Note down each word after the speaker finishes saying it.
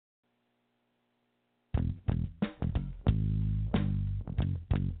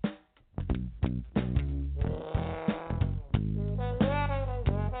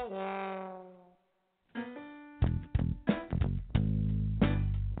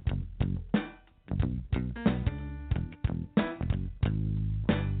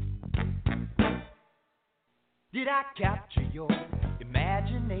Did I capture your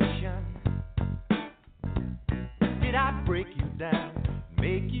imagination? Did I break you down,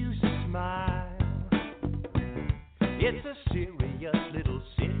 make you smile? It's a serious little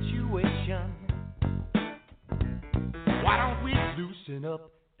situation. Why don't we loosen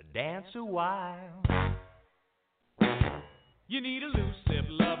up and dance a while? You need a loose lip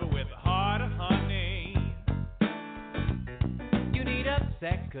lover with a heart of honey. You need a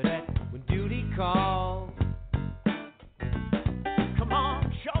sex cadet when duty calls. Come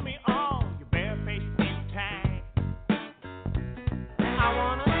on, show me all your barefaced beauty. I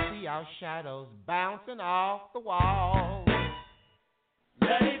wanna see our shadows bouncing off the wall.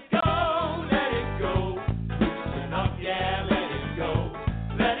 Let it go, let it go. Loosen up, yeah, let it go.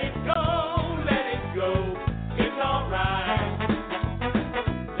 Let it go, let it go. It's alright.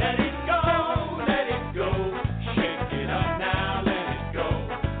 Let it go, let it go. Shake it up now, let it go.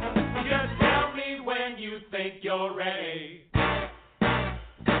 Just tell me when you think you're ready.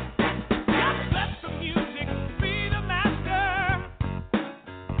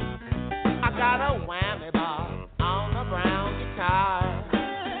 Got a whammy bar on the brown guitar.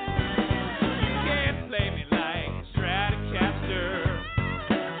 You can't play me like a Stratocaster.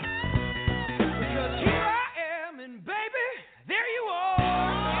 Because here I am, and baby, there you are.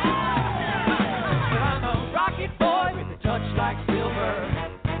 I'm a rocket boy with a touch like silver.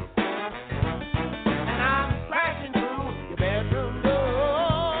 And I'm crashing through your bedroom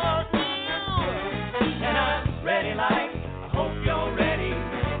door. And I'm ready like I hope you're ready.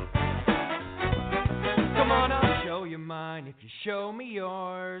 Come on, I'll show you mine if you show me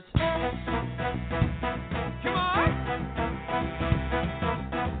yours. Come on.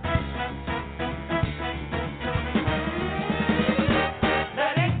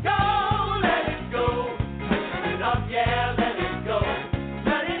 Let it go, let it go. Loosen it up, yeah, let it go.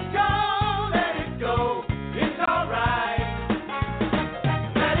 Let it go, let it go. It's alright.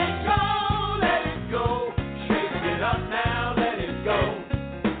 Let it go, shake it up now, let it go.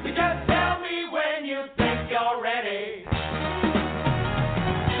 You just tell me when you think you're ready.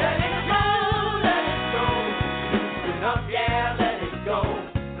 Let it go, loosen up, yeah, let it go.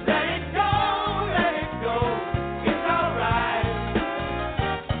 Let it go, it's alright.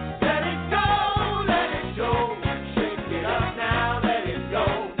 Let it go, shake it up now, let it go.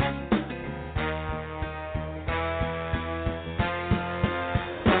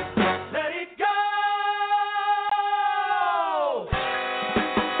 Let it go!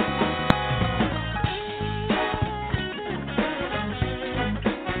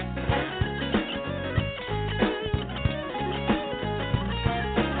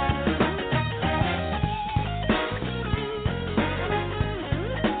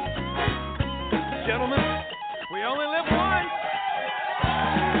 Gentlemen, we only live once.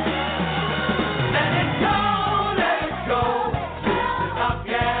 Let it go, let it go. Loosen up,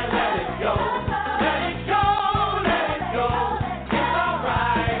 yeah, let it go. Let it go. It's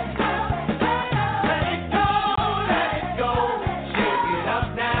alright. Let it go. Shake it up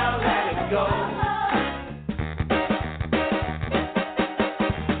now, let it go.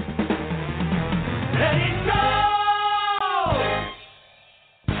 Let it go.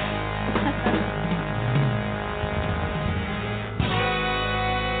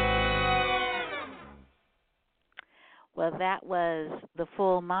 Well, that was the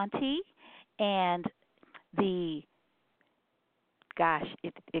full Monty, and it got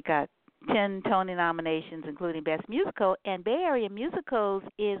 10 Tony nominations, including Best Musical, and Bay Area Musicals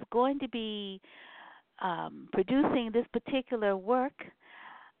is going to be producing this particular work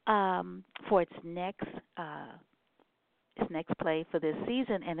for its next play for this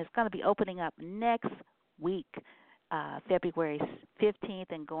season, and it's going to be opening up next week, February 15th,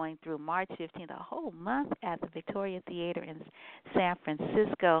 and going through March 15th, a whole month at the Victoria Theater in San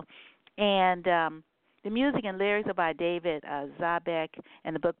Francisco. And the music and lyrics are by David Zabek,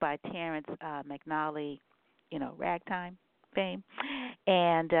 and the book by Terrence McNally, ragtime fame.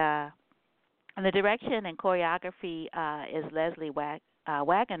 And the direction and choreography is Leslie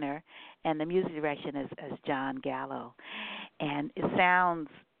Wagner, and the music direction is John Gallo. And it sounds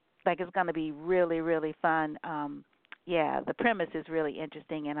like it's going to be really, really fun. The premise is really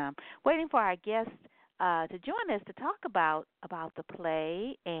interesting, and I'm waiting for our guest to join us to talk about the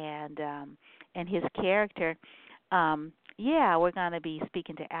play and his character. We're going to be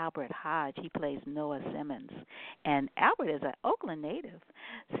speaking to Albert HODGE. He plays Noah Simmons, and Albert is an Oakland native.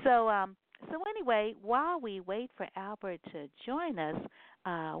 So anyway, while we wait for Albert to join us,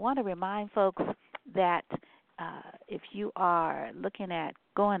 I want to remind folks that if you are looking at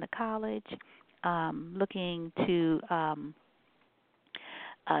going to college, looking to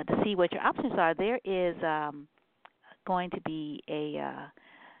see what your options are, there is going to be a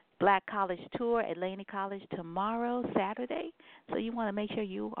Black College tour at Laney College tomorrow, Saturday. So you want to make sure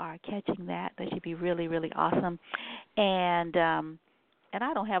you are catching that. That should be really, really awesome. And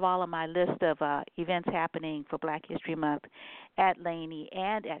I don't have all of my list of events happening for Black History Month at Laney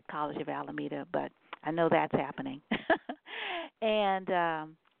and at College of Alameda, but I know that's happening.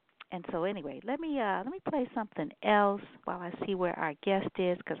 And so anyway, let me play something else while I see where our guest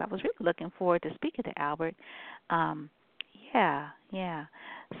is, because I was really looking forward to speaking to Albert. Yeah.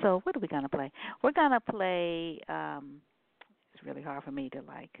 So what are we gonna play? We're gonna play. It's really hard for me to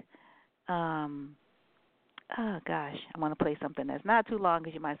like. Oh gosh, I want to play something that's not too long,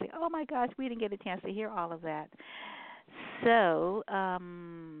 because you might say, "Oh my gosh, we didn't get a chance to hear all of that." So,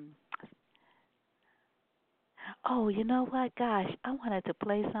 oh, you know what? Gosh, I wanted to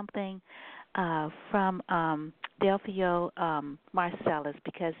play something from Delphio Marcellus,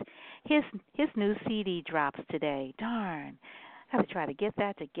 because his new CD drops today. Darn, I have to try to get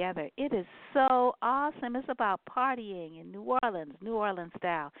that together. It is so awesome. It's about partying in New Orleans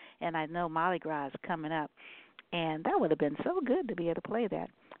style, and I know Mardi Gras is coming up, and that would have been so good to be able to play that.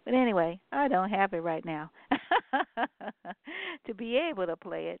 But anyway, I don't have it right now to be able to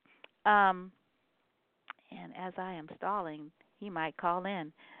play it. And as I am stalling, he might call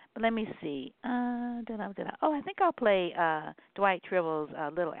in. But let me see. Oh, I think I'll play Dwight Tribble's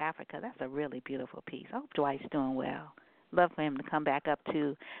Little Africa. That's a really beautiful piece. I hope Dwight's doing well. Love for him to come back up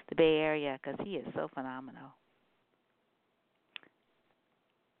to the Bay Area, because he is so phenomenal.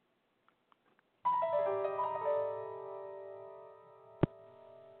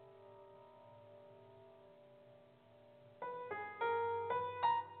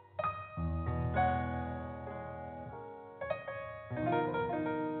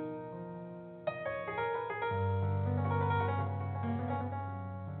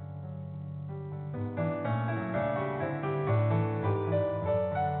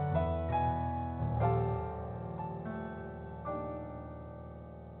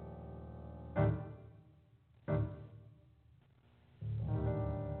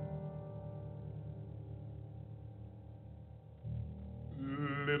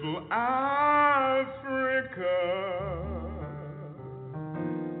 Little Africa,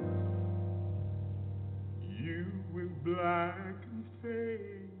 you with blackened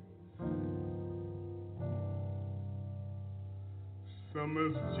face,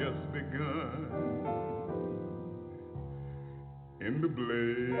 summer's just begun in the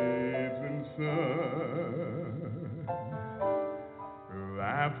blazing sun,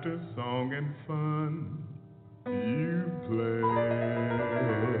 laughter, song, and fun you play.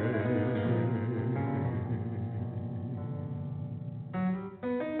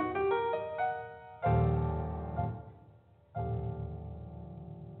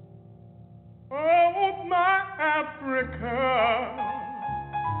 Oh, my Africa,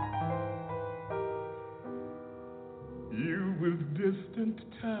 you with distant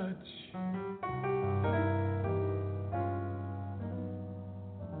touch,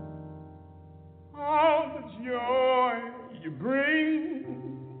 all the joy you bring,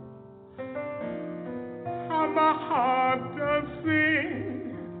 how my heart does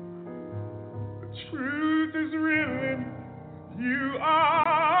sing. The truth is really, you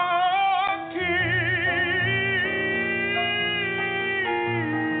are king.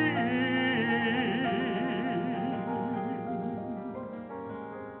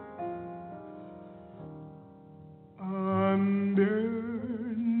 Under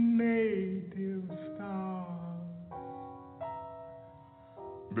native stars,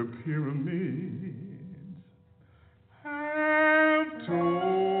 the pyramids have told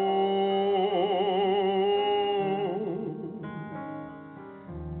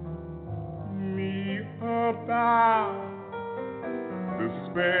me about the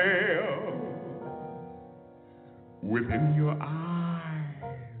spell within your eyes.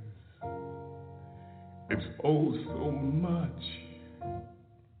 It's oh so much.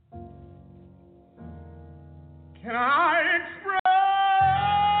 Can I express?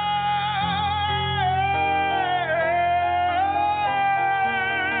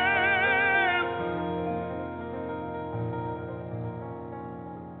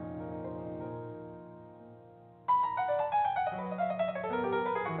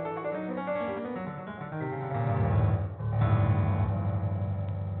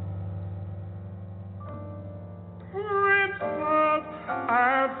 Prince of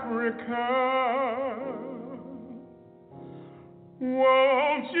Africa,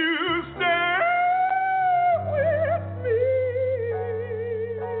 won't you stay with me?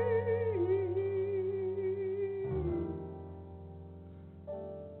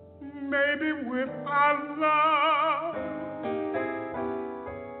 Maybe with our love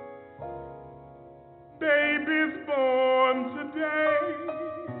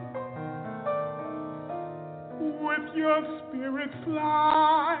your spirits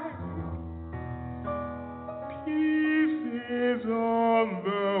fly. Peace is on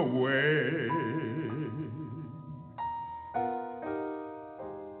the way,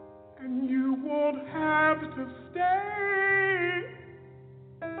 and you won't have to stay.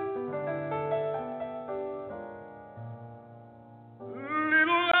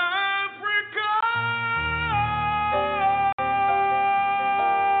 Little Africa.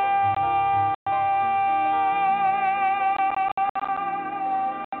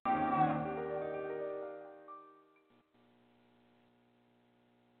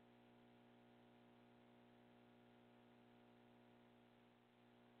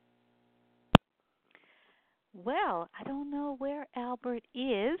 Well, I don't know where Albert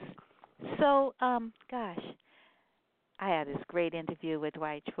is. So, gosh, I had this great interview with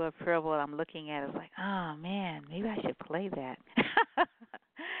Dwight Tribble. I'm looking at it, it's like, oh man, maybe I should play that.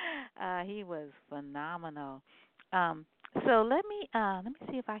 He was phenomenal. So let me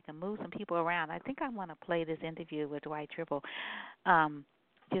see if I can move some people around. I think I want to play this interview with Dwight Tribble,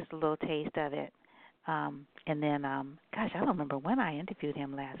 just a little taste of it, and then, gosh, I don't remember when I interviewed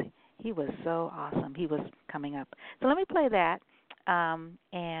him last. He was so awesome. He was coming up. So let me play that,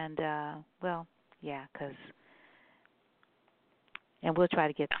 well, yeah, and we'll try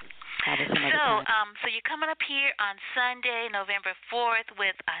to get Albert some other time. So you're coming up here on Sunday, November 4th,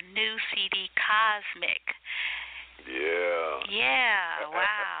 with a new CD, Cosmic. Yeah. Yeah.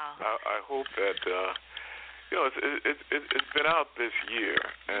 Wow. I hope that it's been out this year,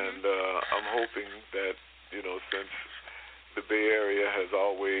 and I'm hoping that since the Bay Area has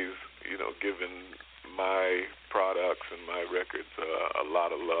always given my products and my records a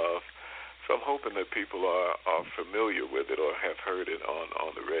lot of love. So I'm hoping that people are familiar with it or have heard it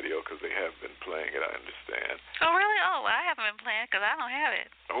on the radio because they have been playing it, I understand. Oh, really? Oh, well, I haven't been playing it because I don't have it.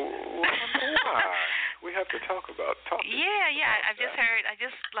 Oh, I wonder why. We have to talk about I just heard, I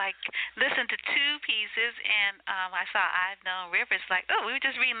just listened to two pieces, and I saw I've Known Rivers. We were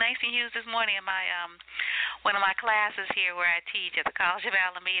just reading Langston Hughes this morning in my one of my classes here where I teach at the College of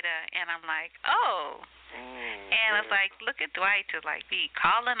Alameda, and I'm like, oh. And I was like, look at Dwight to be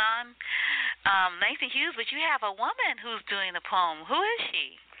calling on Langston Hughes, but you have a woman who's doing the poem. Who is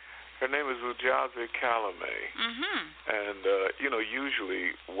she? Her name is Ujazi Kalame. Mm-hmm. And,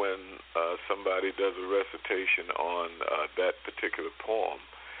 usually when somebody does a recitation on that particular poem,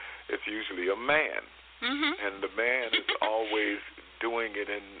 it's usually a man. Mm-hmm. And the man is always doing it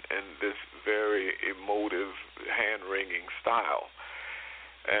in this very emotive, hand-wringing style.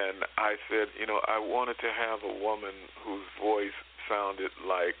 And I said, I wanted to have a woman whose voice sounded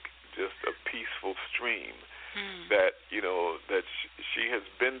like just a peaceful stream. That that she has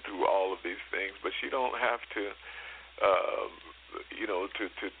been through all of these things, but she don't have to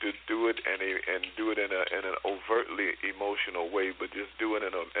to do it and do it in an overtly emotional way, but just do it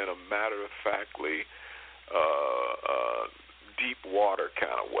in a matter-of-factly deep water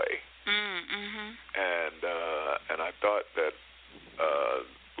kind of way. Mm-hmm. And I thought that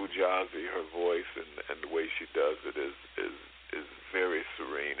Ujazi, her voice and the way she does it is very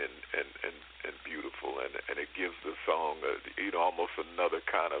serene and beautiful, and it gives the song almost another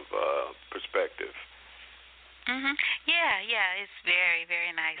kind of perspective. Mhm. Yeah, it's very,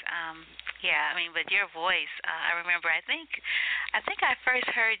 very nice. But your voice, I remember. I think I first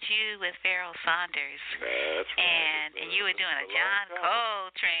heard you with Pharoah Saunders. That's right. And you were doing a John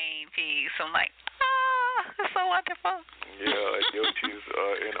Coltrane piece. I'm like, it's so wonderful. Yeah, at Yochi's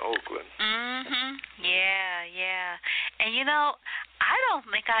in Oakland. Mhm. Yeah. And I don't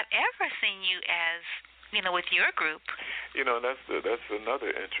think I've ever seen you as with your group. That's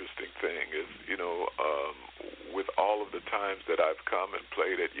another interesting thing is with all of the times that I've come and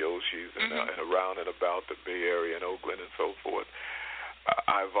played at Yoshi's and around and about the Bay Area and Oakland and so forth,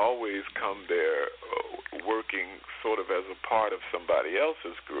 I've always come there working sort of as a part of somebody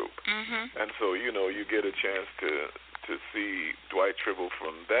else's group. Mm-hmm. And so you get a chance to see Dwight Tribble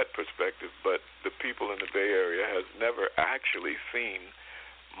from that perspective, but the people in the Bay Area has never actually seen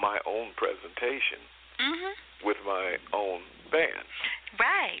my own presentation with my own band.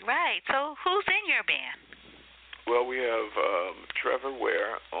 Right. So who's in your band? Well, we have Trevor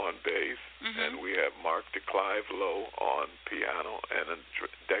Ware on bass, and we have Mark DeClive Lowe on piano, and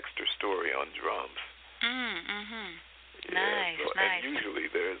Dexter Story on drums. Nice. And usually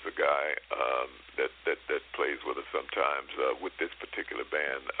there's a guy that plays with us sometimes with this particular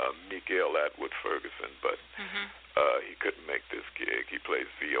band, Miguel Atwood Ferguson, but he couldn't make this gig. He plays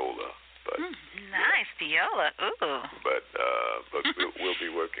viola. But nice viola. Ooh. But we'll be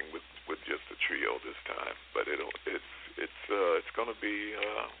working with just a trio this time. But it's going to be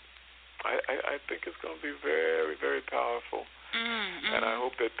I think it's going to be very, very powerful. Mm-hmm. And I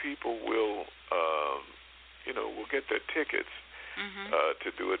hope that people will, will get their tickets to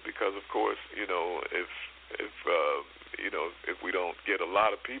do it, because, of course, if we don't get a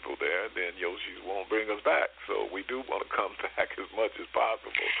lot of people there, then Yoshi won't bring us back. So we do want to come back as much as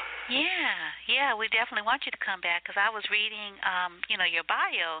possible. Yeah, we definitely want you to come back, because I was reading, your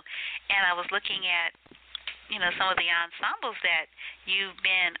bio, and I was looking at, some of the ensembles that you've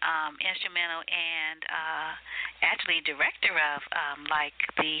been instrumental and actually director of, like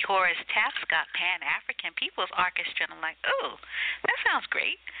the Horace Tapscott Pan-African People's Orchestra. And I'm like, oh, that sounds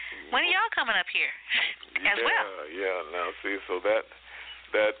great. When are y'all coming up here as well? Yeah. Now, see, so that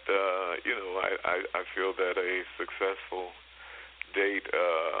I feel that a successful date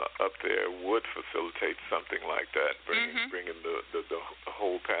up there would facilitate something like that, bringing the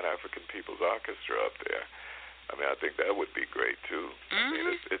whole Pan-African People's Orchestra up there. I mean, I think that would be great too. I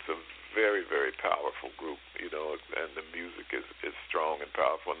mean, it's a very, very powerful group, and the music is strong and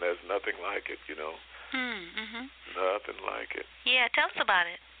powerful, and there's nothing like it, Nothing like it. Yeah, tell us about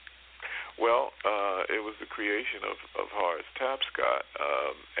it. Well, it was the creation of Horace Tapscott,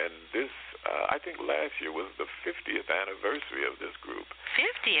 and this, I think last year was the 50th anniversary of this group.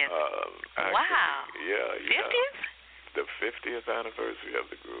 50th? Actually, wow. Yeah. 50th? The 50th anniversary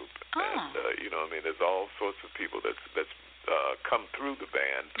of the group. Oh. And, there's all sorts of people that's come through the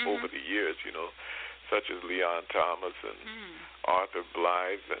band over the years, such as Leon Thomas and Arthur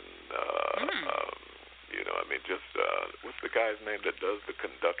Blythe and, what's the guy's name that does the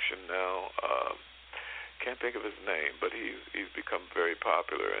conduction now? Can't think of his name, but he's become very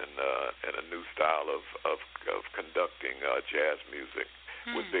popular in a new style of conducting jazz music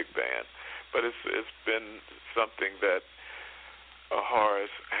with big band. But it's been something that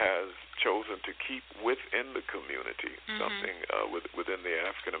Horace has chosen to keep within the community, something within the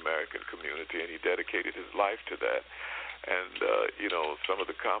African American community, and he dedicated his life to that. And some of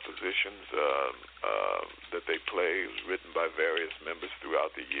the compositions that they play is written by various members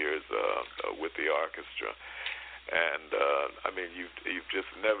throughout the years with the orchestra. And you've just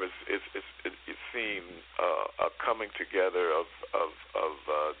never it's seen a coming together of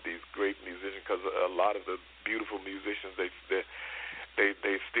these great musicians, because a lot of the beautiful musicians they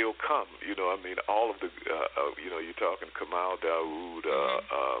still come. All of the you're talking Kamal Daoud,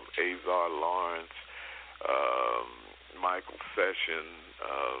 Azar Lawrence, Michael Session,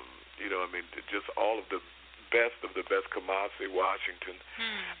 just all of the best, Kamasi Washington,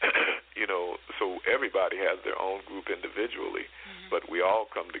 so everybody has their own group individually, but we all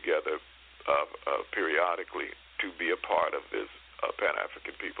come together periodically to be a part of this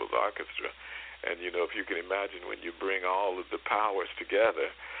Pan-African People's Orchestra. And, if you can imagine, when you bring all of the powers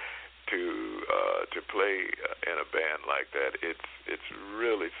together to play in a band like that, it's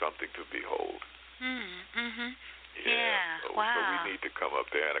really something to behold. Yeah. So, wow. So we need to come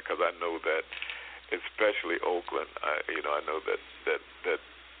up there, because I know that, especially Oakland, I know that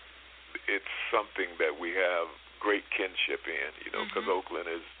it's something that we have great kinship in, because Oakland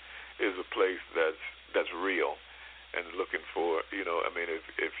is a place that's real, and looking for,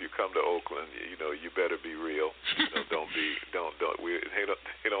 if you come to Oakland, you better be real. They don't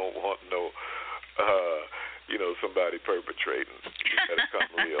want no, somebody perpetrating. You better come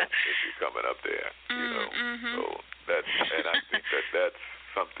real if you're coming up there, So and I think that's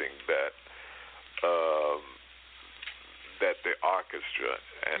something that the orchestra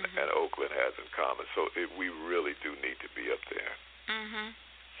and Oakland has in common. So we really do need to be up there.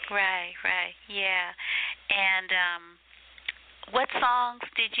 Right, yeah. And what songs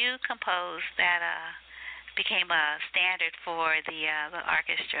did you compose that became a standard for the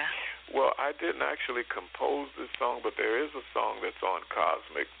orchestra? Well, I didn't actually compose this song, but there is a song that's on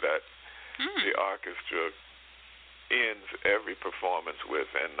Cosmic that the orchestra ends every performance with,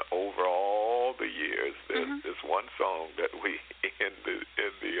 and over all the years, there's this one song that we end the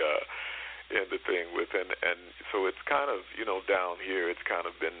thing with, and so it's kind of, down here, it's kind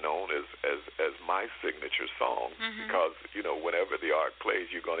of been known as my signature song, because whenever the Ark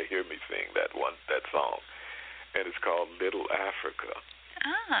plays, you're going to hear me sing that song, and it's called Little Africa.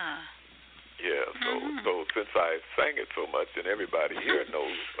 Yeah, so since I sang it so much and everybody here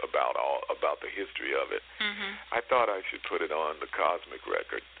knows about the history of it, I thought I should put it on the Cosmic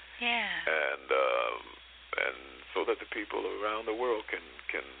record. Yeah. And so that the people around the world can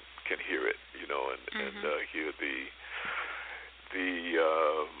hear it, and hear the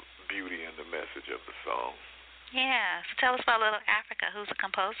beauty and the message of the song. Yeah. So tell us about Little Africa. Who's the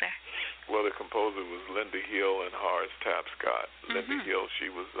composer? Well, the composer was Linda Hill and Horace Tapscott. Linda Hill,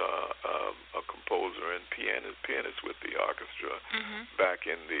 she was a composer and pianist with the orchestra back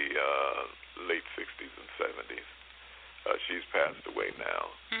in the late 60s and 70s. She's passed away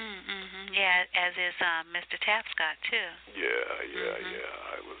now. Yeah, as is Mr. Tapscott, too. Yeah.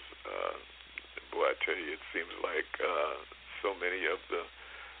 I was, boy, I tell you, it seems like so many of the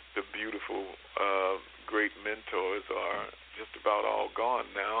beautiful, great mentors are just about all gone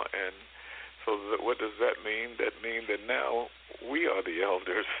now. And so what does that mean? That means that now we are the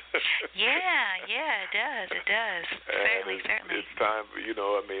elders. Yeah, it does. Certainly. It's time,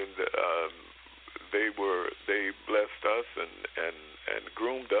 I mean, they blessed us and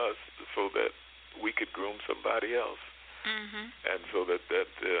groomed us so that we could groom somebody else. And so that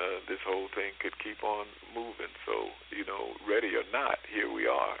this whole thing could keep on moving. So, ready or not, here we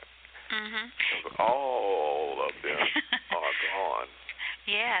are. All of them are gone.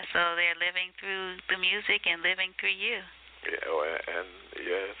 Yeah, so they're living through the music and living through you. Yeah, and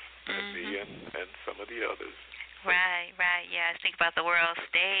yes, and me and some of the others. Right. Yeah, I think about the world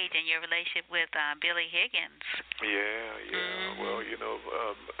stage and your relationship with Billy Higgins. Yeah. Well,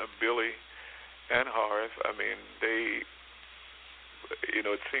 Billy and Horace, I mean, they,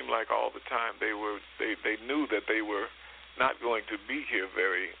 it seemed like all the time they knew that they were not going to be here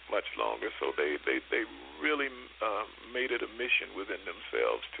very much longer, so they really made it a mission within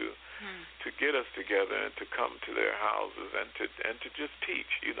themselves to get us together and to come to their houses and to just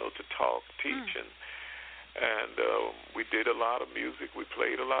teach, to talk, teach, and we did a lot of music. We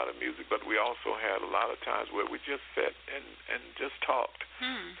played a lot of music, but we also had a lot of times where we just sat and just talked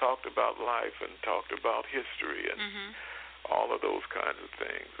about life and talked about history and all of those kinds of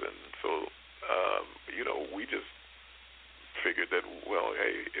things. And so, we just figured that, well,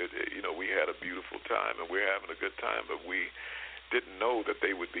 hey, we had a beautiful time and we're having a good time, but we didn't know that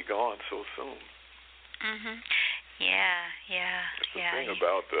they would be gone so soon. Yeah. It's the thing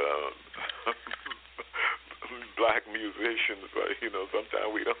about black musicians, sometimes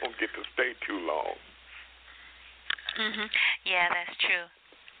we don't get to stay too long. Yeah, that's true.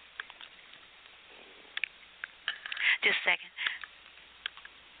 Just a second.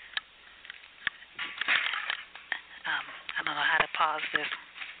 I don't know how to pause this.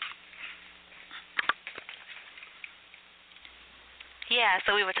 Yeah,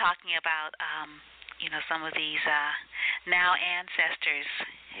 so we were talking about, some of these now ancestors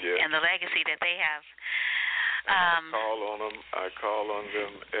and the legacy that they have. I call on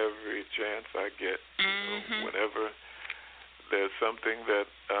them every chance I get. Whenever there's something that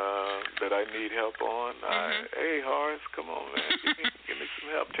I need help on, hey, Horace, come on, man, give me some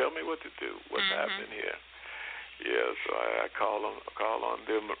help. Tell me what to do. What's happening here? Yeah, so I call on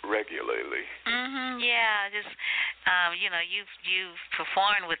them regularly. Yeah, just you've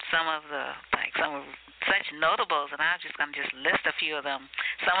performed with some of such notables, and I'm just gonna list a few of them.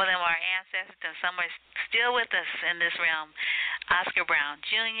 Some of them are ancestors, and some are still with us in this realm. Oscar Brown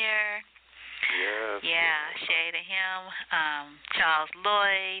Jr. Yes. Yeah, Shay to him. Charles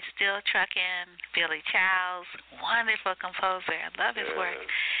Lloyd, still trucking. Billy Childs, wonderful composer. I love his work.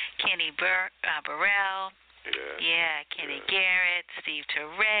 Kenny Burrell. Yeah, Kenny Garrett, Steve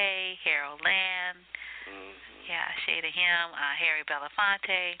Teray, Harold Land. Yeah, Shay to him. Harry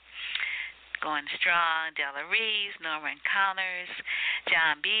Belafonte, going strong. Della Reese, Norman Connors,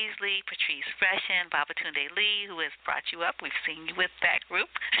 John Beasley, Patrice Freshen, Babatunde Lee, who has brought you up. We've seen you with that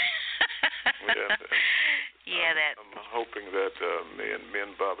group. I'm hoping that me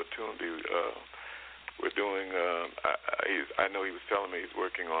and Babatunde, we're doing. I know he was telling me he's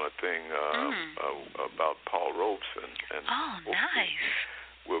working on a thing about Paul Robeson, and nice.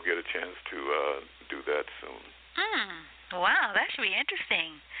 We'll get a chance to do that soon. Wow, that should be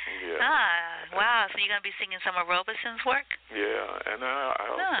interesting. Yeah. Wow. So you're gonna be singing some of Robeson's work? Yeah, and I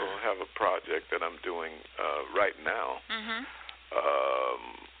also have a project that I'm doing right now.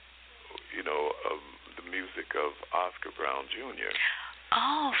 The music of Oscar Brown Jr.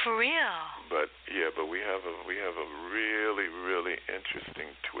 Oh, for real? But we have a really, really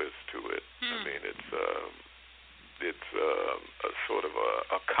interesting twist to it. I mean, it's a sort of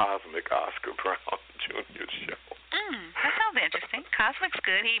a cosmic Oscar Brown Jr. show. That sounds interesting. Cosmic's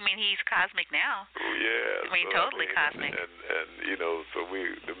good. He's cosmic now. Yeah. Totally cosmic. And so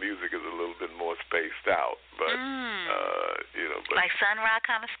the music is a little bit more spaced out, but but like Sun Ra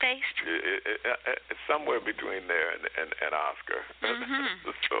kind of spaced. It's somewhere between there and Oscar.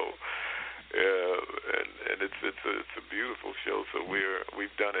 So. And it's a beautiful show. So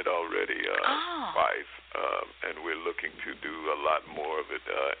we've done it already twice, and we're looking to do a lot more of it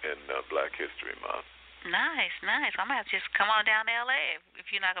in Black History Month. Nice, nice. I'm going to have to just come on down to L.A. if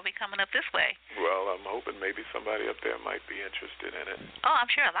you're not going to be coming up this way. Well, I'm hoping maybe somebody up there might be interested in it. Oh, I'm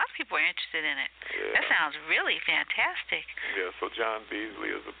sure a lot of people are interested in it. Yeah. That sounds really fantastic. Yeah, so John Beasley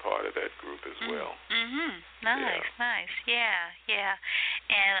is a part of that group as well. Nice, nice. Yeah.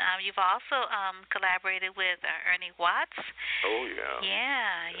 And you've also collaborated with Ernie Watts. Oh, yeah.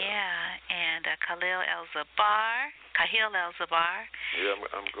 Yeah. And Khalil El-Zabar. Yeah,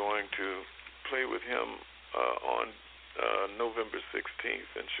 I'm going to play with him on November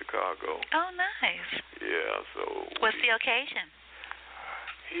 16th in Chicago. Oh, nice. Yeah, so... What's the occasion?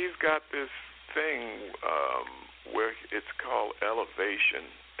 He's got this thing where it's called Elevation,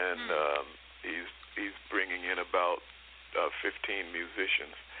 and he's bringing in about 15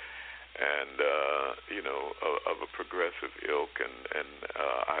 musicians, and of a progressive ilk, and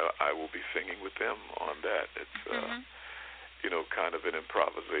I will be singing with them on that. It's kind of an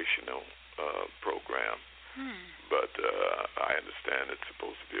improvisational program, but I understand it's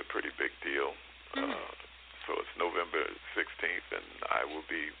supposed to be a pretty big deal. So it's November 16th, and I will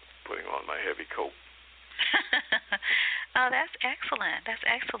be putting on my heavy coat. Oh, that's excellent.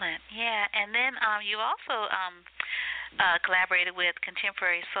 Yeah, and then you also collaborated with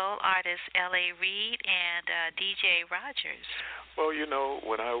contemporary soul artist L.A. Reid and DJ Rogers. Well,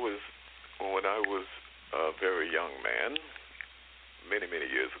 when I was a very young man, many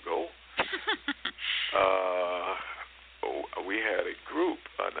years ago, we had a group,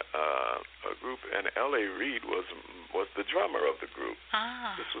 and L.A. Reid was the drummer of the group.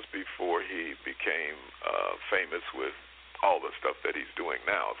 This was before he became famous with all the stuff that he's doing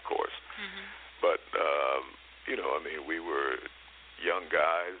now, of course. But we were young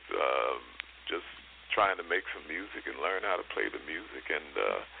guys just trying to make some music and learn how to play the music,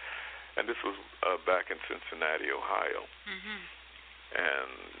 and this was back in Cincinnati, Ohio.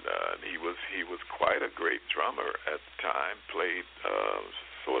 And he was quite a great drummer at the time. Played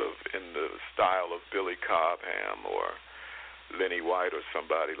sort of in the style of Billy Cobham or Lenny White or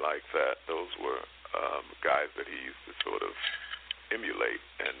somebody like that. Those were guys that he used to sort of emulate,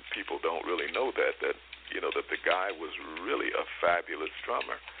 and people don't really know that the guy was really a fabulous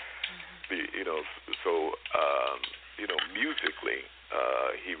drummer. Musically.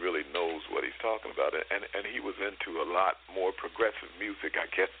 He really knows what he's talking about, and he was into a lot more progressive music, I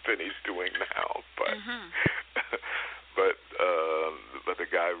guess, than he's doing now. But but the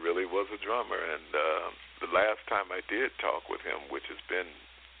guy really was a drummer, and the last time I did talk with him, which has been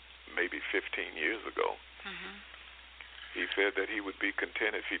maybe 15 years ago, he said that he would be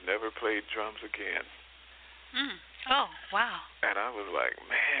content if he never played drums again. Oh, wow. And I was like,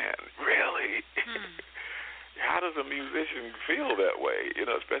 man, really? How does a musician feel that way,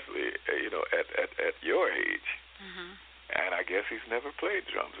 especially, at your age? And I guess he's never played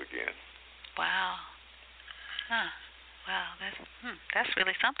drums again. Wow. Wow, that's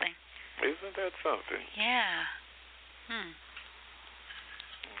really something. Isn't that something? Yeah.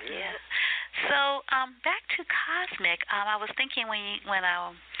 Yeah. So, back to Cosmic, I was thinking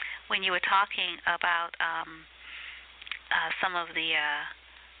when you were talking about some of the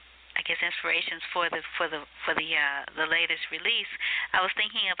I guess inspirations for the latest release, I was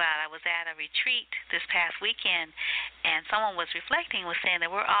thinking about, I was at a retreat this past weekend, and someone was saying that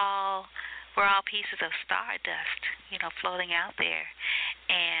we're all pieces of stardust, floating out there.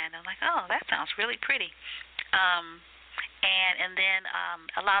 And I'm like, oh, that sounds really pretty. And then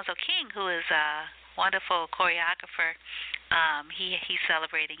Alonzo King, who is a wonderful choreographer, he's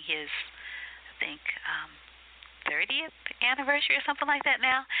celebrating his, I think, 30th anniversary or something like that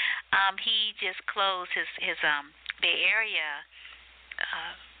now. He just closed his Bay Area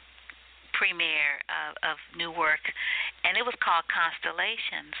premiere of new work, and it was called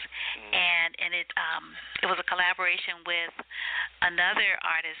Constellations, and it was a collaboration with another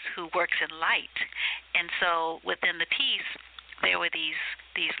artist who works in light. And so within the piece there were these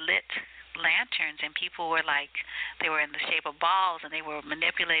lit lanterns, and people were they were in the shape of balls, and they were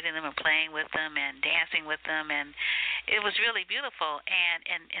manipulating them and playing with them and dancing with them, and it was really beautiful.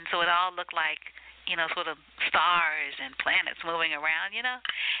 And so it all looked like, sort of stars and planets moving around, And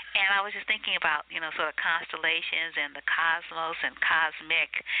I was just thinking about, sort of constellations and the cosmos and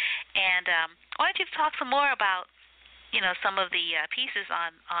cosmic. And why don't you talk some more about, some of the pieces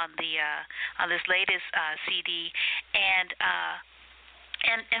on this latest CD, and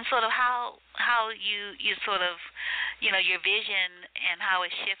sort of how you sort of your vision and how it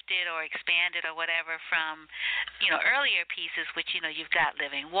shifted or expanded or whatever from, earlier pieces, which, you've got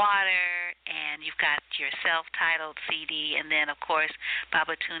Living Water and you've got your self-titled CD, and then, of course,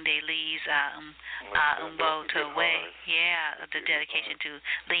 Babatunde Lee's Umbo Towe. Yeah, the dedication to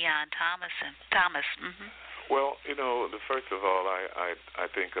Leon Thomas. Mm-hmm. Well, first of all, I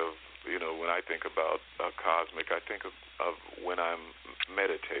think of, when I think about cosmic, I think of when I'm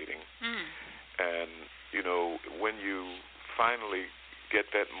meditating. Mm. And, when you finally get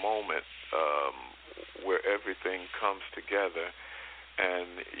that moment where everything comes together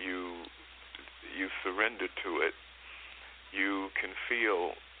and you surrender to it, you can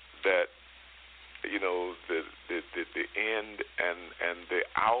feel that, the end and the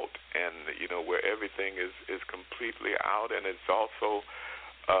out, and, where everything is completely out, and it's also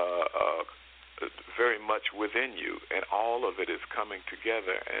very much within you, and all of it is coming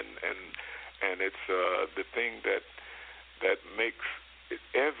together, and it's the thing that makes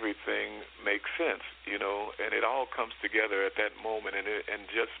everything make sense, and it all comes together at that moment, and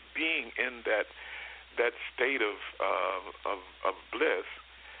just being in that state of bliss,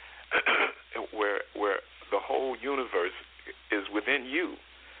 where the whole universe is within you,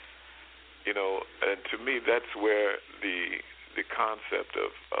 and to me that's where the concept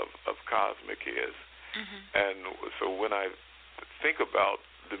of cosmic is. Mm-hmm. And so when I think about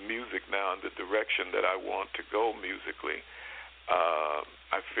the music now and the direction that I want to go musically,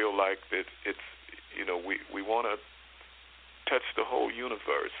 I feel like that it's, we want to touch the whole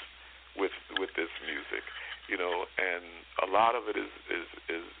universe with this music, and a lot of it is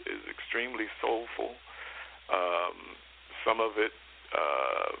extremely soulful. Some of it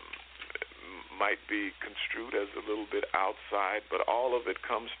might be construed as a little bit outside, but all of it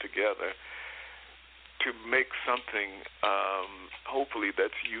comes together to make something, hopefully,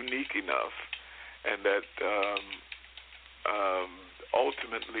 that's unique enough, and that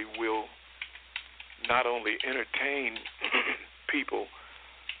ultimately will not only entertain people,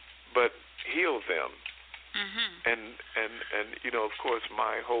 but heal them. Mm-hmm. And of course,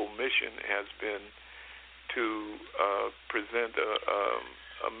 my whole mission has been to present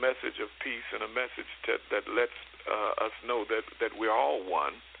a message of peace and a message that lets us know that we're all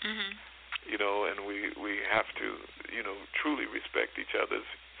one. Mm-hmm. And we have to, truly respect each other's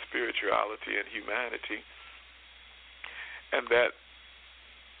spirituality and humanity, and that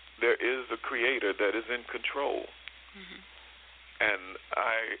there is a creator that is in control. Mm-hmm. And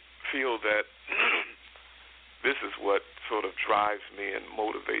I feel that this is what sort of drives me and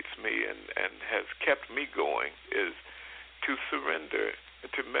motivates me and has kept me going, is to surrender,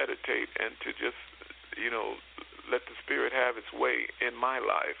 to meditate, and to just, let the Spirit have its way in my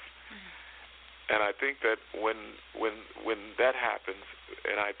life. And I think that when that happens,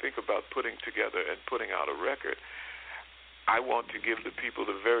 and I think about putting together and putting out a record, I want to give the people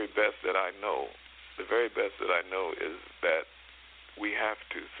the very best that I know. The very best that I know is that we have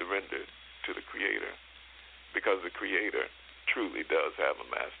to surrender to the Creator, because the Creator truly does have a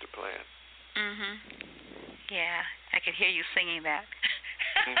master plan. Mhm. Yeah, I could hear you singing that.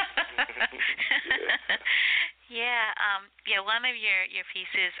 Yeah. One of your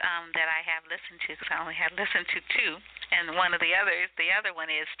pieces that I have listened to, because I only have listened to two, and one of the other one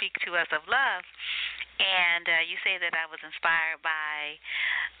is "Speak to Us of Love," and you say that I was inspired by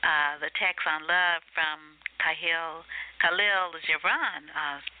the text on love from Khalil Gibran.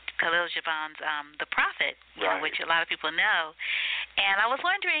 Khalil Gibran's The Prophet, right, which a lot of people know. And I was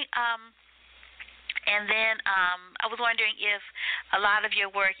wondering, I was wondering if a lot of your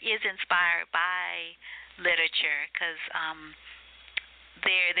work is inspired by literature, because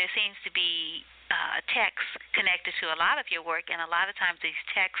there seems to be a text connected to a lot of your work, and a lot of times these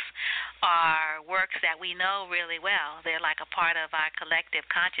texts are works that we know really well. They're like a part of our collective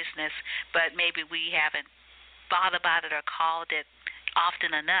consciousness, but maybe we haven't thought about it or called it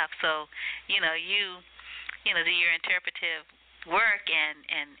often enough. So, you do your interpretive work and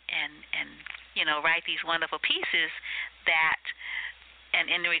write these wonderful pieces that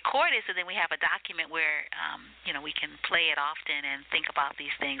and record it, so then we have a document where we can play it often and think about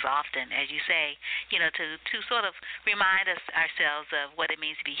these things often, as you say, to sort of remind ourselves of what it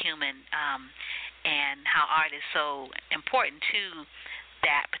means to be human, and how art is so important to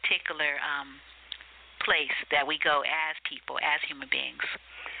that particular place that we go as people, as human beings.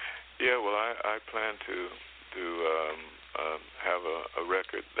 Yeah, well, I plan to have a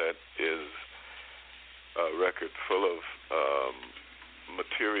record that is a record full of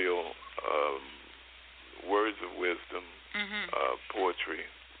material, words of wisdom, mm-hmm. Poetry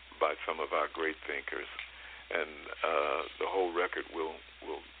by some of our great thinkers, and the whole record will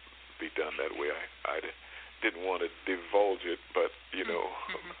be done that way. I didn't want to divulge it, but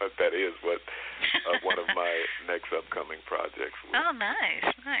that is what one of my next upcoming projects will. Oh, nice.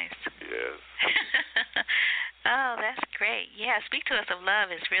 Yes. Oh, that's great. Yeah, Speak to Us of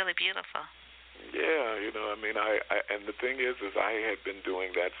Love is really beautiful. Yeah, I mean, I and the thing is I had been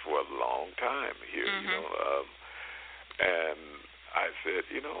doing that for a long time here, and I said,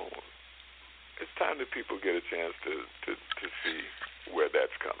 it's time that people get a chance to see where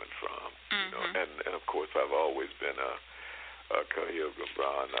that's coming from, and of course I've always been a Khalil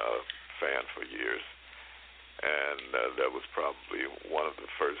Gibran fan for years, and that was probably one of the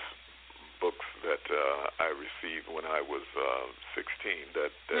first books that I received when I was 16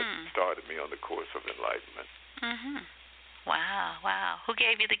 that started me on the course of enlightenment. Wow. Who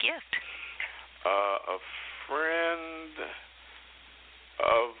gave you the gift? A friend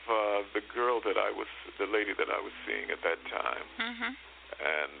of the lady that I was seeing at that time.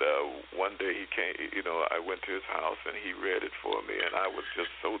 And one day he came, I went to his house and he read it for me, and I was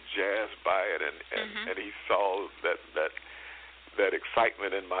just so jazzed by it, and he saw that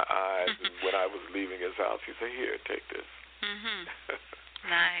excitement in my eyes, and when I was leaving his house, he said, "Here, take this."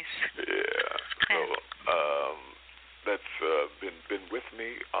 Nice. Yeah. So that's been with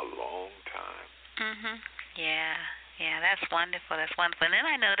me a long time. Yeah, that's wonderful. And then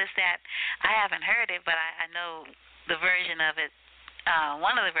I noticed that I haven't heard it, but I know the version of it.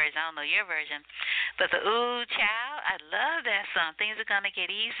 One of the versions, I don't know your version, but the Ooh Child, I love that song. Things are gonna get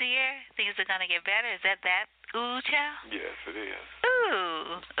easier. Things are gonna get better. Is that Ooh Child? Yes, it is.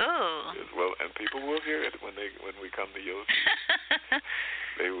 Ooh. Yes, well, and people will hear it when we come to yours.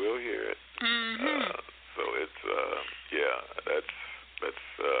 They will hear it. So it's that's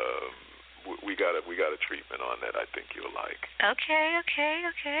we got a treatment on that I think you'll like. Okay.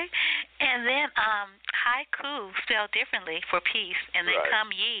 And then haiku spelled differently for peace, and then Right.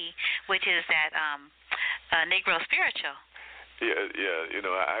 Come Ye, which is that Negro spiritual. Yeah.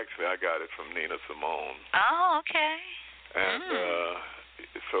 I got it from Nina Simone. Oh, okay. And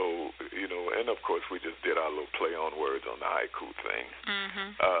so and of course we just did our little play on words on the haiku thing.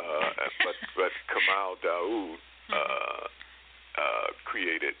 But Kamal Daoud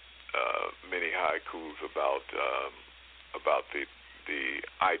created many haikus about the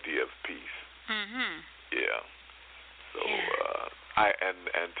idea of peace. Yeah. So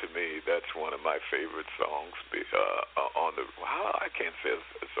and to me that's one of my favorite songs. On the I can't say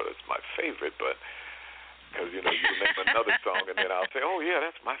it's my favorite, but because you name another song and then I'll say, oh yeah,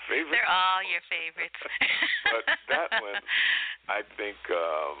 that's my favorite. They're all your favorites. But that one, I think,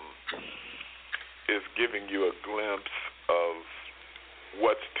 is giving you a glimpse of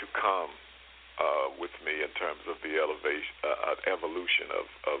what's to come with me in terms of the evolution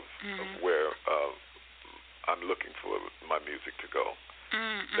of where I'm looking for my music to go.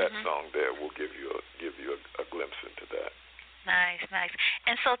 That song there will give you a glimpse into that. Nice.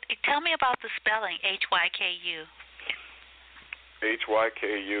 And so tell me about the spelling, HYKU.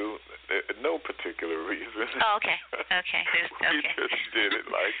 HYKU, no particular reason. Oh, okay. We just did it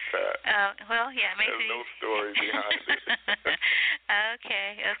like that. Well, yeah, maybe. There's no story behind it.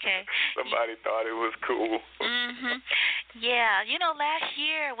 Okay. Somebody thought it was cool. Yeah, last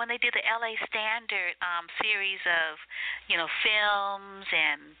year when they did the LA Standard series of, films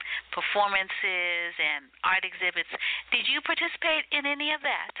and performances and art exhibits, did you participate in any of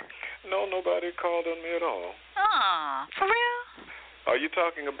that? No, nobody called on me at all. Oh, for real? Are you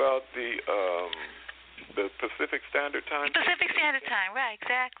talking about the Pacific Standard Time? Pacific Standard Time, right?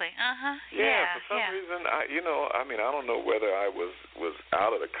 Exactly. Yeah. For some reason, I don't know whether I was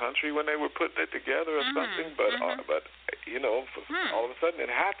out of the country when they were putting it together or something, but all of a sudden it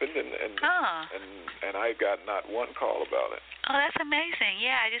happened, and I got not one call about it. Oh, that's amazing.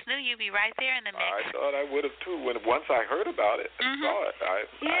 Yeah, I just knew you'd be right there in the mix. I thought I would have too. Once I heard about it and saw it,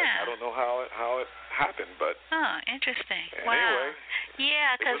 I don't know how it happened, but interesting. Anyway, wow.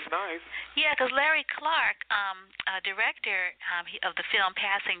 Yeah, it was nice. Yeah, because Larry Clark, director of the film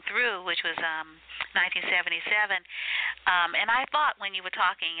Passing Through, which was 1977, and I thought when you were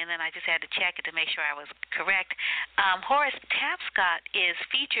talking, and then I just had to check it to make sure I was correct. Horace Tapscott is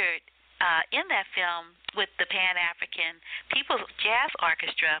featured in that film with the Pan-African People's Jazz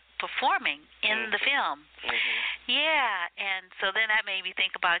Orchestra performing in the film. Yeah, and so then that made me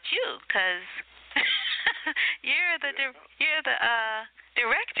think about you, because you're the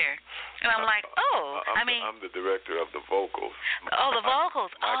director, and I'm like, I'm the director of the vocals. Oh, the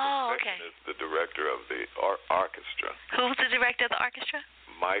vocals. Michael okay. Session is the director of the orchestra. Who's the director of the orchestra?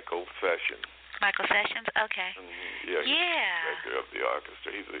 Michael Session. Michael Sessions. Okay. Yeah, he's the director of the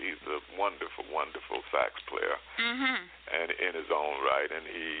orchestra. He's a wonderful, wonderful sax player, and in his own right, and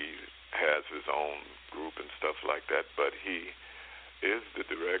has his own group and stuff like that, but he is the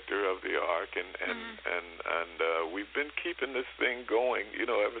director of the ARC, and we've been keeping this thing going,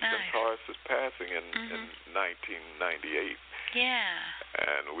 ever since Horace's passing in 1998. Yeah.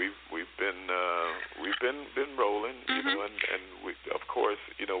 And we've been rolling, and we, of course,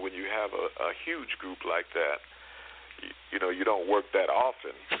 when you have a huge group like that, you don't work that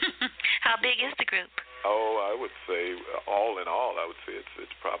often. How big is the group? Oh, I would say, all in all, I would say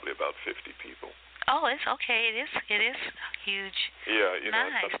it's probably about 50 people. Oh, it's okay. It is huge. Yeah,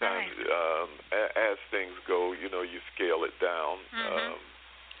 nice, sometimes nice. As things go, you scale it down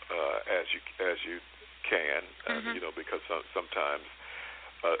as you can, because sometimes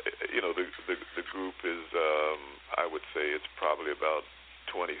the group is, I would say it's probably about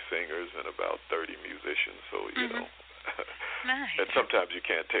 20 singers and about 30 musicians. So nice. And sometimes you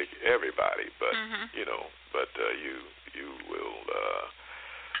can't take everybody, but you will.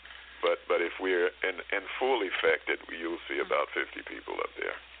 But if we're in full effect, you'll see about 50 people up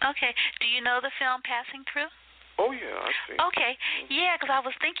there. Okay. Do you know the film Passing Through? Oh, yeah, I've seen it. Okay. Yeah, because I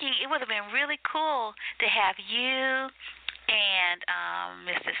was thinking it would have been really cool to have you and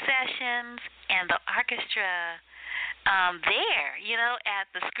Mr. Sessions and the orchestra there, at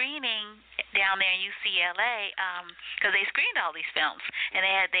the screening down there in UCLA, because they screened all these films, and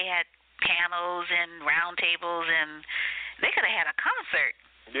they had panels and round tables, and they could have had a concert.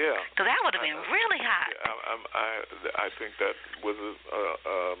 Yeah. Because that would have been really hot. I think that was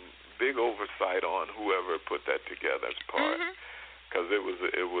a big oversight on whoever put that together as part, because it was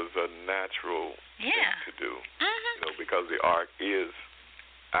a natural thing to do, because the ARC is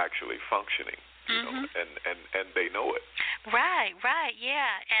actually functioning, and they know it. Right,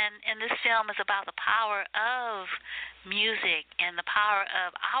 yeah. And this film is about the power of music and the power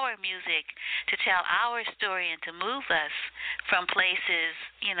of our music to tell our story and to move us from places,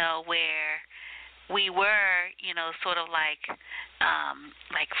 where we were, sort of like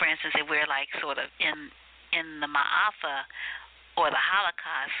for instance, if we're like sort of in the Ma'afa or the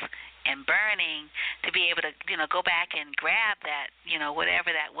Holocaust and burning, to be able to, go back and grab that,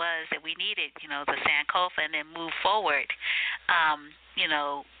 whatever that was that we needed, the Sankofa, and then move forward,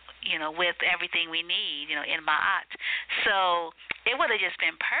 with everything we need, in Ma'at. So it would have just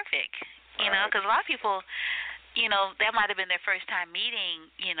been perfect, because a lot of people, that might have been their first time meeting,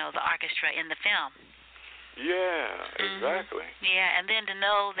 the orchestra in the film. Yeah, exactly. Yeah, and then to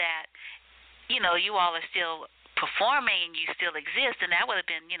know that, you all are still performing and you still exist, and that would have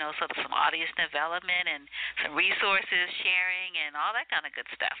been, sort of some audience development and some resources sharing and all that kind of good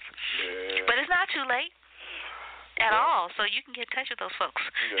stuff. Yeah. But it's not too late at all, so you can get in touch with those folks.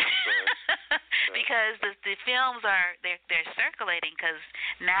 Yes, because the films they're circulating, because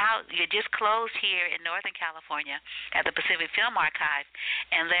now you just closed here in Northern California at the Pacific Film Archive,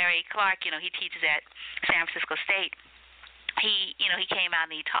 and Larry Clark, he teaches at San Francisco State. He came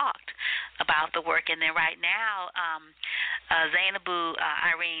out and he talked about the work, and then right now, Zainabu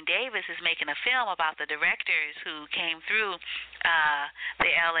Irene Davis is making a film about the directors who came through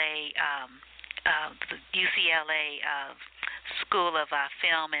the UCLA School of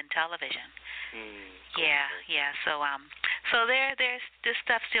Film and Television. Yeah. So there's this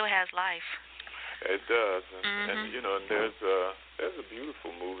stuff still has life. It does, and there's a beautiful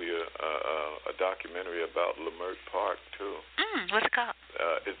movie, a documentary about Leimert Park too. What's it called?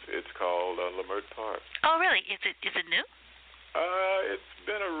 It's called Leimert Park. Oh, really? Is it new? It's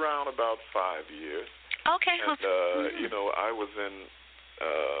been around about 5 years. Okay. And I was in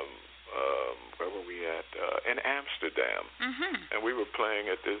where were we at? In Amsterdam, and we were playing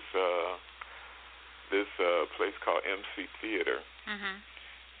at this place called MC Theater.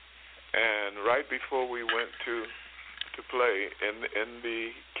 And right before we went to play in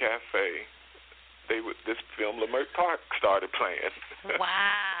the cafe, this film Leimert Park started playing.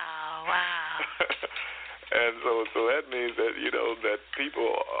 Wow. And so that means that that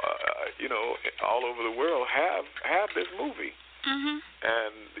people all over the world have this movie.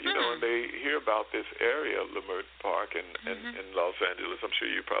 And and they hear about this area, Leimert Park, in Los Angeles. I'm sure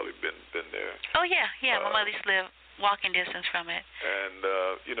you've probably been there. Oh yeah. My mother used to live walking distance from it. And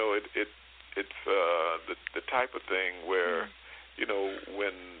it's the type of thing where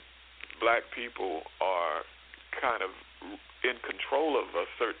when black people are kind of in control of a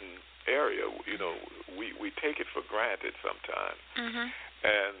certain area, we take it for granted sometimes.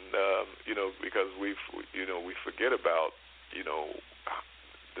 And because we forget about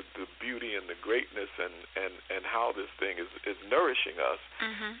the beauty and the greatness and how this thing is nourishing us.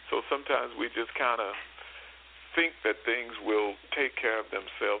 So sometimes we just kind of think that things will take care of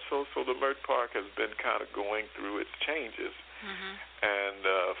themselves. So the Leimert Park has been kind of going through its changes. And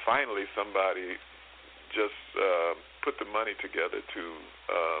finally, somebody just put the money together to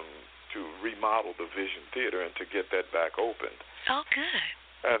remodel the Vision Theater and to get that back opened. Oh, good.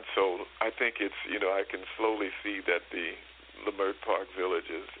 And so I think it's, I can slowly see that the Leimert Park Village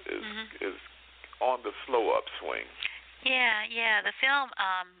is on the slow upswing. Yeah. The film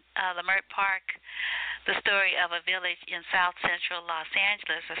Leimert Park, the story of a village in South Central Los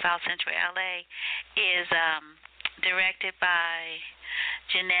Angeles or South Central LA, is directed by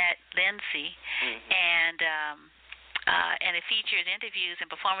Jeanette Lindsay, and it features interviews and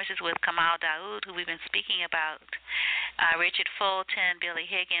performances with Kamal Daoud, who we've been speaking about, Richard Fulton, Billy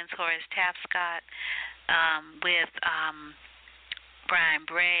Higgins, Horace Tapscott, with Brian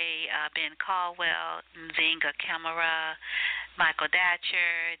Bray, Ben Caldwell, Nzinga Kamara, Michael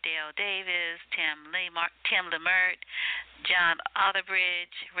Datcher, Dale Davis, Tim Leimert, John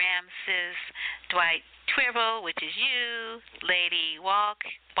Otherbridge, Ramses, Dwight Twibble, which is you, Lady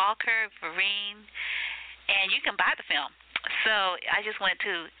Walker, Vereen, and you can buy the film. So I just went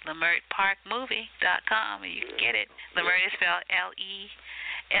to LeimertParkMovie.com and you can get it. Leimert is spelled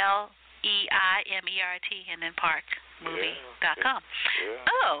LeImert and then parkmovie.com.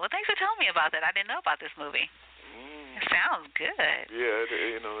 Oh, well, thanks for telling me about that. I didn't know about this movie. It sounds good. Yeah,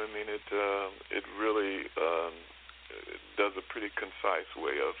 it really does a pretty concise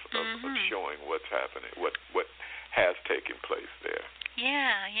way of showing what's happening, what has taken place there.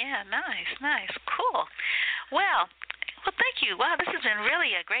 Yeah, nice, cool. Well, thank you. Wow, this has been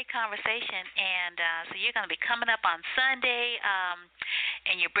really a great conversation, and so you're going to be coming up on Sunday,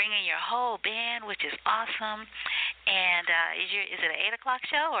 and you're bringing your whole band, which is awesome. And is it an 8 o'clock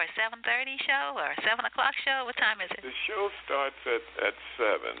show or a 7:30 show or a 7 o'clock show? What time is it? The show starts at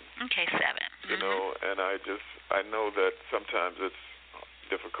 7. Okay, 7. And I know that sometimes it's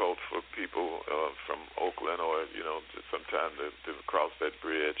difficult for people from Oakland or sometimes to cross that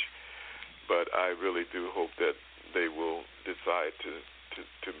bridge, but I really do hope that they will decide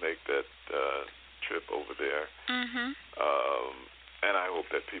to make that trip over there. And I hope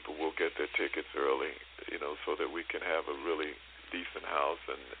that people will get their tickets early, so that we can have a really decent house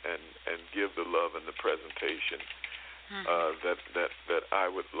and give the love and the presentation that I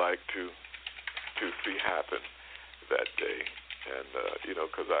would like to see happen that day. And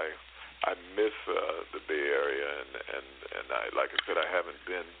because I miss the Bay Area, and I, like I said, I haven't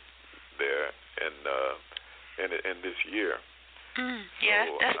been there in this year. Yeah,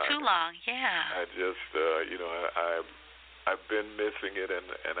 that's too long. Yeah. I just I've been missing it,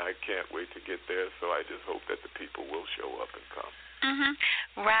 and I can't wait to get there. So I just hope that the people will show up and come.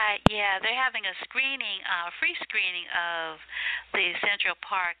 Right. Yeah, they're having a screening, free screening of the Central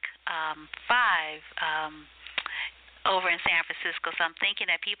Park 5 over in San Francisco. So I'm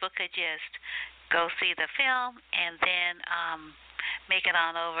thinking that people could just go see the film and then make it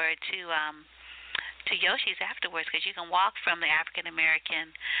on over to Yoshi's afterwards, because you can walk from the African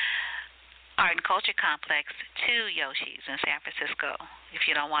American Art and Culture Complex to Yoshi's in San Francisco if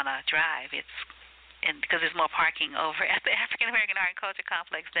you don't want to drive. Because there's more parking over at the African American Art and Culture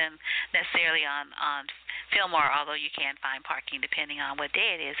Complex than necessarily on Fillmore, although you can find parking depending on what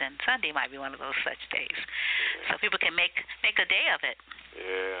day it is, and Sunday might be one of those such days. So people can make a day of it.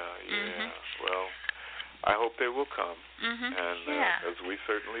 Yeah. Well, I hope they will come, and as we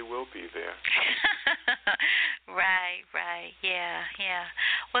certainly will be there. Right. Yeah.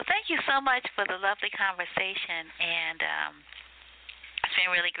 Well, thank you so much for the lovely conversation, and it's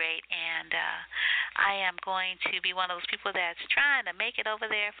been really great, and I am going to be one of those people that's trying to make it over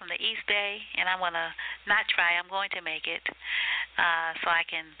there from the East Bay, and I'm going to not try, I'm going to make it, so I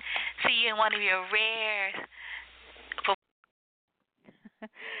can see you in one of your rare.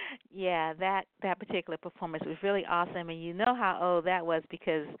 Yeah, that particular performance was really awesome, and you know how old that was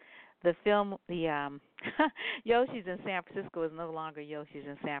because the film, Yoshi's in San Francisco is no longer Yoshi's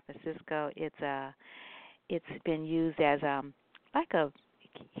in San Francisco. It's been used as like a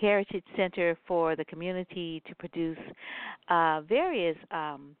heritage center for the community to produce various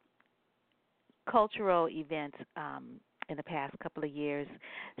cultural events in the past couple of years.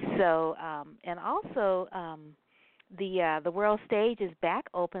 So, and also the World Stage is back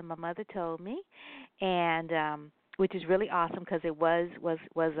open. My mother told me, and which is really awesome because it was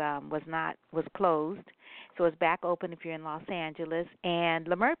closed. So it's back open if you're in Los Angeles. And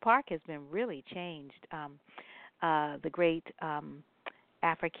Leimert Park has been really changed. The great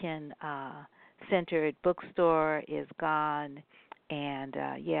African centered bookstore is gone, and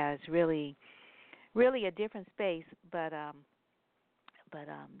it's really a different space, but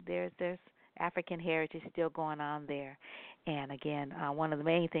there's African heritage still going on there. And again, one of the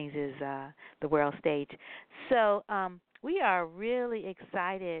main things is the World Stage. So we are really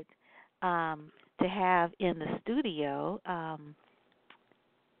excited to have in the studio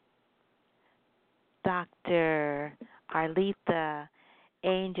Dr. Arletha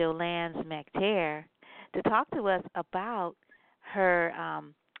Angel Lands-McTair to talk to us about her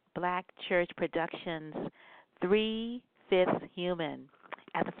Black Church Productions 3/5 Human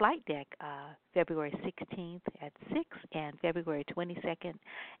at the Flight Deck, February 16th at 6 and February 22nd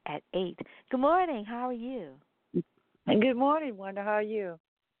at 8. Good morning. How are you? And good morning, Wanda. How are you?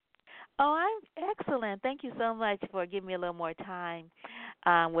 Oh, I'm excellent. Thank you so much for giving me a little more time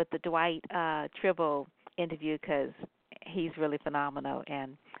with the Dwight Tribble interview, because he's really phenomenal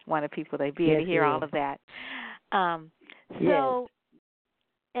and one of the people they be able to hear all of that.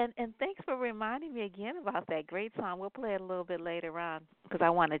 And thanks for reminding me again about that great song. We'll play it a little bit later on because I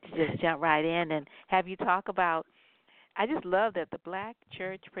wanted to just jump right in and have you talk about. I just love that the Black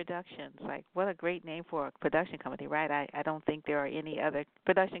Church Productions, like what a great name for a production company, right? I don't think there are any other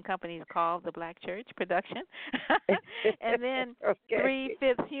production companies called the Black Church Production. And then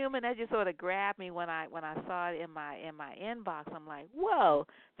 3/5 Human, that just sort of grabbed me when I saw it in my inbox. I'm like, whoa,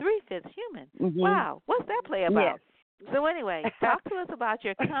 3/5 Human. Mm-hmm. Wow, what's that play about? Yes. So anyway, talk to us about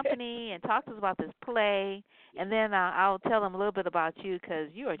your company and talk to us about this play, and then I'll tell them a little bit about you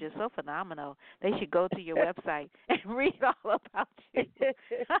because you are just so phenomenal. They should go to your website and read all about you.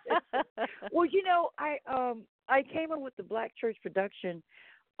 Well, I came up with the Black Church Production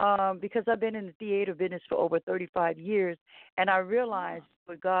because I've been in the theater business for over 35 years, and I realized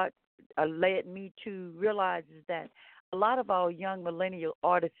what God led me to realize is that a lot of our young millennial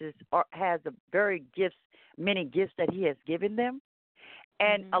artists has many gifts that He has given them,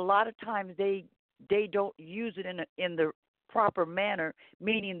 and a lot of times they don't use it in the proper manner,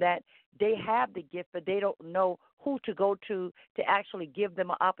 meaning that they have the gift, but they don't know who to go to actually give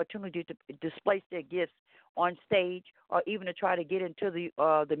them an opportunity to display their gifts on stage, or even to try to get into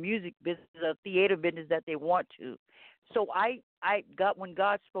the music business, the theater business that they want to. So I got, when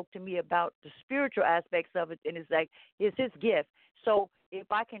God spoke to me about the spiritual aspects of it, and it's like it's His gift. So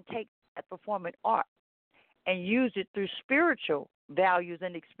if I can take that performing art and use it through spiritual values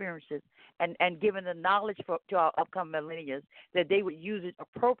and experiences, and giving the knowledge to our upcoming millennials, that they would use it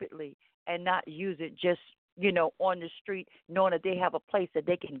appropriately and not use it just on the street, knowing that they have a place that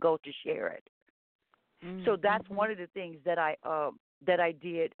they can go to share it. Mm-hmm. So that's one of the things that I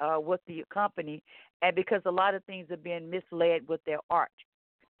did with the company, and because a lot of things are being misled with their art,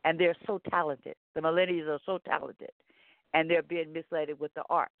 and they're so talented. The millennials are so talented, and they're being misled with the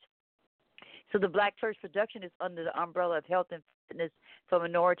art. So the Black Church Production is under the umbrella of Health and Fitness for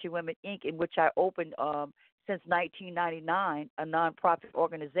Minority Women, Inc., in which I opened since 1999, a nonprofit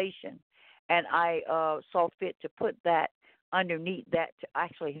organization. And I saw fit to put that underneath that to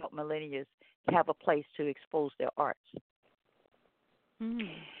actually help millennials have a place to expose their arts.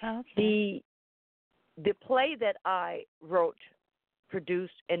 Okay. The play that I wrote,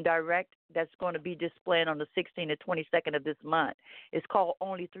 produced, and direct that's going to be displayed on the 16th and 22nd of this month is called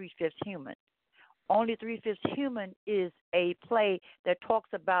Only 3/5 Human. Only 3/5 Human is a play that talks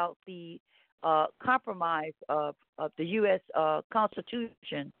about the compromise of the U.S.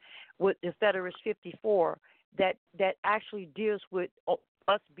 Constitution with the Federalist 54 that actually deals with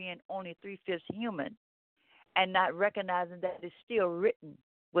us being only 3/5 human, and not recognizing that it's still written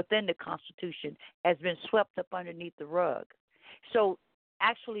within the Constitution, has been swept up underneath the rug. So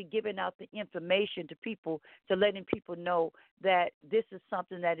actually giving out the information to people, to letting people know that this is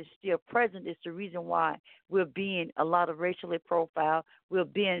something that is still present, is the reason why we're being a lot of racially profiled, we're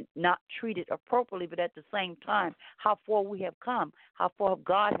being not treated appropriately, but at the same time, how far we have come, how far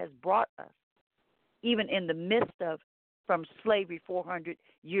God has brought us, even in the midst of from slavery 400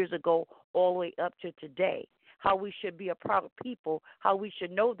 years ago all the way up to today, how we should be a proud people, how we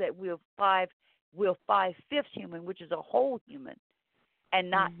should know that we're 5/5 human, which is a whole human, and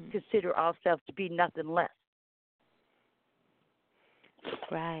not consider ourselves to be nothing less.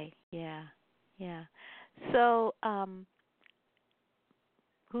 Right. Yeah. So,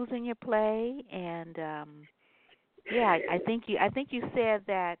 who's in your play? And I think you said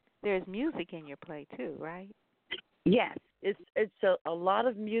that there's music in your play too, right? Yes, it's a lot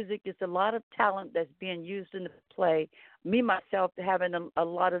of music. It's a lot of talent that's being used in the play. Me myself, having a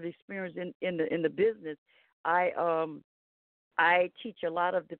lot of experience in the business, I teach a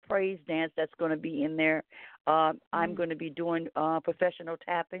lot of the praise dance that's going to be in there. I'm going to be doing professional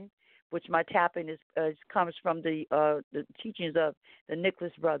tapping, which my tapping comes from the teachings of the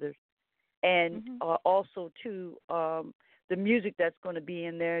Nicholas brothers, and also too. The music that's going to be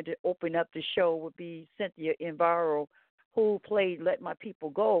in there to open up the show would be Cynthia Invaro, who played Let My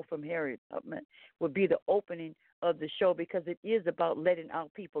People Go from Harriet Tubman, would be the opening of the show because it is about letting our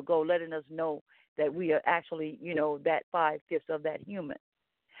people go, letting us know that we are actually, that 5/5 of that human.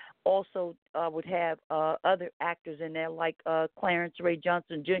 Also, would have other actors in there like Clarence Ray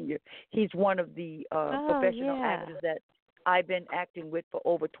Johnson Jr. He's one of the professional actors that I've been acting with for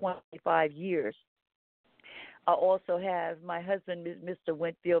over 25 years. I also have my husband, Mr.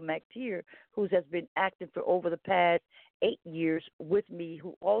 Winfield McTair, who has been acting for over the past 8 years with me,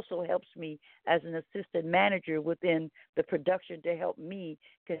 who also helps me as an assistant manager within the production to help me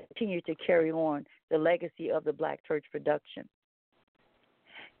continue to carry on the legacy of the Black Church production.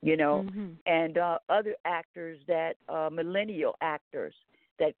 And other actors that, millennial actors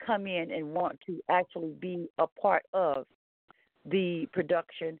that come in and want to actually be a part of the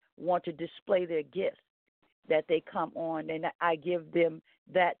production, want to display their gifts that they come on, and I give them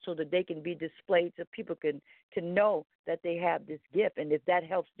that so that they can be displayed so people can know that they have this gift, and if that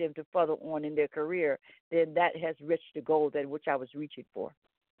helps them to further on in their career, then that has reached the goal that which I was reaching for.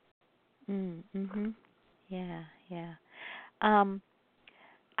 Yeah.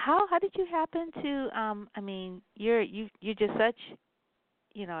 How did you happen to? You're just such,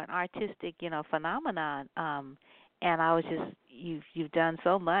 an artistic, phenomenon. And I was just you've done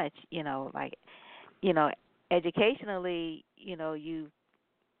so much, educationally,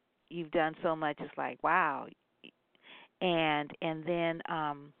 you've done so much. It's like wow, and then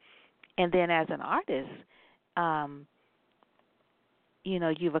as an artist,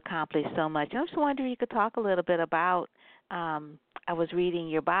 you've accomplished so much. I was wondering if you could talk a little bit about. I was reading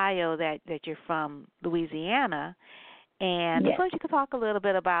your bio that you're from Louisiana, and I thought you could talk a little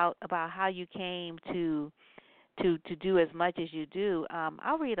bit about how you came to do as much as you do.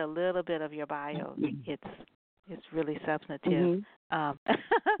 I'll read a little bit of your bio. It's really substantive.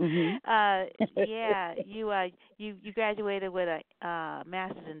 You graduated with a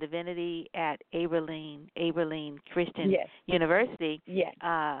master's in divinity at Abilene Christian University.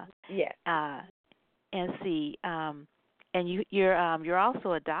 And you're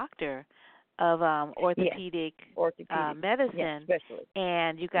also a doctor of orthopedic medicine,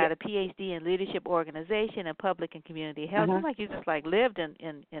 and you got a PhD in leadership organization and public and community health. It's like you just lived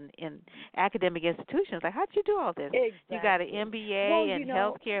in academic institutions. Like, how did you do all this? Exactly. You got an MBA in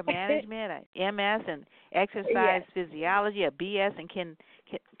healthcare management, an MS in exercise physiology, a BS in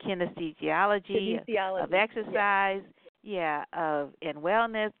kinesiology of exercise, in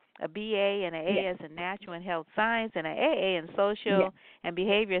wellness, a BA and an AS in natural and health science, and an AA in social and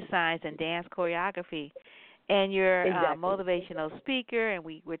behavior science and dance choreography. And you're a motivational speaker, and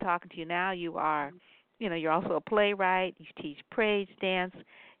we're talking to you now. You are, you're also a playwright. You teach praise dance.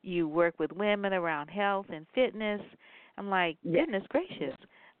 You work with women around health and fitness. I'm like, goodness gracious.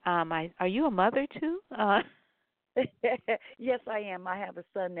 Are you a mother too? Yes, I am. I have a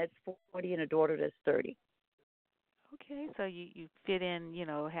son that's 40 and a daughter that's 30. Okay, so you fit in,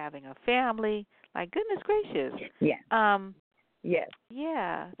 having a family. Like, goodness gracious. Yes.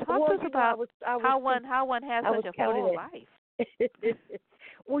 Yeah. Talk to us about how one has such a full life.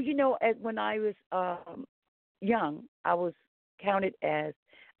 Well, when I was young, I was counted as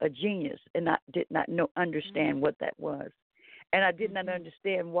a genius, and I did not understand what that was, and I did not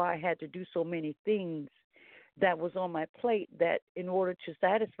understand why I had to do so many things that was on my plate, that in order to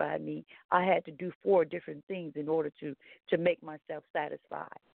satisfy me, I had to do 4 different things in order to make myself satisfied.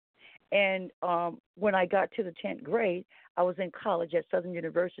 And when I got to the 10th grade, I was in college at Southern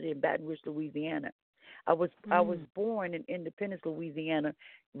University in Baton Rouge, Louisiana. I was born in Independence, Louisiana,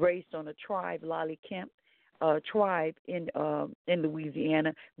 raised on a tribe, Lolly Kemp tribe in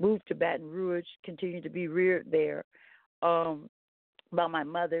Louisiana, moved to Baton Rouge, continued to be reared there. By my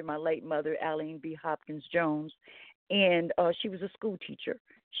mother, my late mother, Aline B. Hopkins Jones, and she was a school teacher.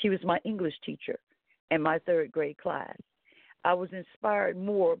 She was my English teacher in my 3rd grade class. I was inspired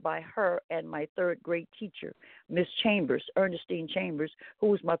more by her and my 3rd grade teacher, Miss Chambers, Ernestine Chambers, who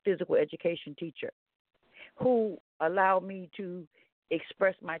was my physical education teacher, who allowed me to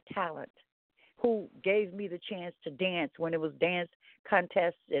express my talent, who gave me the chance to dance when it was dance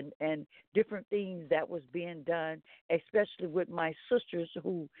contests and different things that was being done, especially with my sisters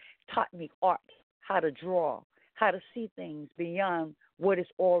who taught me art, how to draw, how to see things beyond what is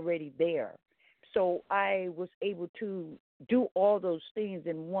already there. So I was able to do all those things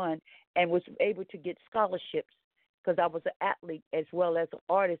in one and was able to get scholarships because I was an athlete as well as an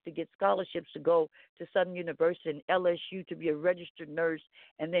artist, to get scholarships to go to Southern University and LSU to be a registered nurse,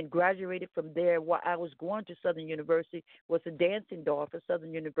 and then graduated from there. While I was going to Southern University, was a dancing doll for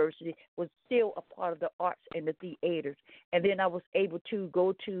Southern University, was still a part of the arts and the theaters. And then I was able to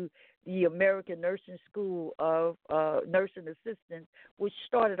go to the American Nursing School of Nursing Assistants, which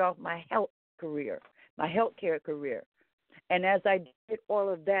started off my health career, my healthcare career. And as I did all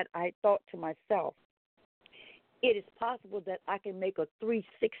of that, I thought to myself, it is possible that I can make a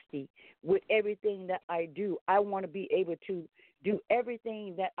 360 with everything that I do. I want to be able to do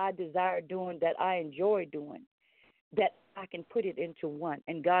everything that I desire doing, that I enjoy doing, that I can put it into one.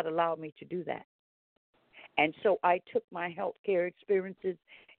 And God allowed me to do that. And so I took my healthcare experiences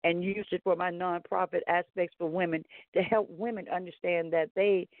and used it for my nonprofit aspects for women to help women understand that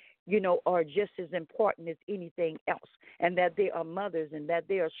they, are just as important as anything else, and that they are mothers and that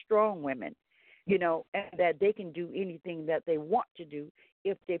they are strong women, and that they can do anything that they want to do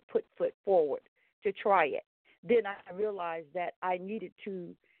if they put foot forward to try it. Then I realized that I needed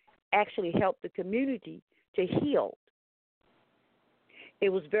to actually help the community to heal. It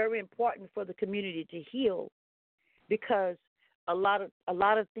was very important for the community to heal because a lot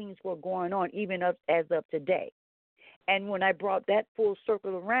of things were going on even up as of today. And when I brought that full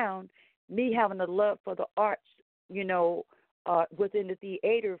circle around, me having a love for the arts, within the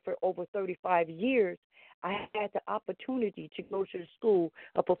theater for over 35 years, I had the opportunity to go to the School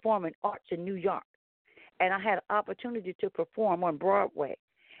of Performing Arts in New York. And I had an opportunity to perform on Broadway.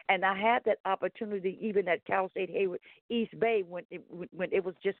 And I had that opportunity even at Cal State Hayward East Bay when it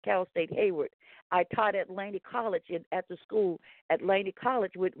was just Cal State Hayward. I taught at Laney College at the school at Laney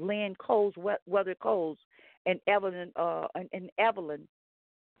College with Lynn Coles, Weather Coles, and Evelyn,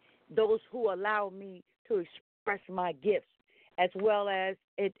 those who allowed me to express my gifts. As well as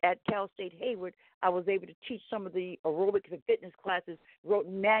at Cal State Hayward, I was able to teach some of the aerobics and fitness classes, wrote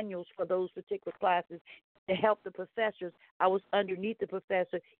manuals for those particular classes to help the professors. I was underneath the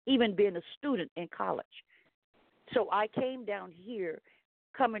professor, even being a student in college. So I came down here,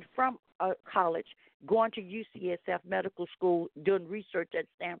 coming from college, going to UCSF Medical School, doing research at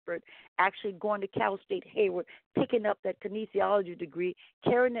Stanford, actually going to Cal State Hayward, picking up that kinesiology degree,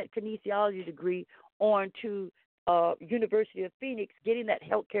 carrying that kinesiology degree on to University of Phoenix, getting that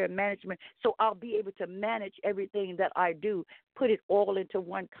healthcare management, so I'll be able to manage everything that I do, put it all into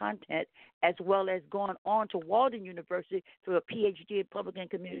one content, as well as going on to Walden University for a PhD in public and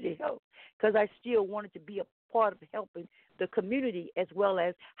community health, because I still wanted to be a part of helping the community, as well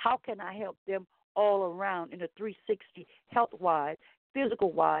as how can I help them all around in a 360 health-wise,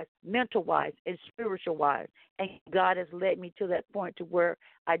 physical-wise, mental-wise, and spiritual-wise. And God has led me to that point to where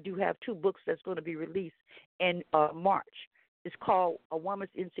I do have 2 books that's going to be released in March. It's called A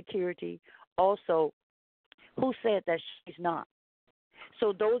Woman's Insecurity, also Who Said That She's Not.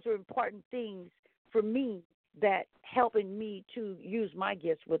 So those are important things for me that helping me to use my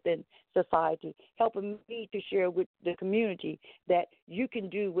gifts within society, helping me to share with the community that you can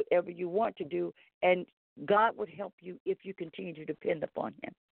do whatever you want to do, and God would help you if you continue to depend upon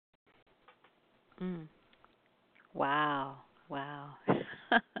Him. Wow. Wow,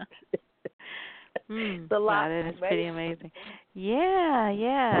 that is right? pretty amazing.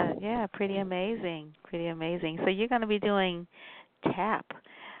 Yeah, pretty amazing. So you're going to be doing TAP,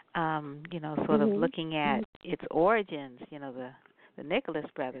 sort of looking at its origins, the Nicholas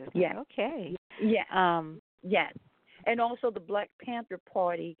brothers. Yeah. Okay. Yeah. Yes. And also the Black Panther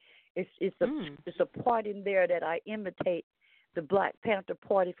Party. It's a part in there that I imitate the Black Panther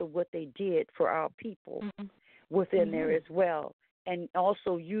Party for what they did for our people within there as well. And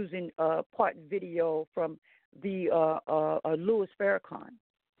also using part video from the Louis Farrakhan.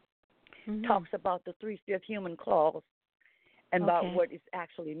 Talks about the 3/5 human clause and about what it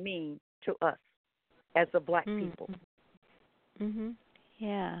actually means to us as the Black people.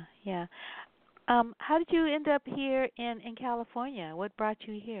 Yeah. How did you end up here in California? What brought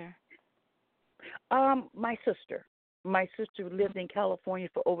you here? My sister. My sister lived in California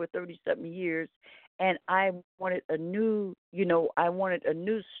for over 30-something years, and I wanted a new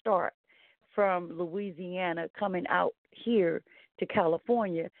start from Louisiana coming out here to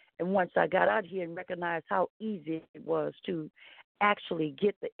California. And once I got out here and recognized how easy it was to actually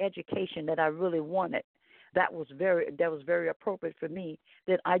get the education that I really wanted, that was very appropriate for me.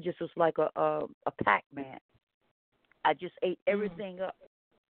 That I just was like a Pac-Man. I just ate everything up,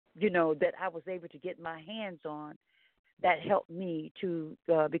 that I was able to get my hands on. That helped me to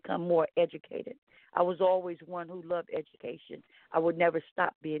become more educated. I was always one who loved education. I would never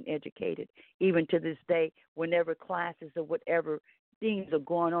stop being educated, even to this day. Whenever classes or whatever things are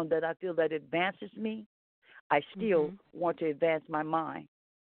going on that I feel that advances me, I still want to advance my mind.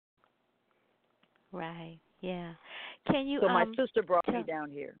 Right. Yeah. Can you? So my sister brought me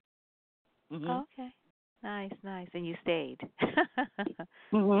down here. Okay. Nice. And you stayed.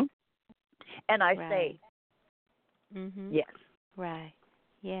 And I stayed. Yes. Right.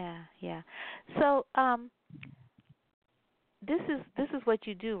 Yeah. So, this is what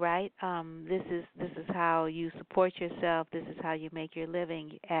you do, right? This is how you support yourself. This is how you make your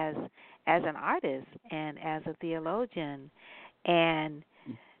living as an artist and as a theologian, and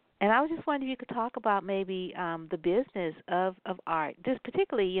I was just wondering if you could talk about maybe the business of art, this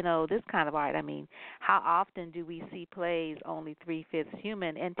particularly, this kind of art. I mean, how often do we see plays only 3/5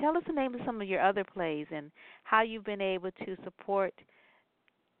 human? And tell us the name of some of your other plays and how you've been able to support,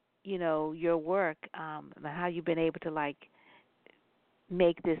 your work, and how you've been able to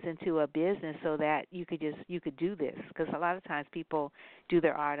make this into a business so that you could do this, because a lot of times people do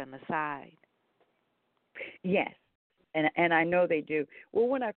their art on the side. Yes, and I know they do. Well,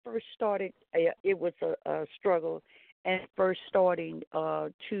 when I first started, it was a struggle, and first starting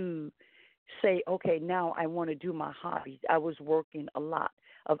to say, okay, now I want to do my hobbies. I was working a lot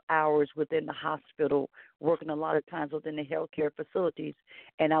of hours within the hospital, working a lot of times within the healthcare facilities,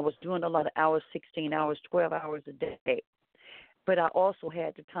 and I was doing a lot of hours, 16 hours, 12 hours a day. But I also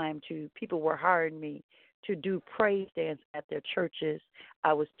had the time people were hiring me to do praise dance at their churches.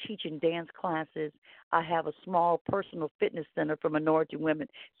 I was teaching dance classes. I have a small personal fitness center for minority women,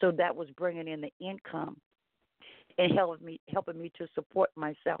 so that was bringing in the income and helping me to support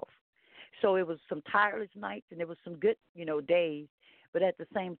myself. So it was some tireless nights and there was some good, days. But at the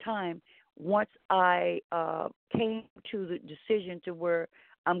same time, once I came to the decision to where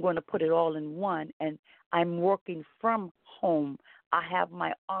I'm going to put it all in one, and I'm working from home. I have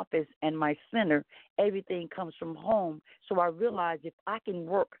my office and my center. Everything comes from home. So I realized if I can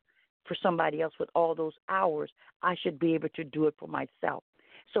work for somebody else with all those hours, I should be able to do it for myself.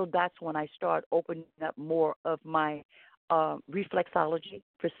 So that's when I started opening up more of my reflexology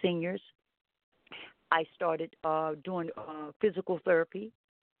for seniors. I started doing physical therapy,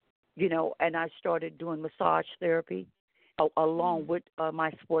 and I started doing massage therapy along with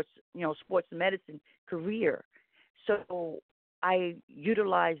my sports medicine career. So I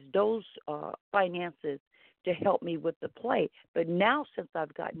utilized those finances to help me with the play. But now, since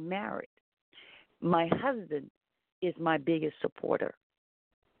I've gotten married, my husband is my biggest supporter.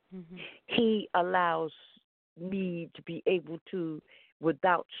 Mm-hmm. He allows me to be able to,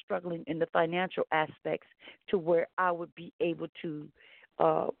 without struggling in the financial aspects, to where I would be able to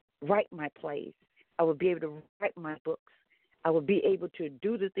write my plays. I would be able to write my books. I would be able to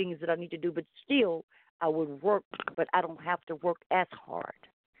do the things that I need to do, but still I would work, but I don't have to work as hard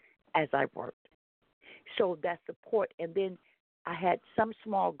as I worked. So that support. And then I had some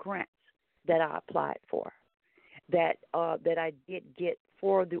small grants that I applied for that I did get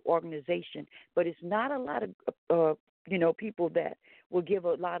for the organization, but it's not a lot of people that will give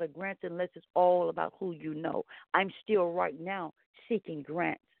a lot of grants unless it's all about who you know. I'm still right now seeking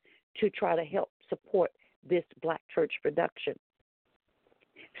grants to try to help support this Black church production.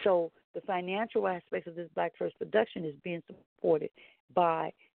 So the financial aspects of this Black church production is being supported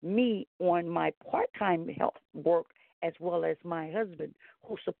by me on my part-time help work, as well as my husband,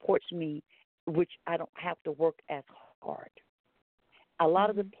 who supports me, which I don't have to work as hard. A lot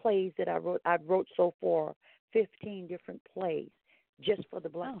of the plays that I wrote so far, 15 different plays just for the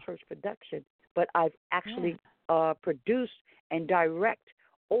Black church production, but I've actually produced and direct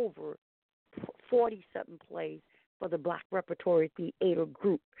over 40-something plays for the Black Repertory Theater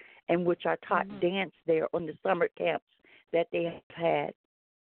Group, in which I taught dance there on the summer camps that they have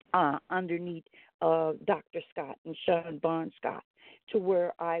had underneath Dr. Scott and Sean Bond Scott, to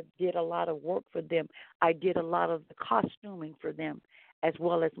where I did a lot of work for them. I did a lot of the costuming for them, as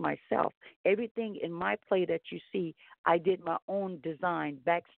well as myself. Everything in my play that you see, I did my own design,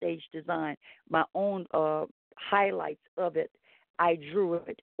 backstage design, my own highlights of it. I drew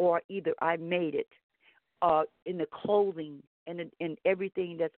it, or either I made it in the clothing and in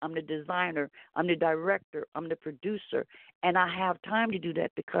everything. I'm the designer, I'm the director, I'm the producer, and I have time to do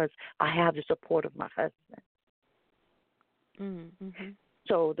that because I have the support of my husband. Mm-hmm.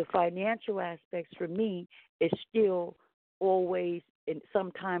 So the financial aspects for me is still always, and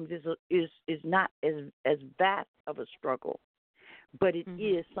sometimes is not as vast of a struggle, but it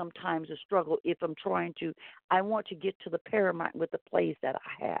is sometimes a struggle if I'm trying to. I want to get to the Paramount with the plays that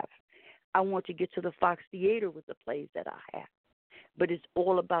I have. I want to get to the Fox Theater with the plays that I have. But it's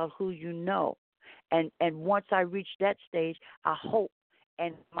all about who you know. And once I reach that stage, I hope,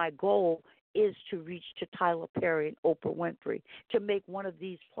 and my goal is to reach to Tyler Perry and Oprah Winfrey, to make one of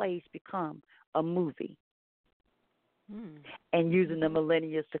these plays become a movie. And using the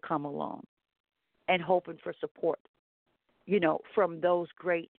millennials to come along and hoping for support, from those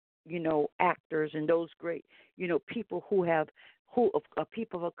great, actors and those great, people who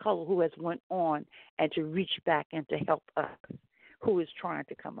people of color who has went on and to reach back and to help us who is trying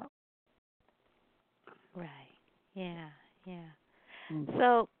to come up. Right. Yeah. Yeah. Mm.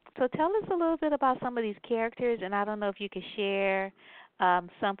 So tell us a little bit about some of these characters, and I don't know if you could share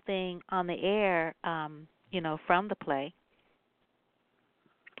something on the air, from the play.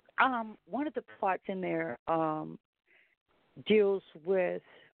 One of the parts in there deals with.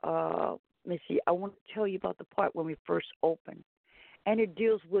 Let me see. I want to tell you about the part when we first opened, and it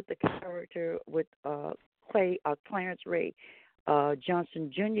deals with the character with Clarence Ray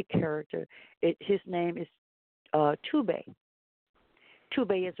Johnson Jr. character. His name is Tube.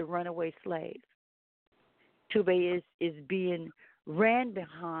 Tube is a runaway slave. Tube is being ran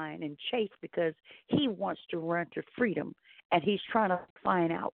behind and chased because he wants to run to freedom, and he's trying to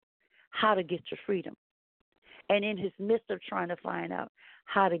find out how to get to freedom. And in his midst of trying to find out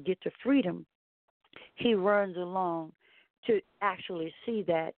how to get to freedom, he runs along to actually see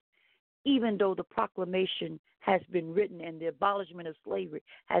that even though the proclamation has been written and the abolishment of slavery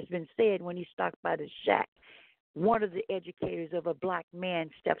has been said when he stopped by the shack, one of the educators of a black man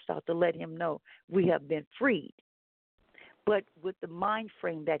steps out to let him know we have been freed. But with the mind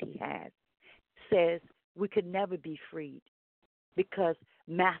frame that he has, says we could never be freed because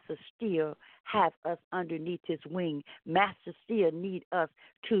Master still have us underneath his wing. Master still need us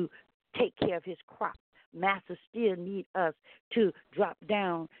to take care of his crop. Master still need us to drop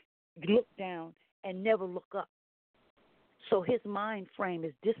down, look down, and never look up. So his mind frame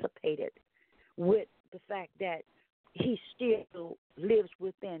is dissipated with the fact that he still lives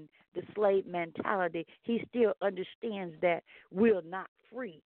within the slave mentality. He still understands that we're not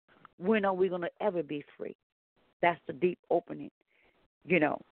free. When are we going to ever be free? That's the deep opening,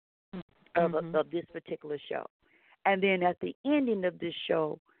 of this particular show. And then at the ending of this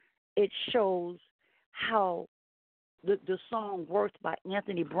show, it shows how the song Worth by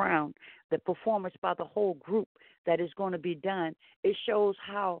Anthony Brown, the performance by the whole group that is going to be done, it shows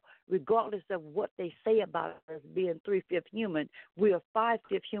how regardless of what they say about us being 3/5 human, we are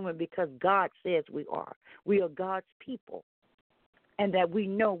 5/5 human because God says we are. We are God's people. And that we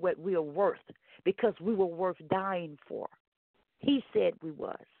know what we are worth because we were worth dying for. He said we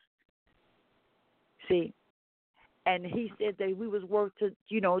was. See? And he said that we was worth to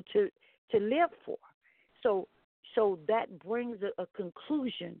live for. So that brings a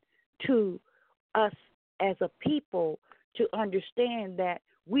conclusion to us as a people to understand that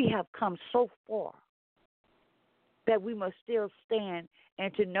we have come so far that we must still stand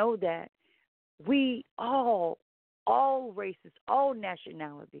and to know that we all races, all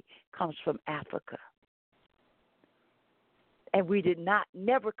nationality comes from Africa. And we did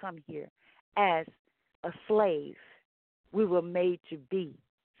never come here as a slave. We were made to be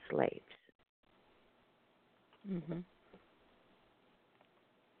slaves. Mhm.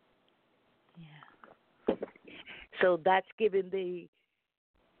 Yeah. So that's given the,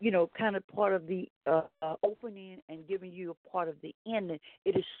 kind of part of the opening and giving you a part of the ending.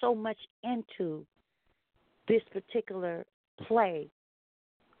 It is so much into this particular play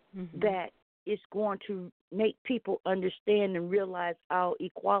that it's going to make people understand and realize our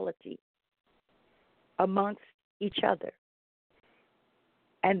equality amongst each other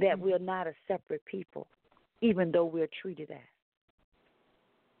and that we are not a separate people, even though we're treated as.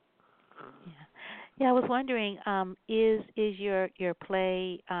 Yeah, I was wondering, is your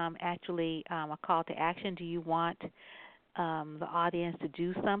play actually a call to action? Do you want the audience to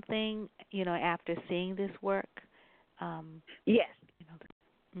do something, after seeing this work? Yes.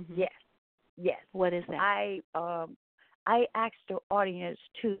 Yes. Yes. What is that? I asked the audience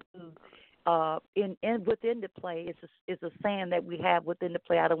to within the play. It's a saying that we have within the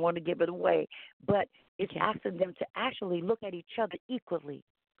play. I don't want to give it away, but it's asking them to actually look at each other equally.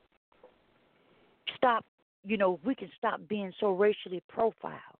 Stop. We can stop being so racially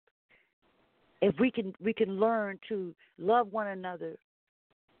profiled. If we can learn to love one another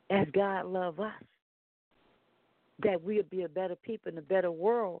as God loves us, that we'll be a better people in a better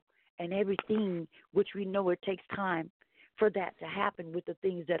world, and everything which we know it takes time for that to happen with the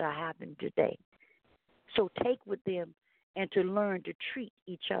things that are happening today. So take with them and to learn to treat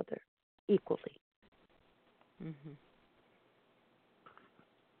each other equally. Mhm.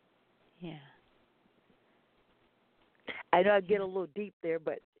 Yeah. I know I get a little deep there,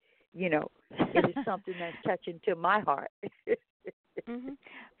 but it is something that's touching to my heart.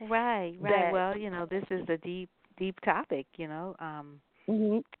 Right. That, well, this is a deep topic.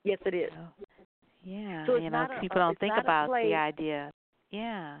 Yes, it is. Yeah. So it's people don't think about the idea.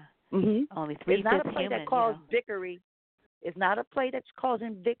 Yeah. Only 3/5 It's not a play human. that calls victory. It's not a play that's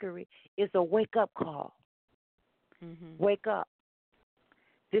causing victory. It's a wake-up call. Wake up.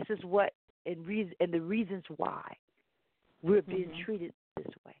 This is what and the reasons why we're being treated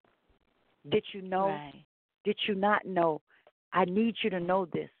this way. Did you know Did you not know? I need you to know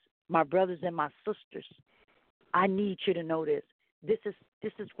this, my brothers and my sisters. I need you to know this. This is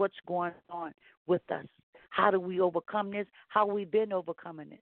what's going on with us. How do we overcome this? How we been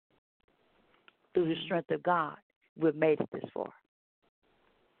overcoming it? Through the strength of God, we've made it this far.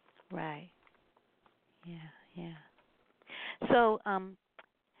 Right. Yeah. So,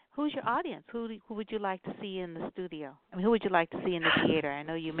 who's your audience? Who would you like to see in the studio? I mean, who would you like to see in the theater? I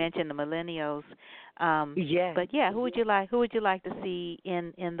know you mentioned the millennials. Yeah. But yeah, who would you like to see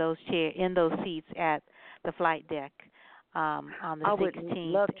in those seats at the flight deck on the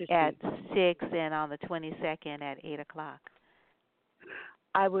 16th at 6 and on the 22nd at 8 o'clock?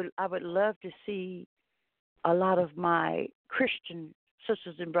 I would love to see a lot of my Christian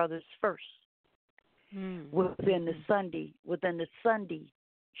sisters and brothers first within the Sunday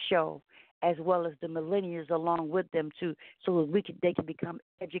show, as well as the millennials along with them too, so that they can become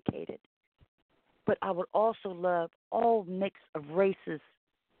educated. But I would also love all mix of races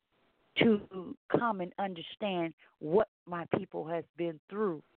to come and understand what my people has been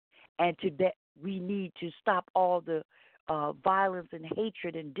through, and to that we need to stop all the violence and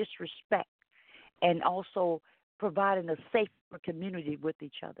hatred and disrespect, and also providing a safer community with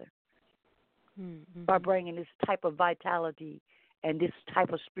each other by bringing this type of vitality and this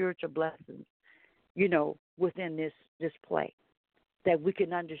type of spiritual blessings, within this play, that we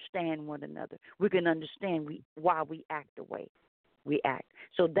can understand one another. We can understand why we act the way we act.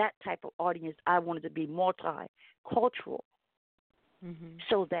 So that type of audience, I wanted to be multicultural,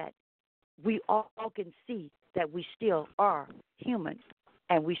 so that we all can see that we still are human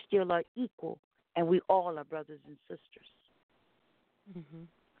and we still are equal, and we all are brothers and sisters.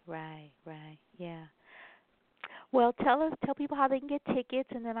 Right, yeah. Well, tell people how they can get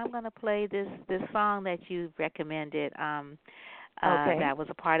tickets, and then I'm going to play this song that you recommended. That was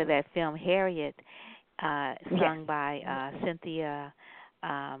a part of that film, Harriet, sung by Cynthia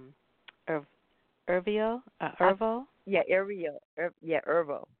Irvo. Irvo.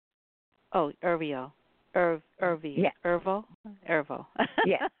 Oh, Irvo. Irvo.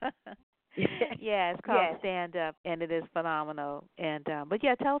 Yeah. Yeah, it's called Stand Up, and it is phenomenal. And but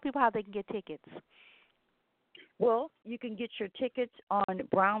yeah, tell people how they can get tickets. Well, you can get your tickets on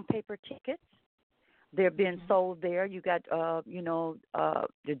brown paper tickets. They're being sold there. You got,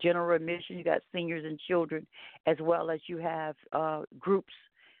 the general admission. You got seniors and children, as well as you have groups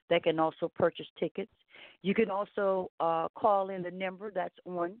that can also purchase tickets. You can also call in the number that's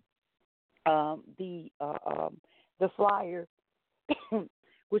on the flyer,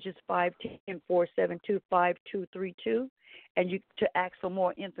 which is 510-472-5232, and to ask for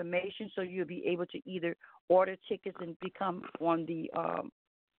more information, so you'll be able to either order tickets and become on the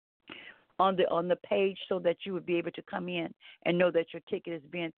page, so that you would be able to come in and know that your ticket is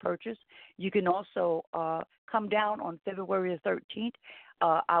being purchased. You can also come down on February the 13th.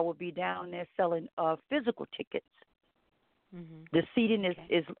 I will be down there selling physical tickets. The seating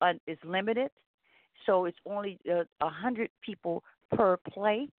is limited, so it's only 100 people per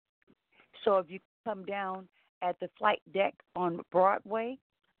play. So if you come down at the flight deck on Broadway,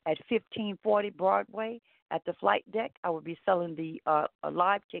 at 1540 Broadway, at the flight deck, I will be selling the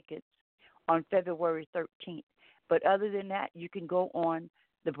live tickets on February 13th. But other than that, you can go on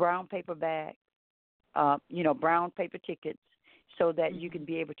the brown paper bag, brown paper tickets, so that you can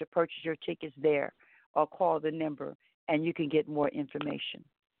be able to purchase your tickets there, or call the number, and you can get more information.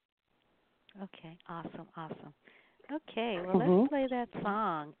 Okay, awesome. Okay, well, let's play that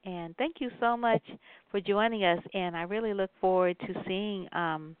song. And thank you so much for joining us. And I really look forward to seeing,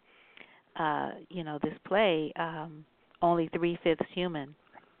 this play, Only 3/5 Human.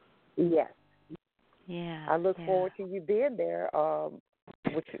 Yes. Yeah. I look forward to you being there.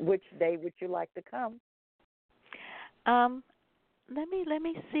 Which day would you like to come? Let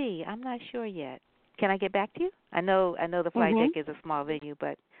me see. I'm not sure yet. Can I get back to you? I know the flight deck is a small venue,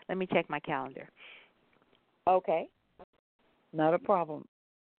 but let me check my calendar. Okay. Not a problem.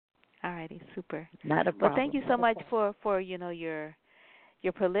 All righty, super. Not a problem. Well, thank you so much for your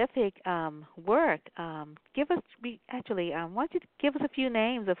prolific work. Why don't you give us a few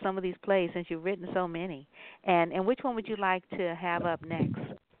names of some of these plays, since you've written so many, and which one would you like to have up next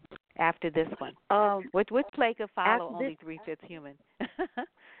after this one? Which play could follow Only 3/5 Human?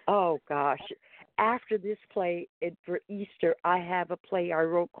 Oh gosh. After this play, for Easter, I have a play I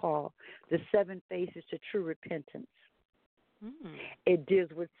wrote called The 7 Faces to True Repentance. It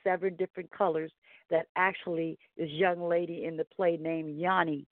deals with 7 different colors that actually this young lady in the play named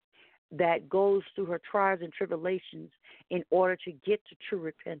Yanni that goes through her trials and tribulations in order to get to true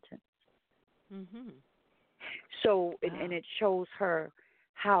repentance. So, and it shows her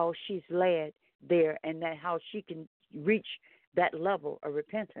how she's led there, and that how she can reach that level of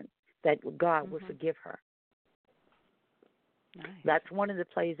repentance that God would forgive her. Nice. That's one of the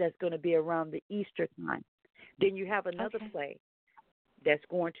plays that's going to be around the Easter time. Then you have another play that's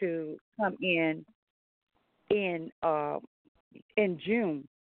going to come in June,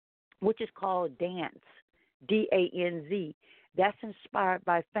 which is called Dance, DANZ. That's inspired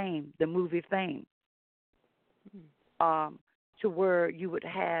by Fame, the movie Fame. To where you would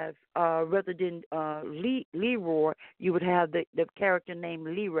have, rather than Leroy, you would have the character named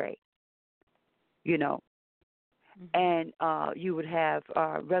Leray, you know. And you would have,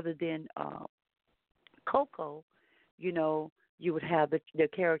 rather than Coco, you know, you would have the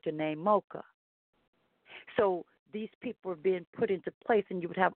character named Mocha. So these people are being put into place, and you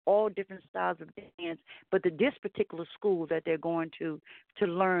would have all different styles of dance. But this particular school that they're going to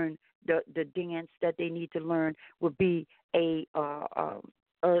learn the dance that they need to learn would be a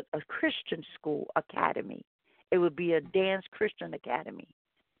Christian school academy. It would be a dance Christian academy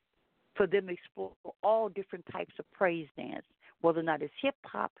for them to explore all different types of praise dance, whether or not it's hip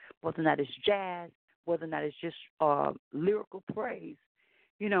hop, whether or not it's jazz, whether or not it's just lyrical praise,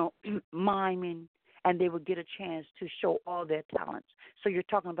 you know, miming. And they would get a chance to show all their talents. So you're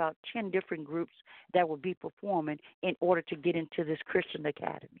talking about 10 different groups that will be performing in order to get into this Christian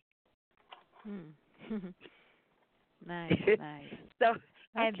academy. Nice. So,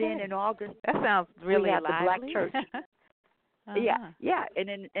 and then in August, that sounds really we have lively. the Black Church. Yeah. And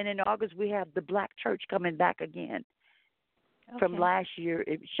in August we have the Black Church coming back again. From last year,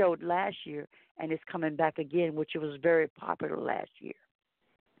 it showed last year, and it's coming back again, which was very popular last year.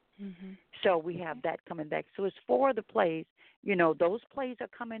 So we have that coming back. So it's 4 of the plays. You know, those plays are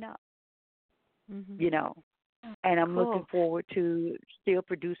coming up. You know, and I'm looking forward to still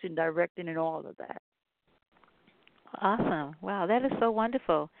producing, directing, and all of that. Awesome. Wow, that is so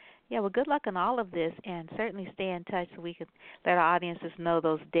wonderful. Yeah, well, good luck on all of this, and certainly stay in touch so we can let our audiences know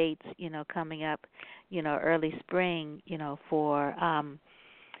those dates, you know, coming up, you know, early spring, you know, for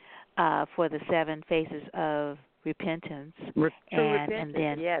the 7 Phases of Repentance. And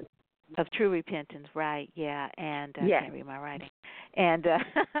then yes. Of true repentance, right? Yeah, and I can't read my writing, and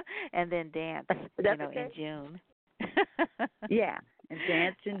then dance, you know, in June. Yeah, and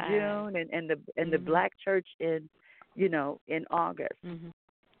dance in June, and the Black Church in, you know, in August.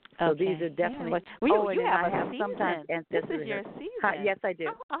 So these are definitely. You have I a have season. sometimes This is your season. Yes, I do.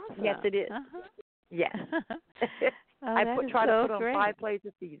 Oh, awesome. Yes, it is. Yes. I try to put on 5 plays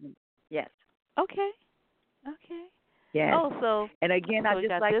a season. Yes. Okay. Yes. Oh, so and again, I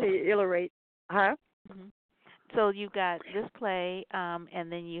just like to illustrate. So you got this play, and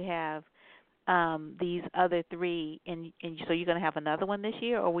then you have these other 3, and so you're going to have another one this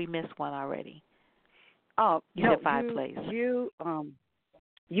year, or we missed one already? Oh, you said 5 plays.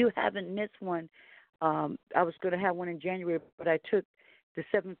 You haven't missed one. I was going to have one in January, but I took the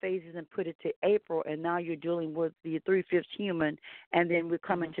 7 phases and put it to April, and now you're dealing with the 3/5 Human, and then we're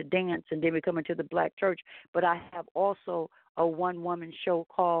coming to dance, and then we're coming to the Black Church. But I have also a one-woman show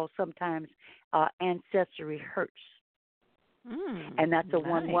called sometimes Ancestry Hurts, and that's a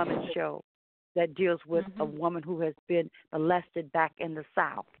one-woman show that deals with a woman who has been molested back in the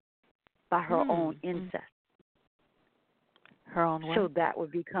South by her own incest. Her own what? So that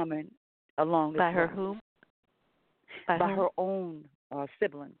would be coming along. By her who? By her own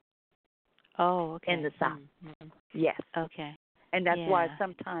sibling. Oh, okay. In the South. Yes. Okay. And that's why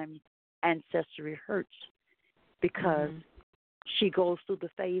sometimes ancestry hurts, because she goes through the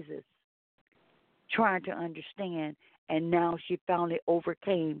phases trying to understand, and now she finally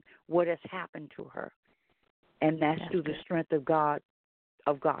overcame what has happened to her. And that's through the strength of God.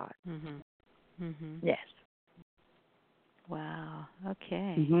 Yes. Wow.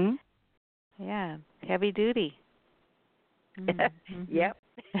 Okay. Yeah. Heavy duty. Yep.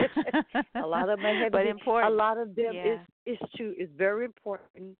 A lot of them are heavy, but important. A lot of them is very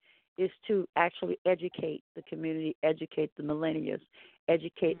important, is to actually educate the community, educate the millennials,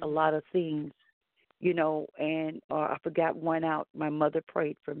 educate a lot of things, you know. And I forgot one out. My mother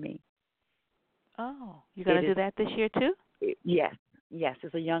prayed for me. Oh, you're going to do that this year too? Yes.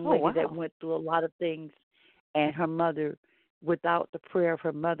 It's a young lady that went through a lot of things, and her mother, without the prayer of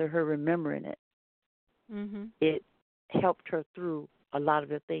her mother, her remembering it, it helped her through a lot of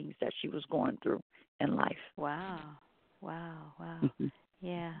the things that she was going through in life. Wow.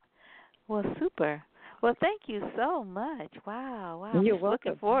 Yeah. Well, super. Well, thank you so much. Wow. You're I'm welcome.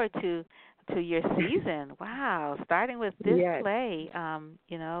 looking forward to your season. Wow. Starting with this play,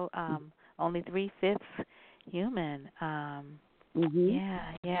 you know, only 3/5 Human.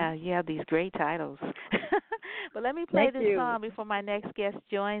 Yeah. You have these great titles. But let me play Thank this you. song before my next guest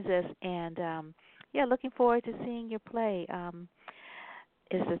joins us. And, yeah, looking forward to seeing your play.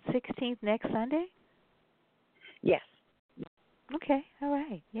 Is the 16th next Sunday? Yes. Okay, all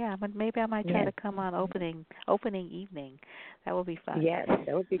right. Yeah, but maybe I might try to come on opening evening. That would be fun. Yes,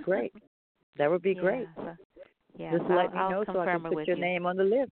 that would be great. That would be great. So, yeah, Just so let me I'll know so I confirm can it put with your you. name on the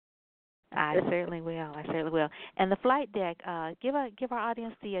list. I certainly will. I certainly will. And the flight deck. Give our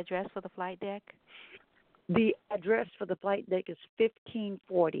audience the address for the flight deck. The address for the flight deck is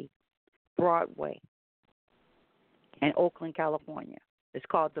 1540 Broadway in Oakland, California. It's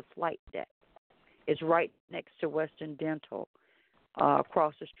called the flight deck. It's right next to Western Dental,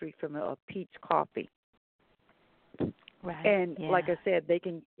 across the street from Pete's Coffee. Right. And like I said, they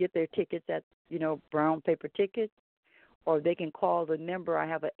can get their tickets at, brown paper tickets, or they can call the number. I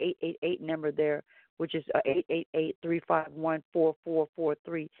have an 888 number there, which is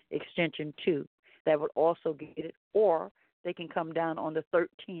 888-351-4443, extension 2. That would also get it. Or they can come down on the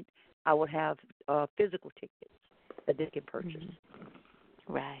 13th. I would have physical tickets that they can purchase.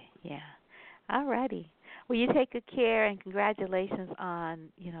 Mm-hmm. Right, yeah. All righty. Well, you take good care, and congratulations on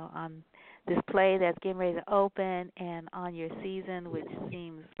this play that's getting ready to open, and on your season, which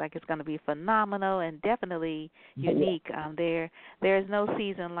seems like it's going to be phenomenal and definitely unique. There is no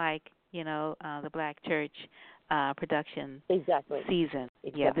season like the Black Church production season. Exactly.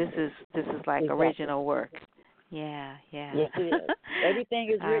 Yeah, this is like original work. Yeah. Yes, it is. Everything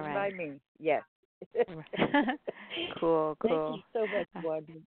is written by me. Yes. Cool. Thank you so much,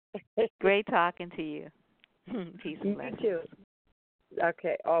 Wanda. Great talking to you. Peace and You blessings. too.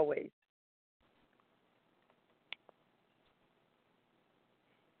 Okay, always.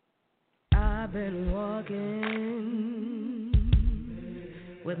 I've been walking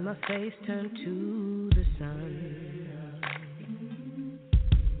with my face turned to the sun.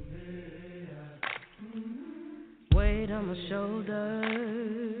 Weight on my shoulders,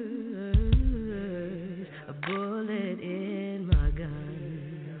 a bullet in my gun.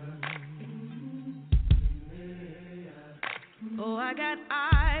 Oh, I got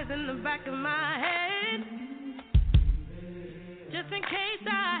eyes in the back of my head, just in case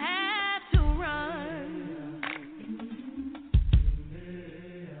I have to run.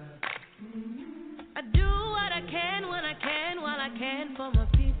 I do what I can when I can, while I can for my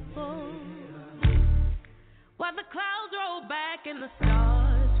people. While the clouds roll back and the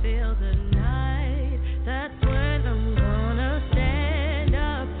stars fill the night, that's when I'm gonna stand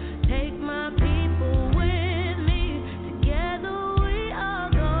up, take my people with me. Together we are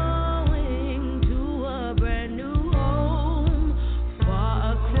going to a brand new home,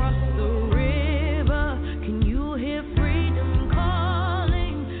 far across the river. Can you hear freedom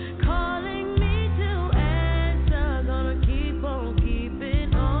calling, calling me to answer? Gonna keep on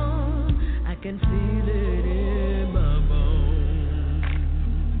keeping on. I can feel it in my bones.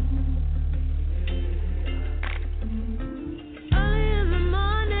 Early in the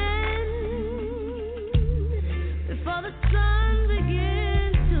morning, before the sun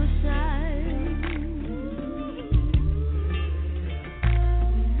begins to shine,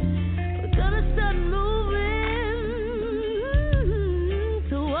 we're gonna start moving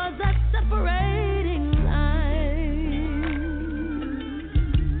towards that separating line.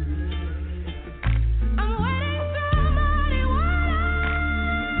 I'm waiting somebody water.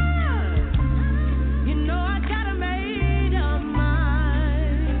 You know I gotta make up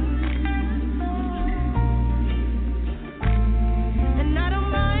mine. And I don't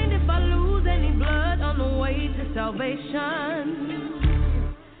mind if I lose any blood on the way to salvation.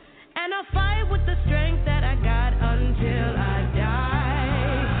 And I fight with the strength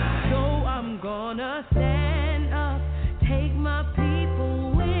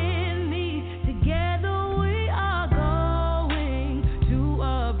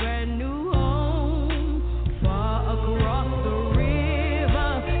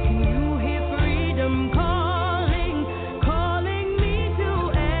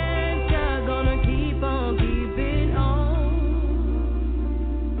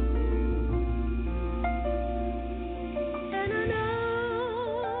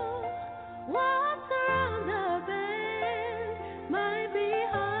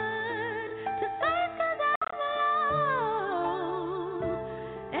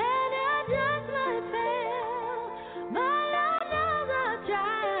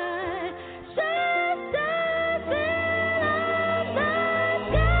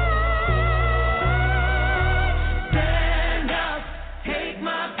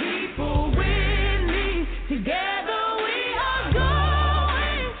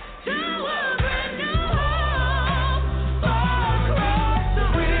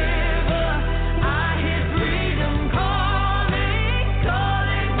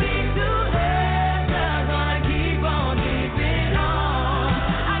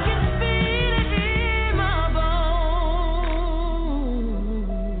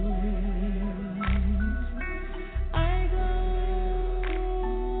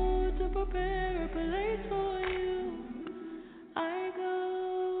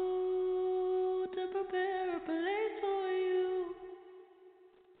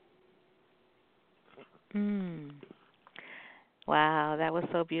Wow, that was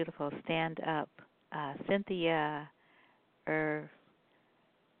so beautiful. Stand Up. Cynthia Irvo?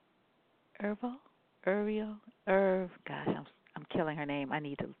 Gosh, I'm killing her name.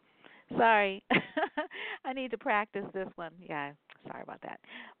 Sorry. I need to practice this one. Yeah, sorry about that.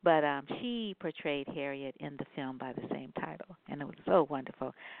 But she portrayed Harriet in the film by the same title, and it was so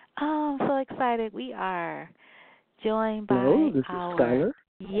wonderful. I'm so excited. We are joined by Hello, this our... is Skyler.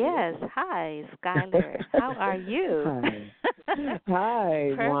 Yes, hi, Skyler. How are you? Hi. Hi,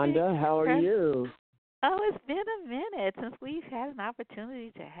 Wanda. How are you? Oh, it's been a minute since we've had an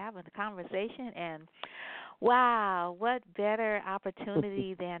opportunity to have a conversation, and wow, what better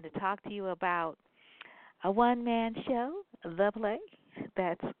opportunity than to talk to you about a one-man show, The Play,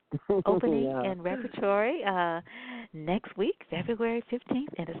 that's opening in repertory next week, February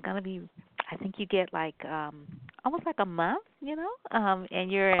 15th, and it's going to be, I think you get like almost like a month,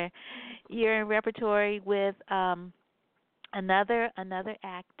 and you're in repertory with another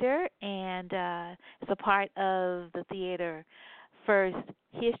actor, and it's a part of the TheatreFirst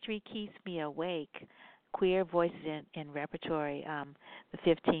History Keeps Me Awake, Queer Voices in Repertory, the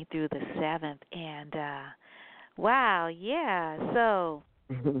 15th through the 7th. And, wow, yeah. So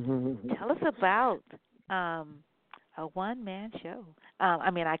tell us about a one-man show.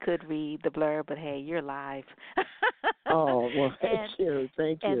 I could read the blurb, but, hey, you're live. Oh, well, thank you.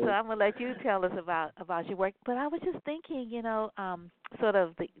 And so I'm going to let you tell us about your work. But I was just thinking, sort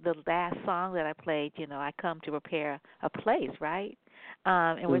of the last song that I played, I come to prepare a place, right?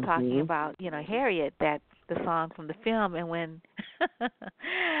 And we're talking about, Harriet, the song from the film. And when,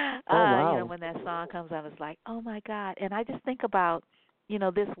 wow. when that song comes out, it's like, oh, my God. And I just think about,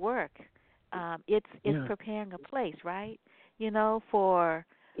 this work. It's preparing a place, right? For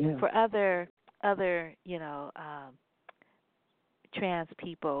other trans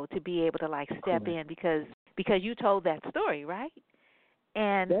people to be able to step in because you told that story, right?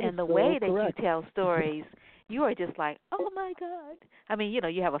 And the way that you tell stories, you are just like, oh my God.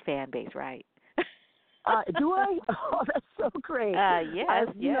 You have a fan base, right? Do I? Oh, that's so great. Yes. I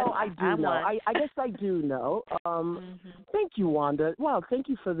do know. I guess I do know. Thank you, Wanda. Wow, thank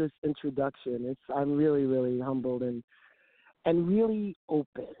you for this introduction. I'm really, really humbled and really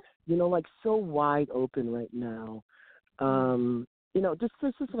open. So wide open right now.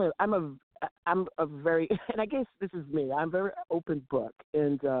 This is what I'm a very, and I guess this is me. I'm a very open book.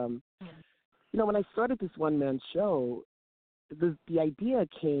 And when I started this one-man show, the idea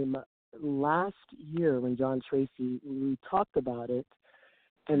came last year when John Tracy, we talked about it,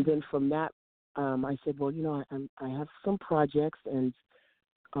 and then from that, I said, well, I have some projects, and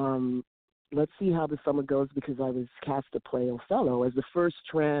let's see how the summer goes, because I was cast to play Othello as the first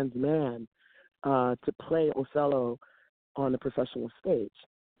trans man to play Othello on the professional stage.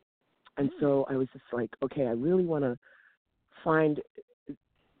 And so I was just like, okay, I really want to find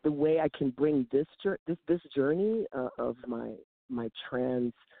the way I can bring this journey of my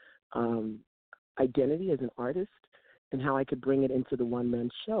trans identity as an artist, and how I could bring it into the one-man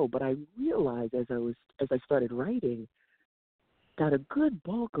show. But I realized as I started writing that a good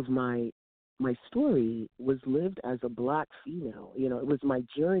bulk of my story was lived as a Black female. It was my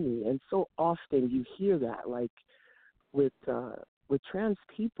journey, and so often you hear that, like with trans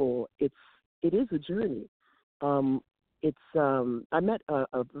people, it is a journey. I met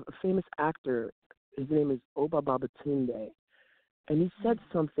a famous actor. His name is Oba Babatunde. And he said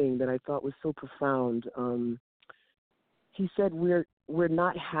something that I thought was so profound. He said, "We're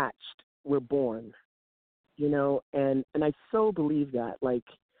not hatched, we're born." And I so believe that. Like,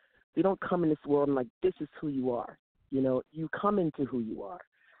 you don't come in this world and this is who you are. You come into who you are.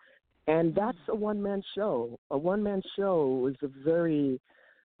 And that's a one-man show. A one-man show is a very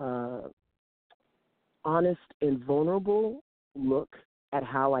honest and vulnerable look at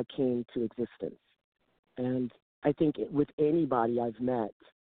how I came to existence. And I think with anybody I've met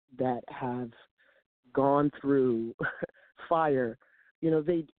that have gone through fire,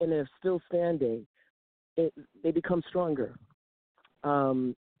 they're still standing, they become stronger.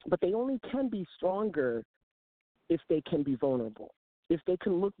 But they only can be stronger if they can be vulnerable. If they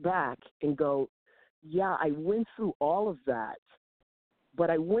can look back and go, yeah, I went through all of that, but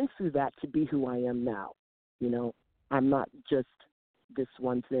I went through that to be who I am now. I'm not just this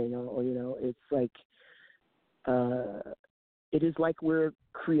one thing, it's like, it is like we're a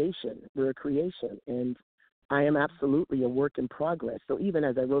creation, and I am absolutely a work in progress. So even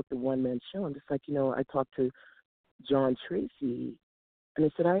as I wrote the one-man show, I'm just like, I talked to John Tracy, and I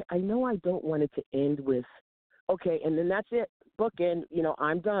said, I know I don't want it to end with, okay, and then that's it, bookend,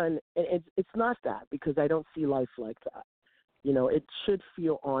 I'm done. And it's not that, because I don't see life like that. It should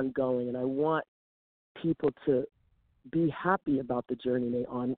feel ongoing, and I want people to be happy about the journey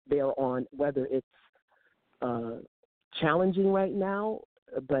they are on, whether it's challenging right now,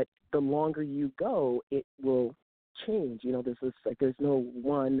 but the longer you go, it will change. There's no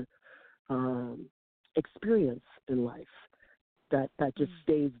one experience in life that just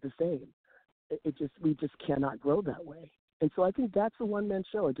stays the same. We just cannot grow that way. And so I think that's a one-man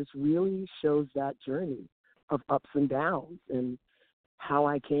show. It just really shows that journey of ups and downs and how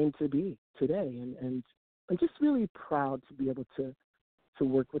I came to be today. And I'm just really proud to be able to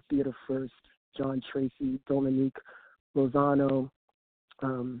work with TheatreFirst, John Tracy, Dominique Lozano,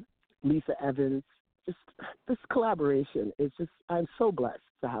 Lisa Evans. Just this collaboration is just, I'm so blessed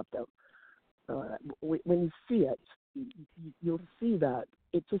to have them. When you see it, you'll see that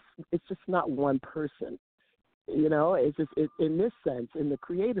it's just not one person. It's just in this sense, in the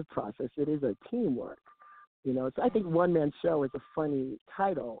creative process, it is a teamwork. So I think one man show is a funny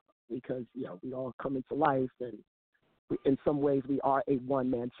title because we all come into life, and in some ways we are a one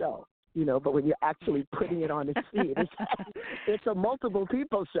man show. But when you're actually putting it on its feet, it's a multiple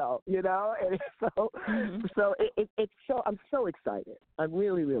people show. And so it's so I'm so excited. I'm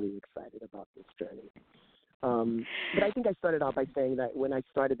really, really excited about this journey. But I think I started off by saying that when I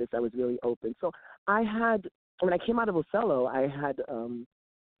started this, I was really open. So when I came out of Othello, I had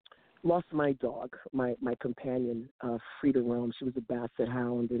lost my dog, my companion, Frida Rome. She was a basset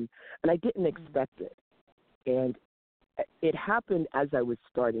hound, and I didn't expect it. And it happened as I was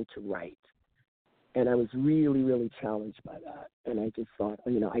starting to write, and I was really, really challenged by that. And I just thought,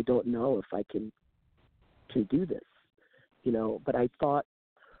 I don't know if I can do this, But I thought,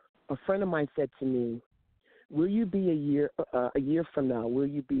 a friend of mine said to me, "Will you be a year from now? Will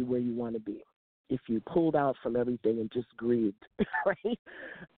you be where you want to be if you pulled out from everything and just grieved?" Right?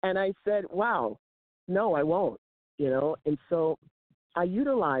 And I said, "Wow, no, I won't." And so I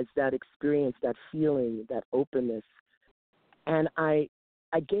utilized that experience, that feeling, that openness. And I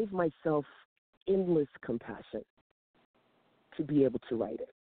gave myself endless compassion to be able to write it.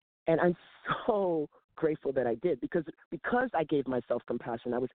 And I'm so grateful that I did because I gave myself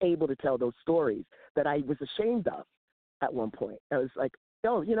compassion, I was able to tell those stories that I was ashamed of at one point. I was like,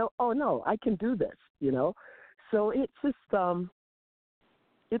 oh no, I can do this, So it's just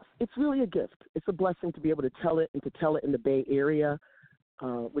it's really a gift. It's a blessing to be able to tell it and to tell it in the Bay Area,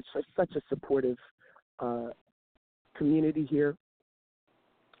 which is such a supportive community here,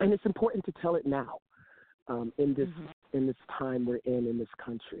 and it's important to tell it now in this time we're in this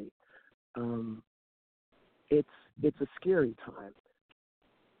country. It's a scary time,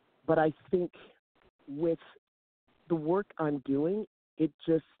 but I think with the work I'm doing, it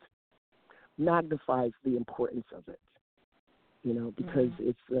just magnifies the importance of it. Because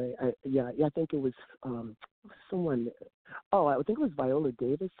it's I think it was someone. Oh, I think it was Viola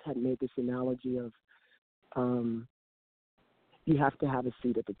Davis had made this analogy of. You have to have a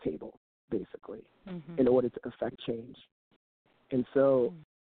seat at the table, basically, in order to affect change. And so,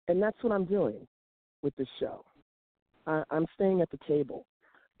 and that's what I'm doing with this show. I'm staying at the table.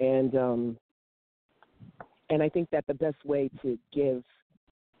 And I think that the best way to give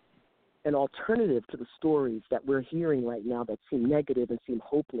an alternative to the stories that we're hearing right now that seem negative and seem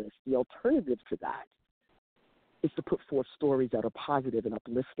hopeless, the alternative to that is to put forth stories that are positive and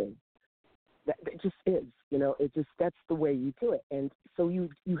uplifting. It just is, that's the way you do it. And so you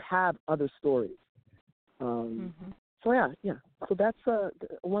have other stories. So yeah. So that's a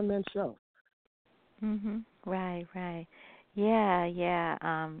one-man show. Right. Yeah.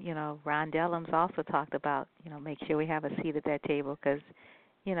 Ron Dellums also talked about, make sure we have a seat at that table because,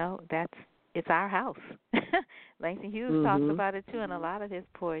 it's our house. Langston Hughes talks about it too in a lot of his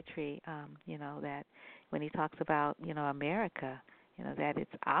poetry, that when he talks about, America, that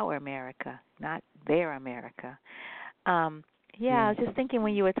it's our America, not their America. I was just thinking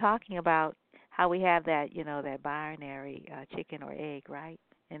when you were talking about how we have that, that binary chicken or egg, right?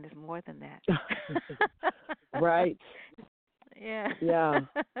 And it's more than that. Right. Yeah.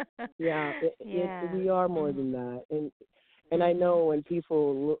 We are more than that. And I know when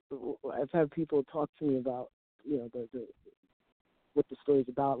I've had people talk to me about, what the story's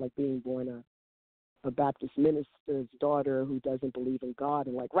about, like being born a Baptist minister's daughter who doesn't believe in God,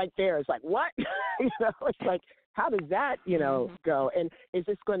 and like right there, it's like, what? It's like, how does that, go? And is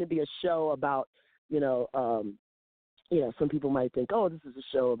this going to be a show about, some people might think, oh, this is a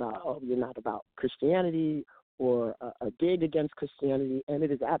show about, you're not about Christianity or a dig against Christianity, and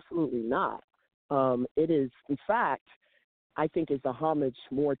it is absolutely not. It is, in fact, I think is a homage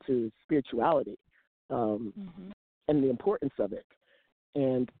more to spirituality and the importance of it.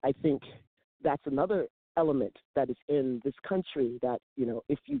 And I think that's another element that is in this country that,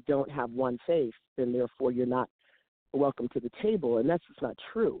 if you don't have one faith, then therefore you're not welcome to the table, and that's just not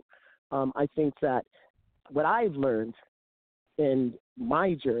true. I think that what I've learned in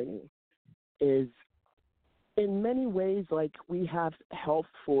my journey is, in many ways, like, we have health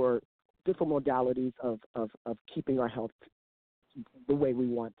for different modalities of keeping our health the way we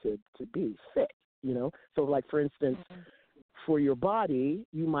want to be fit, you know? So, like, for instance, for your body,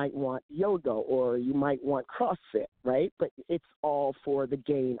 you might want yoga or you might want CrossFit, right? But it's all for the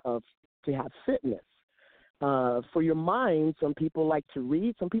gain of to have fitness. For your mind, some people like to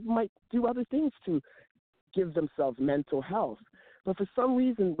read. Some people might do other things to give themselves mental health. But for some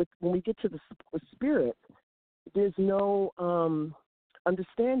reason, when we get to the spirit, there's no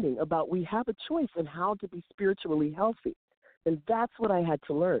understanding about we have a choice in how to be spiritually healthy. And that's what I had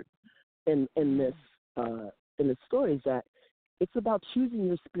to learn in this story, is that it's about choosing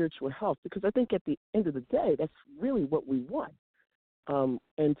your spiritual health, because I think at the end of the day, that's really what we want.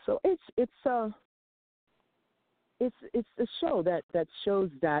 And so it's a show that shows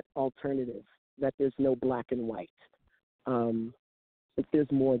that alternative, that there's no black and white. That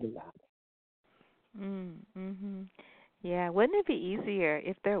there's more than that. Mm-hmm. Yeah, wouldn't it be easier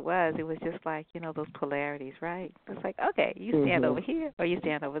if there was? It was just like, those polarities, right? It's like, okay, you stand over here or you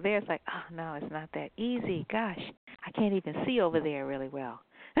stand over there. It's like, oh, no, it's not that easy. Gosh, I can't even see over there really well.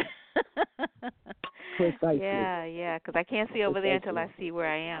 Precisely. Yeah, because I can't see over there until I see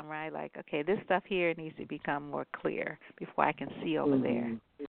where I am, right? Like, okay, this stuff here needs to become more clear before I can see over there.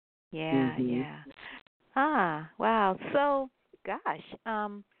 Yeah. Ah, wow. So, gosh,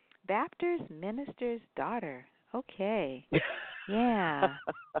 Baptist minister's daughter. Okay. Yeah.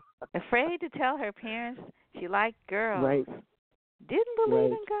 Afraid to tell her parents she liked girls. Right. Didn't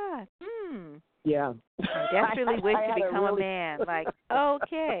believe in God. Yeah. Desperately wished to become a man. Like,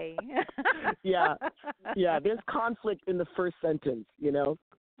 okay. Yeah. There's conflict in the first sentence, and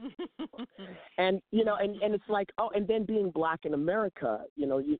and it's like, and then being black in America,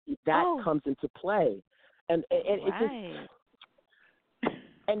 that comes into play, and it just.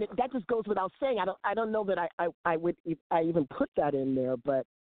 And that just goes without saying. I don't know that I would even put that in there, but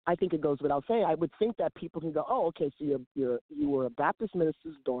I think it goes without saying. I would think that people can go, oh, okay, so you were a Baptist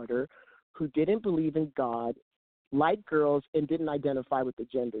minister's daughter who didn't believe in God, liked girls, and didn't identify with the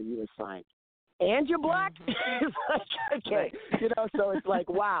gender you assigned, and you're black. It's like, okay, so it's like,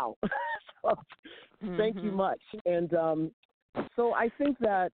 wow. So, thank you much. And so I think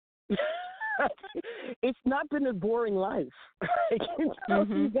that. It's not been a boring life. I can tell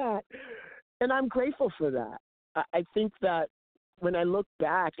you that. And I'm grateful for that. I think that when I look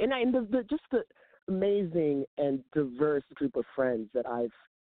back, and just the amazing and diverse group of friends that I've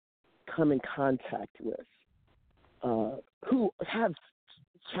come in contact with, who have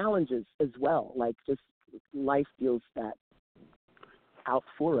challenges as well, like just life deals that out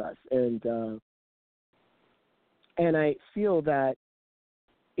for us. And I feel that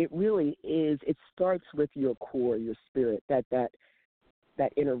it really is. It starts with your core, your spirit, that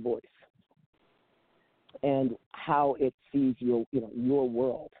inner voice, and how it sees your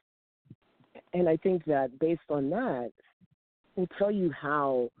world. And I think that based on that, will tell you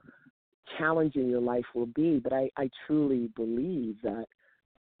how challenging your life will be. But I truly believe that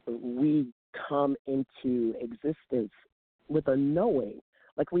we come into existence with a knowing,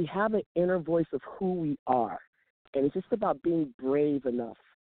 like we have an inner voice of who we are, and it's just about being brave enough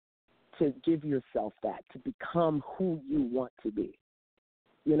to give yourself that, to become who you want to be,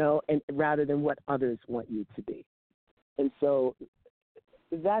 and rather than what others want you to be. And so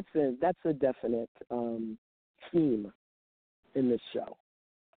that's a definite theme in this show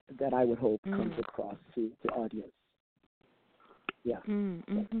that I would hope comes across to the audience. Yeah.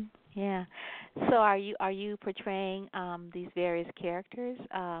 Yeah. So are you portraying these various characters?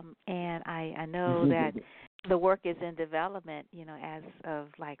 And I know that the work is in development. As of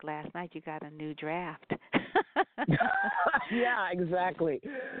like last night, you got a new draft. Yeah, exactly.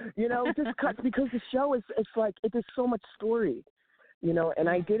 Just because the show is, it's like there's so much story, and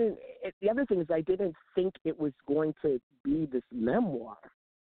the other thing is I didn't think it was going to be this memoir,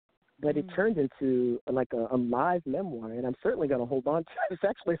 but it turned into like a live memoir, and I'm certainly going to hold on to it. It's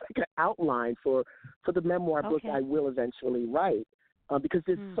actually like an outline for the memoir book I will eventually write, because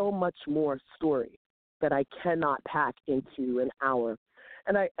there's so much more story that I cannot pack into an hour.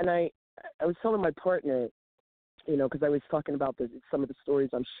 And I was telling my partner, because I was talking about some of the stories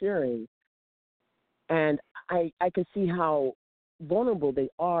I'm sharing, and I can see how vulnerable they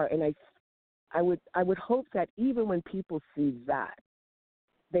are, and I would hope that even when people see that,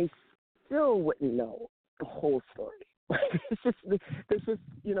 they still wouldn't know the whole story. There's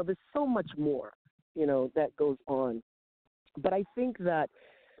so much more, that goes on. But I think that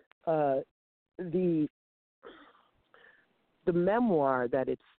the the memoir that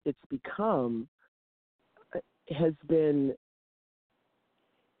it's become has been,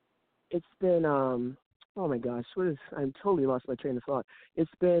 oh my gosh, I'm totally lost my train of thought.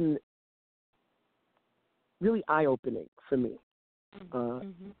 It's been really eye-opening for me.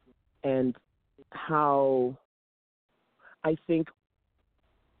 And how I think,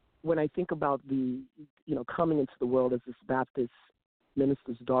 when I think about coming into the world as this Baptist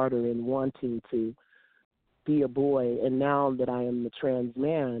minister's daughter and wanting to be a boy, and now that I am a trans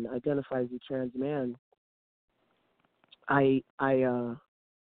man, identify as a trans man, I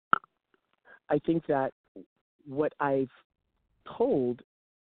think that what I've told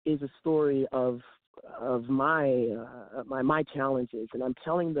is a story of my challenges, and I'm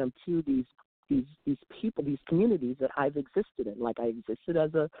telling them to these people, these communities that I've existed in. Like I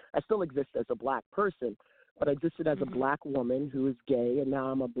still exist as a black person, but I existed as a black woman who is gay, and now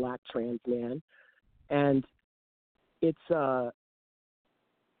I'm a black trans man, and it's I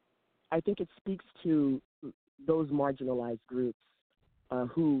think it speaks to those marginalized groups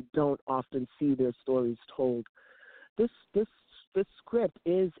who don't often see their stories told. This script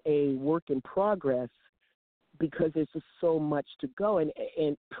is a work in progress because there's just so much to go and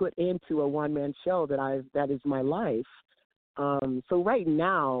put into a one-man show that is my life. So right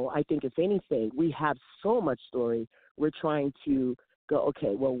now, I think if anything, we have so much story. We're trying to go,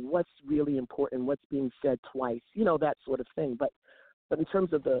 okay, well, what's really important? What's being said twice? That sort of thing. But in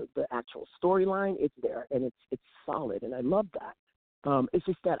terms of the actual storyline, it's there and it's solid, and I love that. It's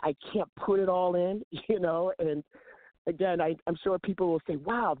just that I can't put it all in, and again, I'm sure people will say,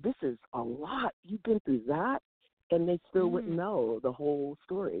 wow, this is a lot. You've been through that, and they still wouldn't know the whole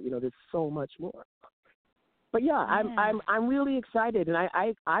story. There's so much more. But yeah, I'm really excited, and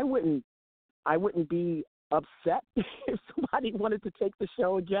I wouldn't be upset if somebody wanted to take the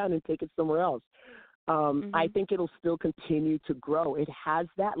show again and take it somewhere else. I think it'll still continue to grow. It has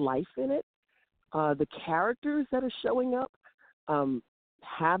that life in it. The characters that are showing up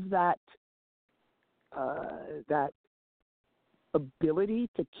have that ability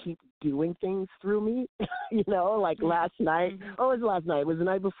to keep doing things through me. Like last night. Oh, it was last night. It was the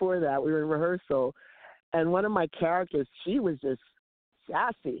night before that. We were in rehearsal, and one of my characters, she was just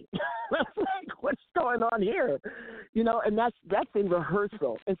sassy. I was like, what's going on here? And that's in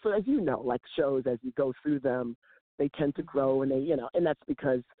rehearsal. And so, as like shows, as you go through them, they tend to grow, and and that's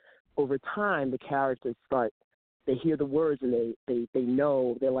because over time the characters they hear the words, and they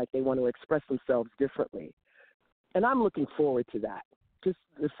know, they're like, they want to express themselves differently. And I'm looking forward to that. Just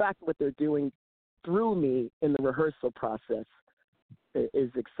the fact what they're doing through me in the rehearsal process is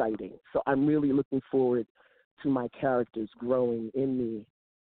exciting. So I'm really looking forward to my characters growing in me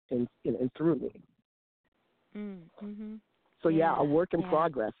and through me. So yeah, a work in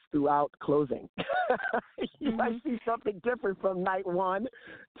progress throughout closing. You might see something different from night one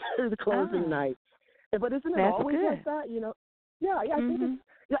to the closing night. But isn't it always good like that? Yeah, I think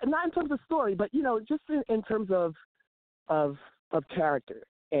it's not in terms of story, but just in terms of character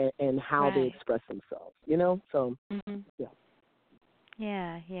and how they express themselves. So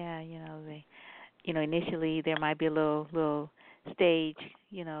initially there might be a little stage,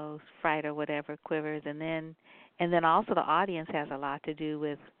 fright or whatever, quivers, and then also the audience has a lot to do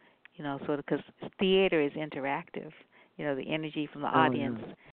with, sort of, because theater is interactive. The energy from the audience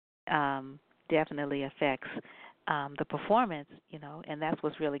definitely affects the performance, and that's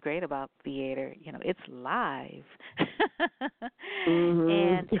what's really great about theater. It's live.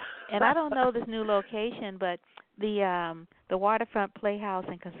 And I don't know this new location, but the Waterfront Playhouse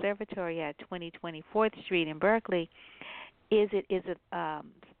and Conservatory at 2020 4th Street in Berkeley, is it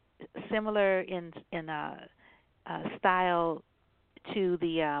similar in style to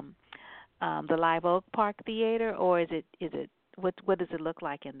the Live Oak Park Theater, or is it what does it look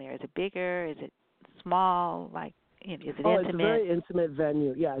like in there? Is it bigger? Is it small? Like, is it intimate? It's a very intimate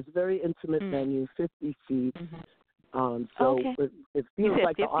venue. Yeah, it's a very intimate venue, 50 seats. So it feels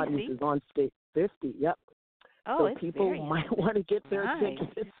like the audience is on stage. 50, yep. Oh, so people might want to get their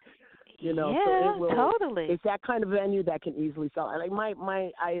tickets. Yeah, so it will, totally. It's that kind of venue that can easily sell. And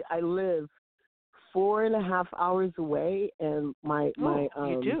I live 4.5 hours away, and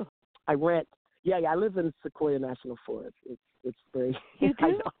you do? I rent. Yeah, I live in Sequoia National Forest. It's very. You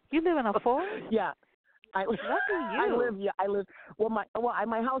do? You live in a forest? Yeah. Lucky you. I live. Well,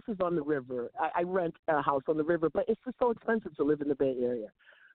 my house is on the river. I rent a house on the river, but it's just so expensive to live in the Bay Area.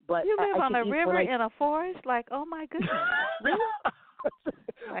 But you live on a river in a forest? Like, oh my goodness.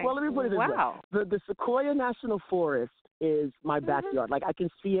 Well, let me put it this way. The Sequoia National Forest is my backyard. Like, I can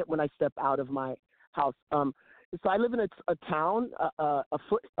see it when I step out of my house. So I live in a town, a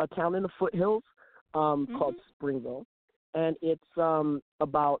town in the foothills called Springville, and it's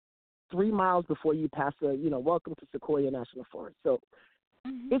about 3 miles before you pass welcome to Sequoia National Forest. So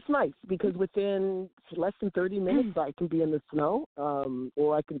it's nice because within less than 30 minutes I can be in the snow,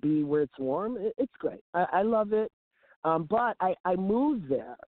 or I can be where it's warm. It's great. I love it. But I moved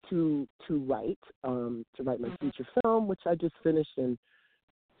there to write my feature film, which I just finished and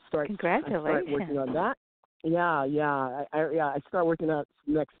start working on that. Yeah. I start working on it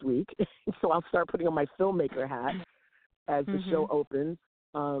next week, so I'll start putting on my filmmaker hat as the show opens.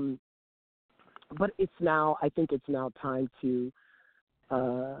 But I think it's now time to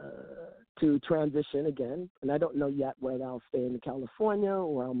transition again, and I don't know yet whether I'll stay in California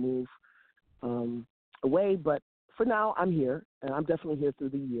or I'll move away. But for now, I'm here, and I'm definitely here through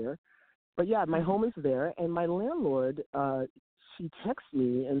the year. But yeah, my home is there, and my landlord, she texted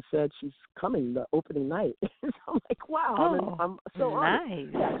me and said she's coming the opening night. So I'm like, wow, I'm so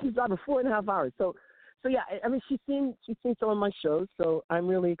honored. Yeah, she's driving 4.5 hours. So yeah, I mean, she's seen some of my shows, so I'm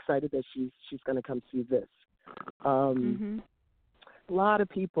really excited that she's going to come see this. A lot of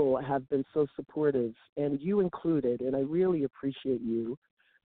people have been so supportive, and you included, and I really appreciate you,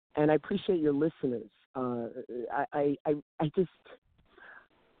 and I appreciate your listeners. I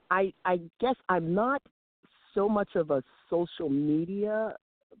guess I'm not so much of a social media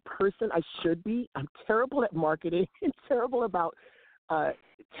person. I should be. I'm terrible at marketing and terrible about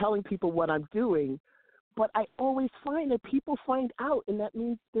telling people what I'm doing. But I always find that people find out, and that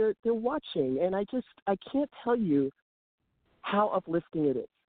means they're watching. And I can't tell you how uplifting it is,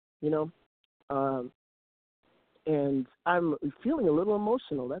 and I'm feeling a little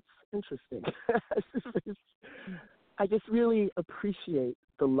emotional. That's interesting. I just really appreciate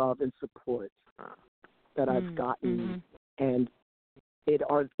the love and support that I've gotten, and it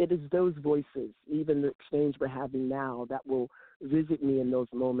is those voices, even the exchange we're having now, that will visit me in those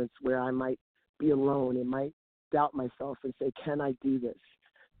moments where I might be alone and might doubt myself and say, can I do this?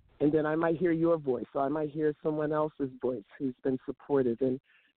 And then I might hear your voice, or I might hear someone else's voice who's been supportive, and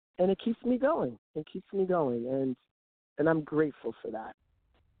it keeps me going. And I'm grateful for that.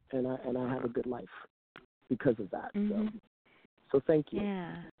 And I have a good life because of that. So thank you.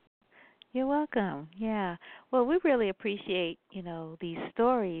 Yeah. You're welcome. Yeah. Well, we really appreciate, these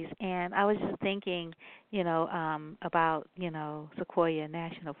stories. And I was just thinking, about, Sequoia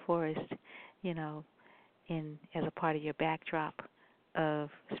National Forest, as a part of your backdrop of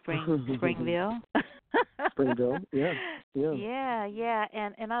Springville. Springville, yeah. Yeah.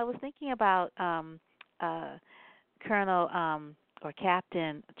 And I was thinking about Colonel or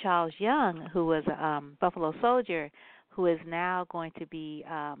Captain Charles Young, who was a Buffalo soldier, who is now going to be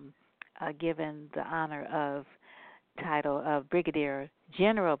given the honor of title of Brigadier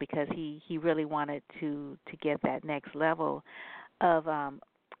General, because he really wanted to get that next level of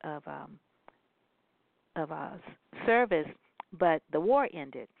service, but the war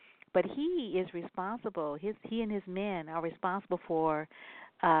ended. But he is responsible. He and his men are responsible for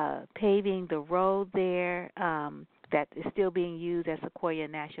paving the road there that is still being used as Sequoia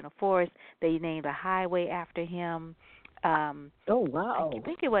National Forest. They named a highway after him. Oh, wow. I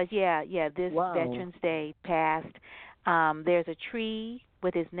think it was, this Veterans Day passed. There's a tree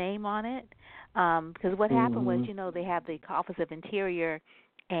with his name on it, because what happened was, they have the Office of Interior,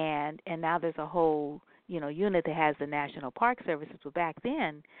 and now there's a whole, unit that has the National Park Services. But back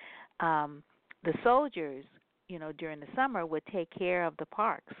then, the soldiers, during the summer would take care of the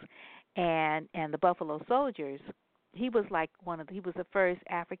parks, and the Buffalo Soldiers, he was like he was the first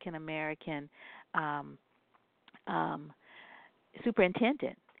African American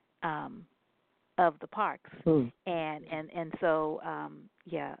superintendent of the parks, and so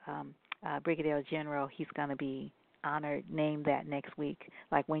Brigadier General, he's going to be honored, named that next week.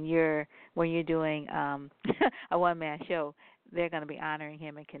 Like when you're doing a one-man show, they're going to be honoring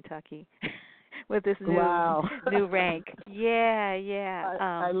him in Kentucky with this new rank. Yeah.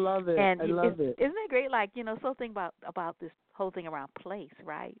 I love it. And I love it. Isn't it great? Like, so think about this whole thing around place,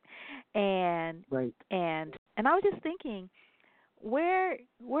 right? And I was just thinking, where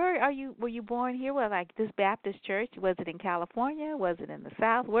are you? Were you born here? Well, like this Baptist church? Was it in California? Was it in the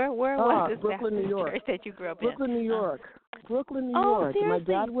South? Where was this Brooklyn, Baptist New York. church that you grew up Brooklyn, in? New York. Brooklyn, New York. Seriously? My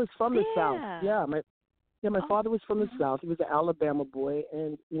dad was from the South. Yeah, my father was from the South. He was an Alabama boy,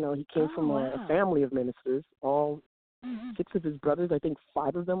 and he came from a family of ministers. All 6 of his brothers, I think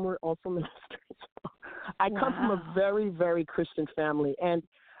 5 of them were also ministers. I come from a very, very Christian family, and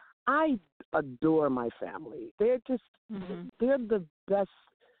I adore my family. They're just, they're the best.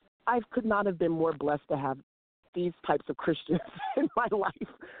 I could not have been more blessed to have these types of Christians in my life,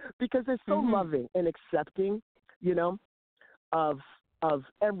 because they're so loving and accepting, of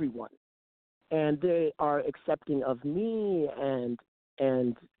everyone. and they are accepting of me and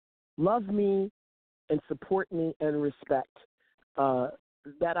love me and support me and respect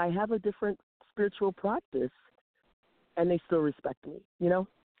that I have a different spiritual practice, and they still respect me, you know.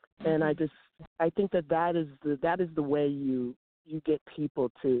 And I think that is the way you get people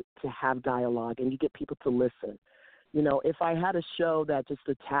to have dialogue, and you get people to listen. You know, if I had a show that just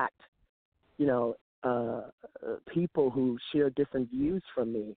attacked, you know, people who share different views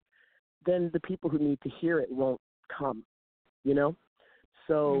from me, then the people who need to hear it won't come, you know.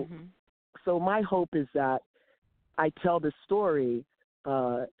 So my hope is that I tell the story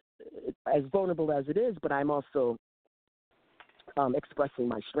as vulnerable as it is, but I'm also expressing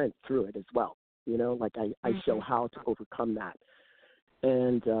my strength through it as well. You know, like I show how to overcome that.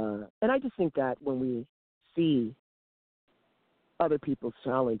 And I just think that when we see other people's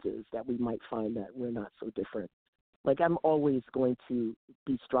challenges, that we might find that we're not so different. Like, I'm always going to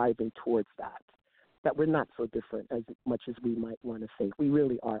be striving towards that we're not so different as much as we might want to think. We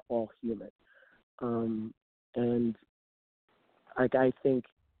really are all human. And like, I think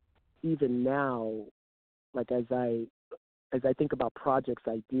even now, like, as I think about projects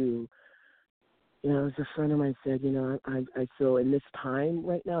I do, you know, as a friend of mine said, you know, I feel in this time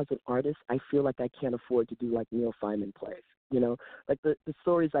right now as an artist, I feel like I can't afford to do like Neil Simon plays. You know, like the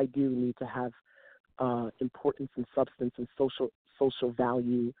stories I do need to have importance and substance and social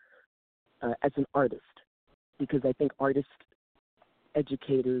value as an artist, because I think artists,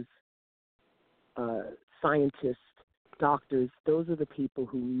 educators, scientists, doctors, those are the people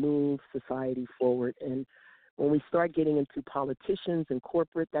who move society forward. And when we start getting into politicians and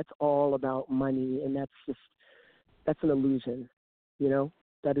corporate, that's all about money, and that's an illusion, you know,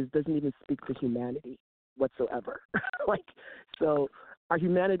 doesn't even speak to humanity whatsoever. So our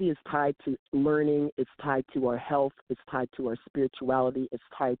humanity is tied to learning, it's tied to our health, it's tied to our spirituality, it's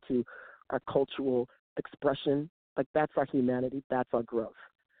tied to our cultural expression. Like, that's our humanity, that's our growth.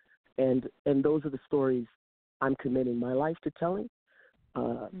 And those are the stories I'm committing my life to telling.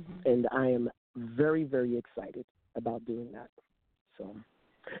 And I am very, very excited about doing that. So,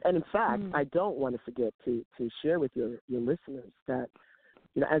 and in fact, I don't want to forget to share with your listeners that,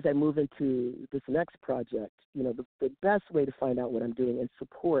 you know, as I move into this next project, you know, the best way to find out what I'm doing and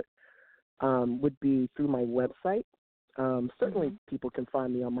support would be through my website. Certainly people can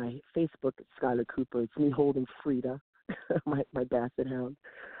find me on my Facebook at Skyler Cooper. It's me holding Frida, my basset hound.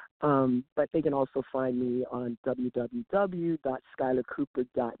 But they can also find me on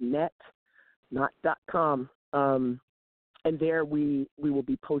www.skylercooper.net, not .com. And there we will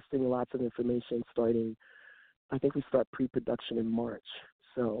be posting lots of information starting, I think we start pre-production in March.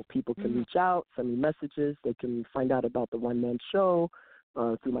 So people can reach out, send me messages. They can find out about the one-man show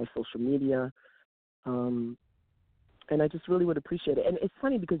through my social media. And I just really would appreciate it. And it's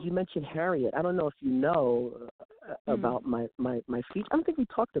funny because you mentioned Harriet. I don't know if you know about my feature. I don't think we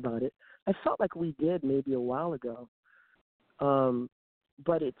talked about it. I felt like we did maybe a while ago.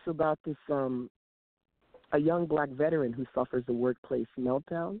 But it's about this a young black veteran who suffers a workplace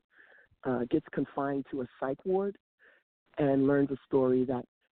meltdown, gets confined to a psych ward, and learns a story that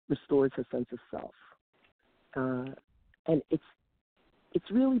restores her sense of self. And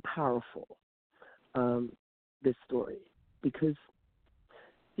it's really powerful, this story, because,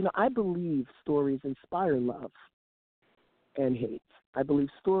 you know, I believe stories inspire love and hate. I believe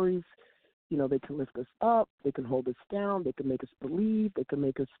stories, you know, they can lift us up, they can hold us down, they can make us believe, they can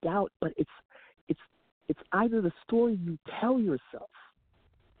make us doubt, but it's either the story you tell yourself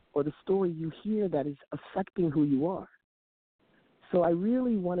or the story you hear that is affecting who you are. So I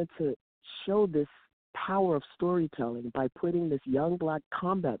really wanted to show this power of storytelling by putting this young black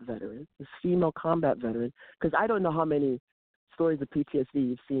combat veteran, this female combat veteran, because I don't know how many stories of PTSD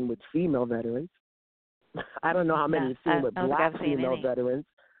you've seen with female veterans. I don't know how many you've seen with black female veterans,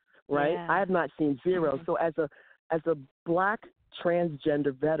 right? Yeah. I have not seen zero. So as a black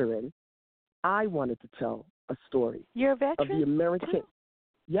transgender veteran, I wanted to tell a story. You're a veteran? Of the American.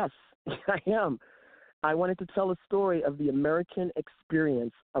 Yes, I am. I wanted to tell a story of the American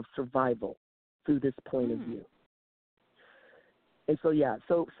experience of survival through this point of view. And so, yeah,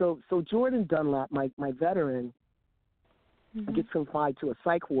 so Jordan Dunlap, my veteran, gets confined to a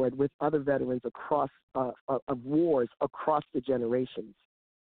psych ward with other veterans across of wars across the generations.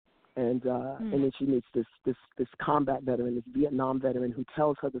 And then she meets this combat veteran, this Vietnam veteran, who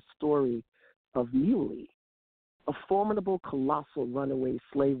tells her the story of Muley, a formidable, colossal runaway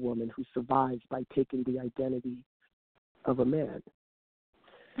slave woman who survives by taking the identity of a man.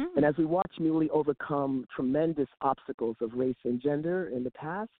 And as we watch Muley overcome tremendous obstacles of race and gender in the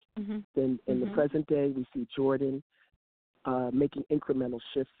past, then in the present day we see Jordan making incremental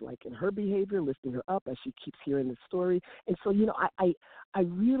shifts, like in her behavior, lifting her up as she keeps hearing the story. And so, you know, I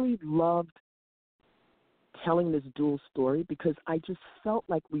really loved telling this dual story because I just felt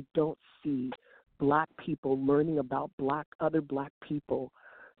like we don't see Black people learning about other Black people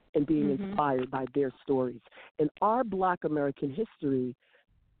and being inspired by their stories. And our Black American history,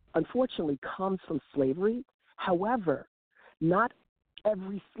 unfortunately, comes from slavery. However, not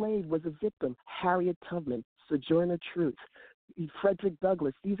every slave was a victim. Harriet Tubman, Sojourner Truth, Frederick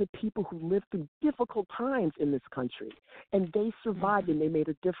Douglass, these are people who lived through difficult times in this country, and they survived and they made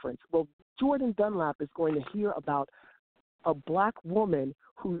a difference. Well, Jordan Dunlap is going to hear about a Black woman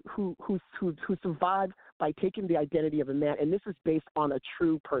who survived by taking the identity of a man, and this is based on a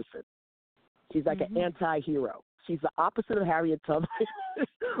true person. She's like an anti-hero. She's the opposite of Harriet Tubman,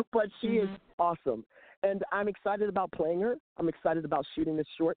 but she is awesome. And I'm excited about playing her. I'm excited about shooting this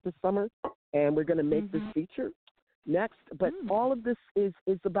short this summer, and we're going to make this feature next. But all of this is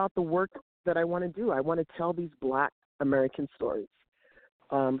about the work that I want to do. I want to tell these Black American stories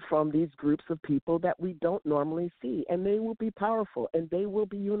from these groups of people that we don't normally see, and they will be powerful, and they will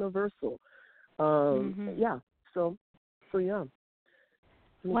be universal. Yeah, so yeah.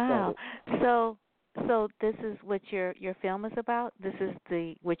 Wow. So this is what your film is about? This is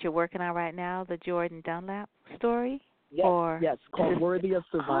what you're working on right now, the Jordan Dunlap story? Yes, called Worthy of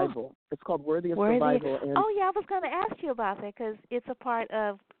Survival. It's called Worthy of Survival. And yeah, I was going to ask you about that because it's a part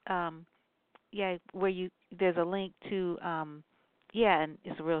of, where there's a link to, and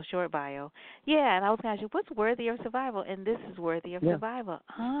it's a real short bio. Yeah, and I was going to ask you, what's Worthy of Survival? And this is Worthy of Survival.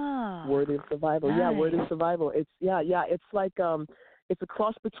 Worthy of Survival. Nice. Yeah, Worthy of Survival. It's it's like it's a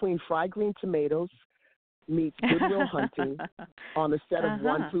cross between Fried Green Tomatoes meets Good Will Hunting on the set of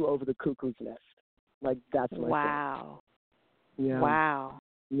One Flew Over the Cuckoo's Nest. Like, that's my Wow. Thing. Yeah. Wow.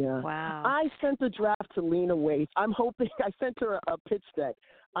 Yeah. Wow. I sent the draft to Lena Waithe. I'm hoping I sent her a pitch deck.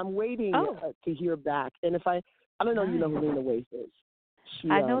 I'm waiting to hear back. And if I don't know, you know who Lena Waithe is.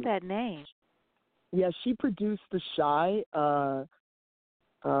 I know that name. Yeah, she produced The Shy,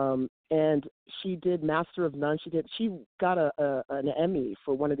 and she did Master of None. She got an Emmy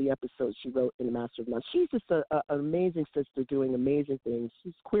for one of the episodes she wrote in Master of None. She's just an amazing sister doing amazing things.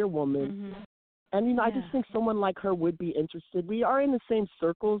 She's a queer woman. And, you know, I just think someone like her would be interested. We are in the same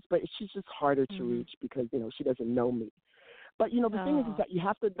circles, but she's just harder to reach because, you know, she doesn't know me. But, you know, the thing is that you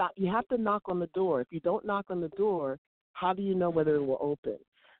have to knock on the door. If you don't knock on the door, how do you know whether it will open?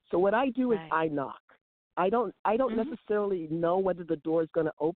 So what I do is I knock. I don't necessarily know whether the door is going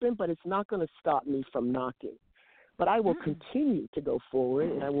to open, but it's not going to stop me from knocking. But I will continue to go forward,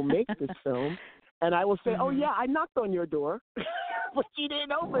 and I will make this film, and I will say, oh, yeah, I knocked on your door, but you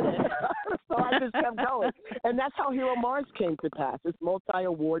didn't open it. So I just kept going. And that's how Hero Mars came to pass, this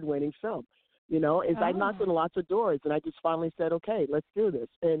multi-award-winning film. You know, I knocked on lots of doors, and I just finally said, okay, let's do this.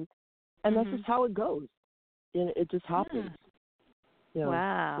 And that's just how it goes. And it just happens. Yeah.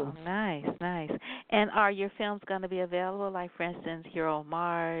 Wow, nice. And are your films going to be available? Like, for instance, Hero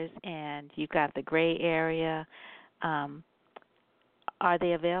Mars, and you've got The Gray Area. Are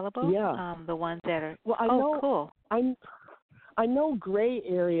they available? Yeah. The ones that are. Well, I know. Cool. I know Gray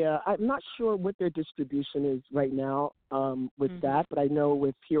Area. I'm not sure what their distribution is right now with that, but I know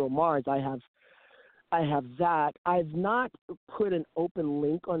with Hero Mars, I have that. I've not put an open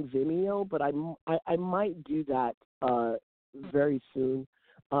link on Vimeo, but I might do that very soon.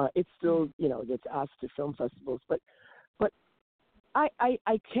 It still, you know, gets asked to film festivals, but I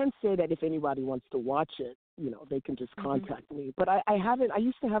can say that if anybody wants to watch it, you know, they can just contact me. But I haven't. I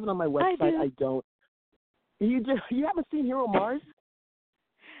used to have it on my website. I don't. You haven't seen Hero Mars?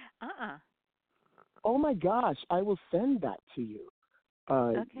 Oh my gosh, I will send that to you.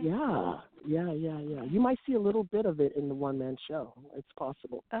 Okay. Yeah. You might see a little bit of it in the one-man show. It's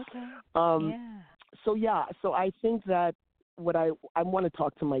possible. Okay. So I think that what I want to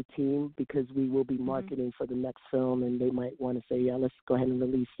talk to my team because we will be marketing for the next film, and they might want to say, yeah, let's go ahead and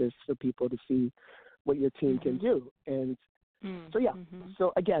release this for people to see what your team can do. And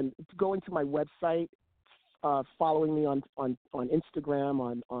so again, going to my website, following me on Instagram,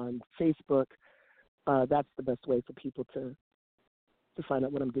 on Facebook, that's the best way for people to find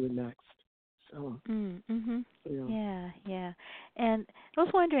out what I'm doing next. So, yeah. And I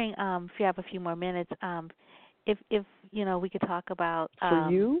was wondering if you have a few more minutes, if you know, we could talk about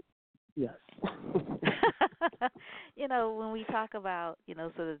for you. Yes. You know, when we talk about, you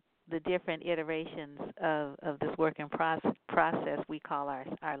know, sort of the different iterations of this working process we call our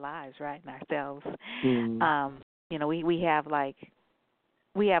lives, right, and ourselves. You know, we have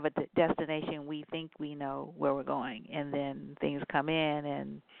a destination. We think we know where we're going, and then things come in,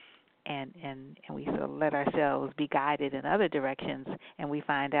 and and we sort of let ourselves be guided in other directions, and we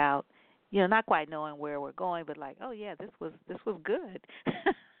find out, not quite knowing where we're going, but like, oh yeah, this was good.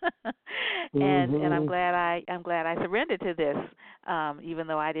 And I'm glad I surrendered to this, even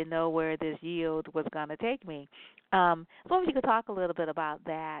though I didn't know where this yield was going to take me. So if you could talk a little bit about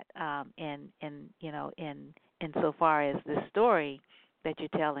that, in so far as the story that you're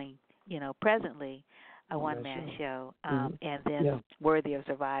telling, presently, a one-man show, and then worthy of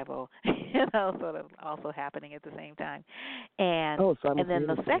survival, sort of also happening at the same time. And then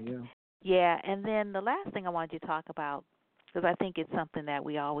the second, and then the last thing I wanted you to talk about, because I think it's something that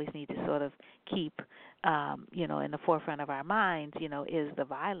we always need to sort of keep, in the forefront of our minds, is the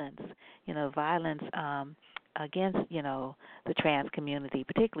violence, violence against, the trans community,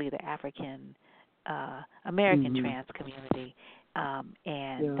 particularly the African American trans community.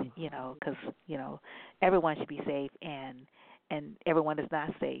 Because everyone should be safe, and everyone is not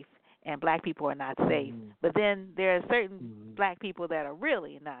safe, and black people are not safe. But then there are certain black people that are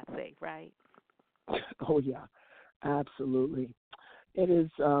really not safe, right? Oh yeah, absolutely. It is.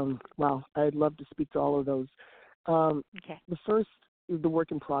 Wow, I'd love to speak to all of those. The first is the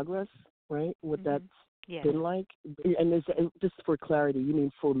work in progress, right? What that's been like, and just for clarity, you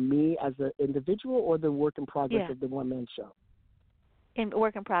mean for me as an individual, or the work in progress of the one-man show? In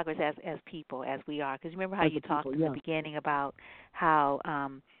work in progress as people, as we are, because remember how you talked in the beginning about how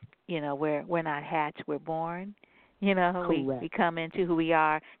we're not hatched, we're born. We come into who we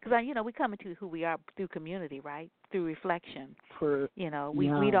are, because we come into who we are through community, right? Through reflection.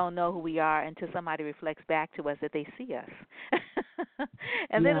 We don't know who we are until somebody reflects back to us that they see us,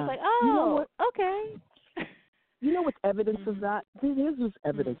 and then it's like, oh, okay. You know what's evidence of that? Here's what's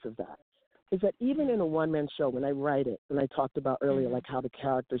evidence of that. Is that even in a one-man show, when I write it, and I talked about earlier, like how the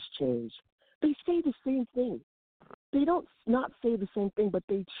characters change, they say the same thing. They don't not say the same thing, but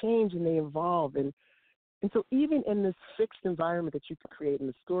they change and they evolve. And so even in this fixed environment that you can create in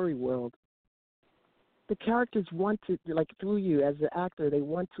the story world, the characters want to, like through you as an actor, they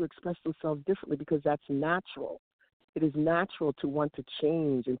want to express themselves differently because that's natural. It is natural to want to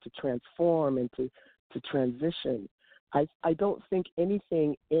change and to transform and to transition. I don't think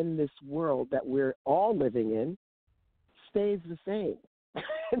anything in this world that we're all living in stays the same.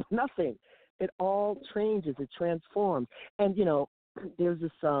 Nothing. It all changes. It transforms. And there's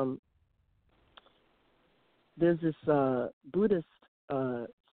this Buddhist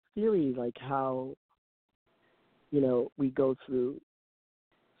theory, like how we go through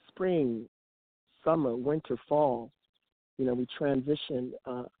spring, summer, winter, fall. We transition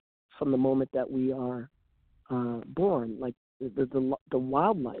from the moment that we are born, like the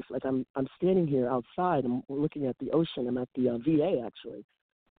wildlife. Like I'm standing here outside. I'm looking at the ocean. I'm at the VA actually,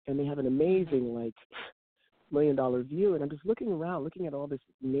 and they have an amazing $1 million view. And I'm just looking around, looking at all this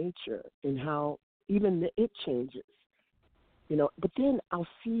nature and how even it changes. But then I'll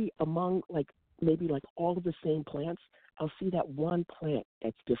see among maybe all of the same plants, I'll see that one plant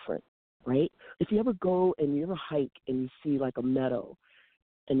that's different, right? If you ever go and you ever hike and you see a meadow,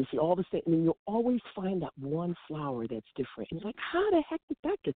 and you see all the same, you'll always find that one flower that's different. And you're like, how the heck did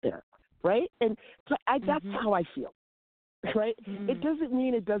that get there, right? And so that's how I feel, right? It doesn't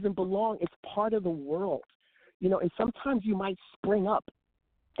mean it doesn't belong. It's part of the world, and sometimes you might spring up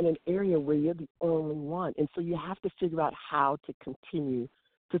in an area where you're the only one. And so you have to figure out how to continue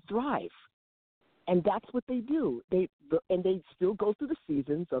to thrive. And that's what they do. They still go through the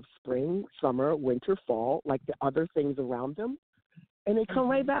seasons of spring, summer, winter, fall, like the other things around them. And they come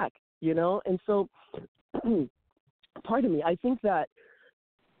right back, And so, pardon me, I think that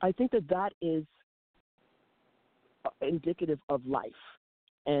is indicative of life.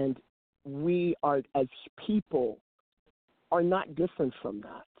 And we are, as people, are not different from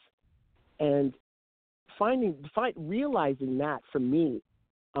that. And realizing that for me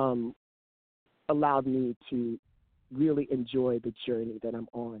allowed me to really enjoy the journey that I'm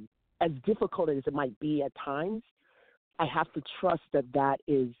on. As difficult as it might be at times, I have to trust that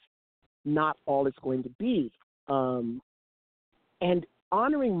is not all it's going to be. And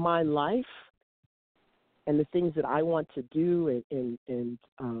honoring my life and the things that I want to do and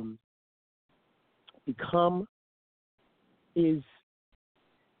become is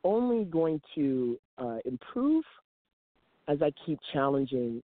only going to improve as I keep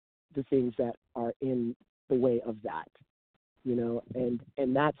challenging the things that are in the way of that.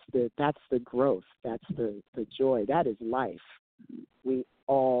 And that's the growth, that's the joy, that is life. We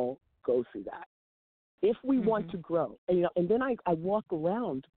all go through that if we want to grow. And then I walk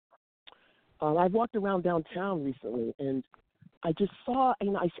around. I've walked around downtown recently, and I just saw.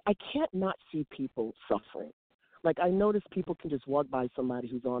 I can't not see people suffering. Like, I notice people can just walk by somebody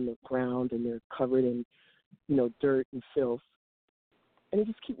who's on the ground and they're covered in, dirt and filth, and they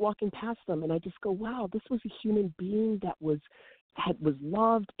just keep walking past them, and I just go, wow, this was a human being that was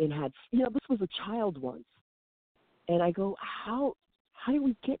loved and had, this was a child once. And I go, how do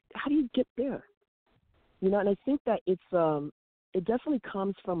you get there? And I think that it definitely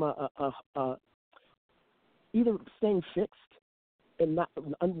comes from a either staying fixed and not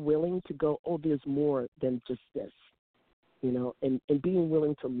unwilling to go, oh, there's more than just this, and being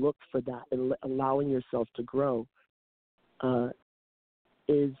willing to look for that and allowing yourself to grow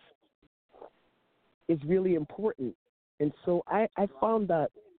is really important. And so I found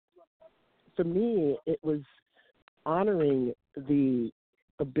that for me, it was honoring the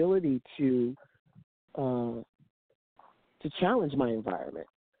ability to challenge my environment.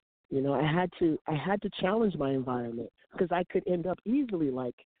 I had to challenge my environment because I could end up easily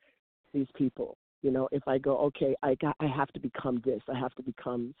like these people. If I go, okay, I have to become this, I have to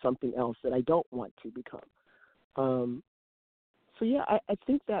become something else that I don't want to become. So yeah, I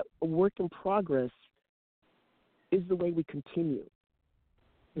think that a work in progress is the way we continue.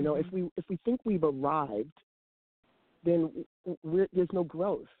 If we think we've arrived, then there's no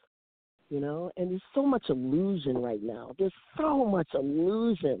growth. And there's so much illusion right now. There's so much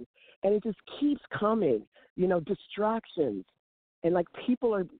illusion, and it just keeps coming. Distractions, and like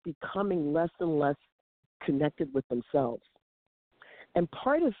people are becoming less and less connected with themselves. And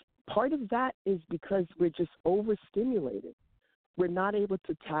part of that is because we're just overstimulated. We're not able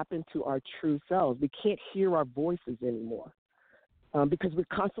to tap into our true selves. We can't hear our voices anymore because we're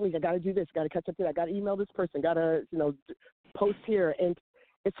constantly, I got to do this, got to catch up to that, I got to email this person, got to, post here. And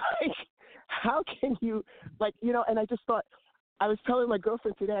it's like, how can you, and I just thought, I was telling my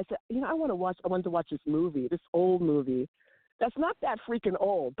girlfriend today, I said, I wanted to watch this movie, this old movie. That's not that freaking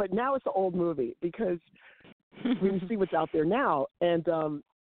old, but now it's an old movie because we see what's out there now. And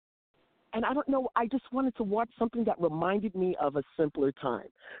I don't know, I just wanted to watch something that reminded me of a simpler time.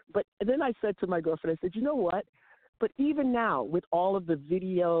 But then I said to my girlfriend, I said, you know what? But even now, with all of the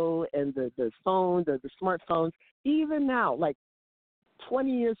video and the phone, the smartphones, even now, like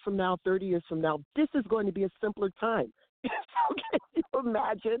 20 years from now, 30 years from now, this is going to be a simpler time. So can you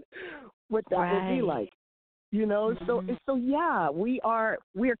imagine what that will be like? So yeah, we are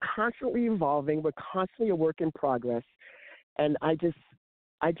constantly evolving. We're constantly a work in progress. And I just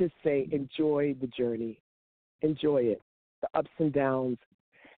say, enjoy the journey, enjoy it, the ups and downs,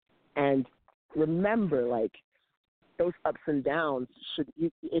 and remember, like, those ups and downs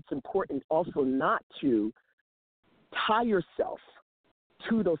it's important also not to tie yourself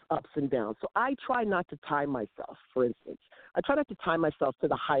to those ups and downs. So I try not to tie myself, for instance. I try not to tie myself to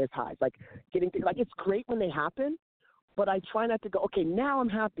the highest highs, like it's great when they happen, but I try not to go, okay, now I'm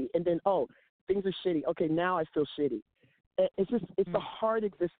happy, and then, oh, things are shitty. Okay, now I feel shitty. It's a hard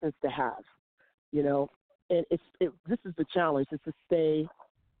existence to have, and this is the challenge, is to stay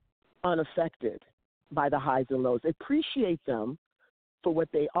unaffected by the highs and lows. Appreciate them for what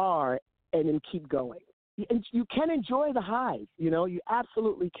they are and then keep going. And you can enjoy the highs, you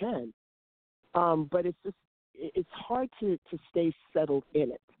absolutely can. But it's hard to stay settled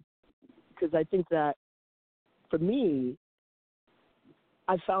in it, because I think that for me,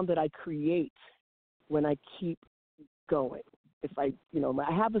 I found that I create when I keep going. If I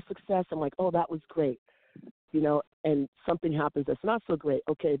have a success, I'm like, oh, that was great, and something happens that's not so great.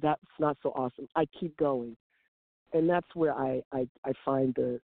 Okay, that's not so awesome. I keep going, and that's where I find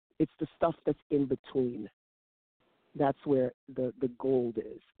it's the stuff that's in between. That's where the gold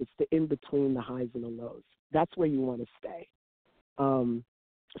is. It's the in between the highs and the lows. That's where you want to stay.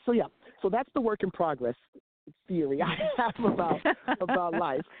 So yeah, so that's the work in progress theory I have about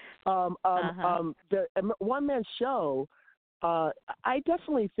life. The one man show, I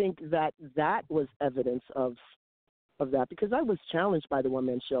definitely think that was evidence of that, because I was challenged by the one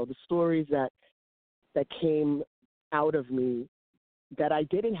man show. The stories that came out of me, that I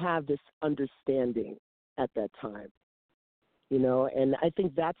didn't have this understanding at that time, and I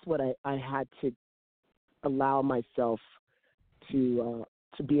think that's what I had to allow myself to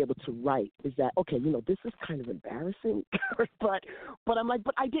be able to write, is that, okay, this is kind of embarrassing, but I'm like,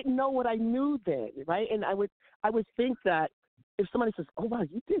 but I didn't know what I knew then, right? And I would think that if somebody says, oh wow,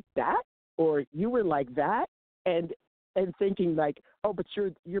 you did that, or you were like that, and thinking like, oh, but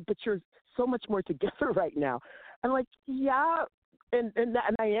you're so much more together right now. I'm like, yeah, and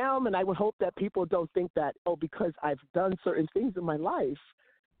I am, and I would hope that people don't think that, oh, because I've done certain things in my life,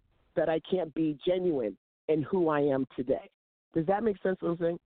 that I can't be genuine in who I am today. Does that make sense, what I'm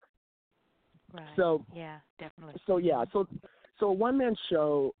saying? Right. So yeah, definitely. So yeah, so a one man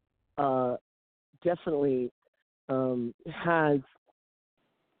show definitely has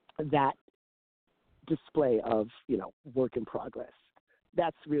that display of, work in progress.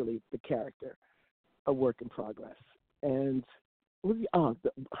 That's really the character, a work in progress. And the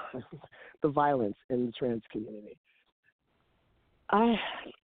violence in the trans community. I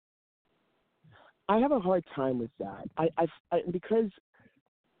have a hard time with that. Because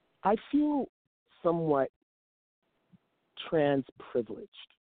I feel somewhat trans privileged,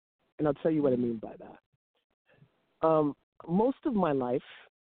 and I'll tell you what I mean by that. Most of my life,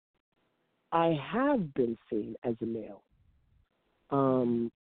 I have been seen as a male,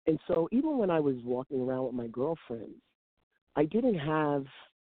 and so even when I was walking around with my girlfriends, I didn't have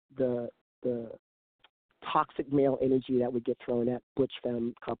the toxic male energy that would get thrown at butch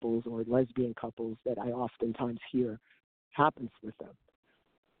femme couples or lesbian couples that I oftentimes hear happens with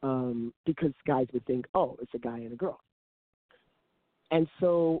them, because guys would think, oh, it's a guy and a girl. And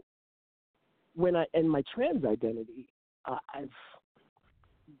so in my trans identity,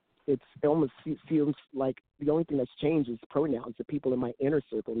 it almost feels like the only thing that's changed is pronouns. The people in my inner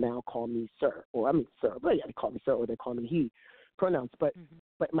circle now call me sir, sir, but yeah, they call me sir or they call me he, pronouns. But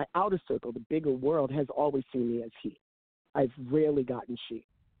my outer circle, the bigger world, has always seen me as he. I've rarely gotten she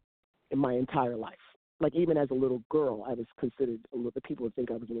in my entire life. Like even as a little girl, I was considered people would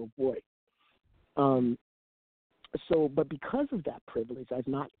think I was a little boy. But because of that privilege, I've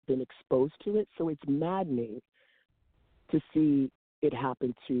not been exposed to it. So it's maddening to see it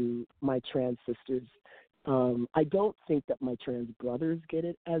happen to my trans sisters. I don't think that my trans brothers get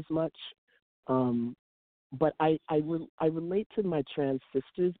it as much. But I relate to my trans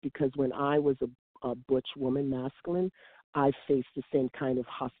sisters because when I was a butch woman, masculine, I faced the same kind of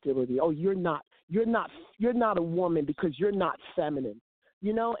hostility. Oh, you're not a woman because you're not feminine,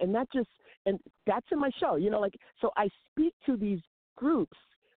 and that's in my show, so I speak to these groups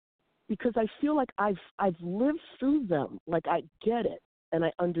because I feel like I've lived through them, like I get it and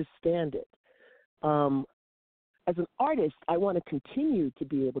I understand it. As an artist, I want to continue to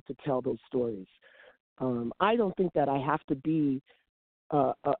be able to tell those stories. I don't think that I have to be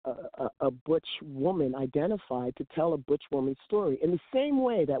a butch woman identified to tell a butch woman's story. In the same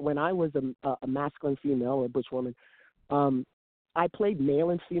way that when I was a masculine female or a butch woman, I played male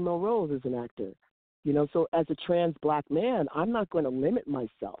and female roles as an actor. So as a trans black man, I'm not going to limit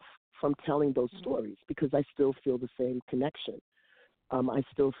myself from telling those stories because I still feel the same connection. I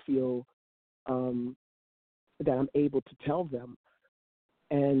still feel that I'm able to tell them.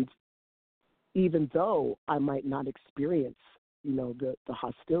 And even though I might not experience, the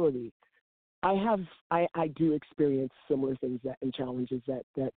hostility, I do experience similar things and challenges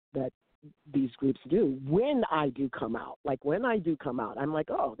that these groups do when I do come out. Like when I do come out, I'm like,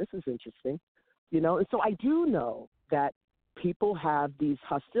 oh, this is interesting, And so I do know that people have these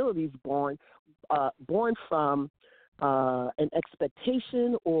hostilities born from an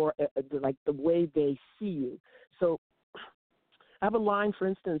expectation or like the way they see you. So I have a line, for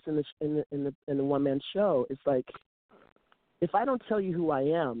instance, in the one-man show. It's like, if I don't tell you who I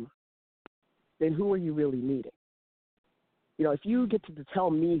am, then who are you really meeting? If you get to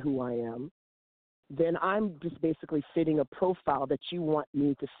tell me who I am, then I'm just basically fitting a profile that you want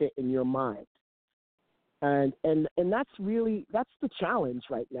me to fit in your mind. And that's the challenge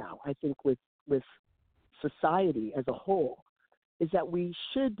right now, I think, with society as a whole, is that we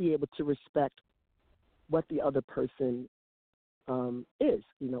should be able to respect what the other person is,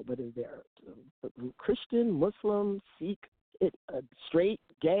 whether they're Christian, Muslim, Sikh, straight,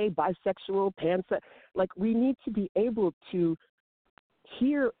 gay, bisexual, pansexual. Like, we need to be able to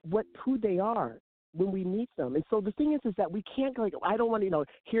hear who they are when we meet them. And so the thing is that we can't go, I don't want to,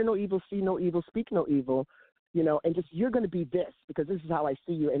 hear no evil, see no evil, speak no evil, and just, you're going to be this because this is how I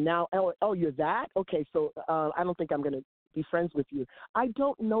see you. And now, oh, you're that? Okay, so I don't think I'm going to be friends with you. I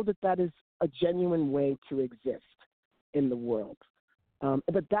don't know that is a genuine way to exist in the world.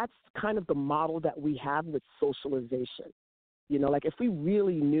 But that's kind of the model that we have with socialization. Like if we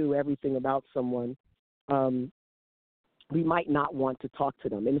really knew everything about someone, we might not want to talk to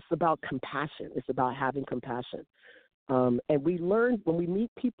them. And it's about compassion. It's about having compassion. And we learn, when we meet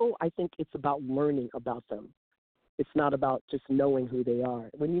people, I think it's about learning about them. It's not about just knowing who they are.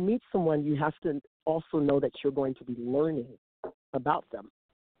 When you meet someone, you have to also know that you're going to be learning about them.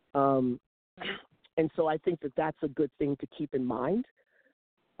 And so I think that's a good thing to keep in mind.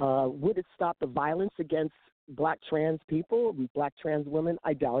 Would it stop the violence against black trans people, black trans women?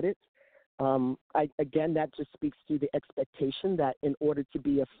 I doubt it. Again, that just speaks to the expectation that in order to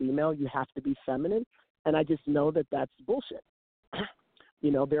be a female, you have to be feminine. And I just know that that's bullshit.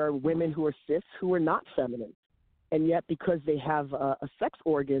 There are women who are cis who are not feminine. And yet because they have a sex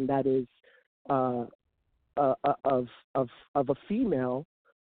organ that is of a female,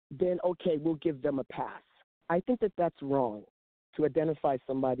 then okay, we'll give them a pass. I think that that's wrong to identify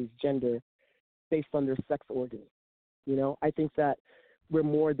somebody's gender based on their sex organ. You know, I think that we're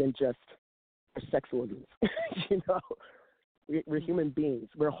more than just our sex organs. You know, we're human beings.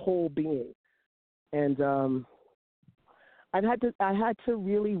 We're whole beings, and I had to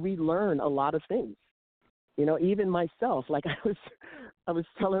really relearn a lot of things. You know, even myself. Like I was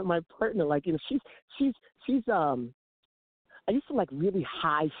telling my partner, like, you know, she's I used to like really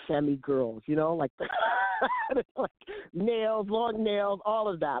high femme girls, you know, like like nails, long nails, all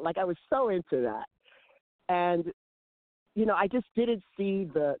of that. Like I was so into that, and you know, I just didn't see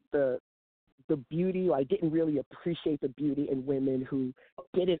the beauty. I didn't really appreciate the beauty in women who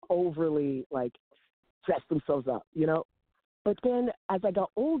didn't overly like dress themselves up, you know. But then as I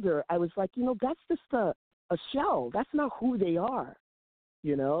got older, I was like, you know, that's just a shell. That's not who they are,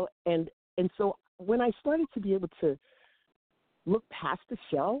 you know. And so when I started to be able to look past the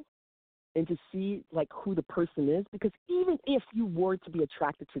shell and to see like who the person is, because even if you were to be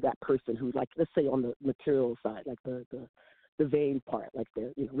attracted to that person who, like, let's say on the material side, like the vein part, like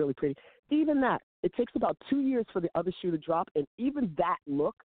they're, you know, really pretty, even that, it takes about 2 years for the other shoe to drop, and even that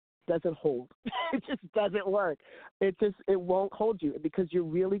look doesn't hold. It just doesn't work. It won't hold you, because you're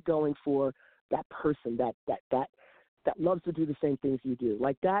really going for that person that loves to do the same things you do.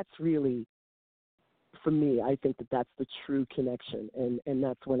 Like that's really, for me, I think that that's the true connection, and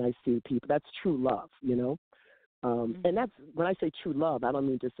that's when I see people. That's true love, you know. And that's when I say true love, I don't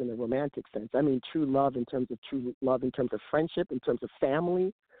mean just in a romantic sense. I mean true love in terms of friendship, in terms of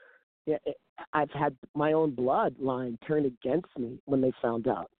family. Yeah, I've had my own bloodline turn against me when they found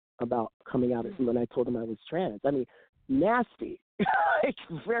out about coming out when I told them I was trans. I mean, nasty, like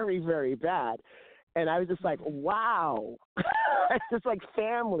very, very bad. And I was just like, wow, it's just like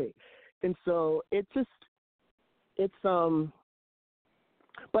family. And so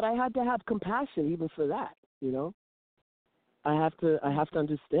but I had to have compassion even for that, you know. I have to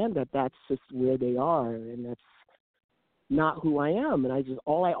understand that that's just where they are, and that's not who I am. And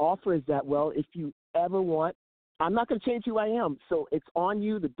all I offer is that, well, if you ever want, I'm not going to change who I am. So it's on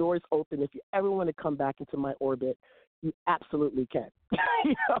you. The door is open. If you ever want to come back into my orbit, you absolutely can.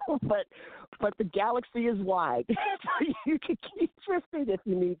 You know, but the galaxy is wide, so you can keep drifting if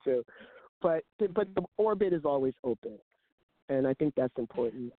you need to. But the orbit is always open, and I think that's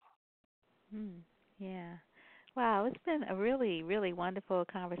important. Yeah. Wow, it's been a really, really wonderful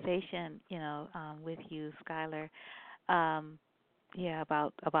conversation, you know, with you, Skyler. Yeah,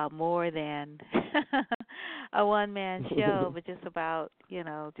 about more than a one-man show, but just about,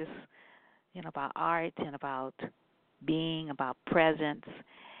 about art and about being, about presence.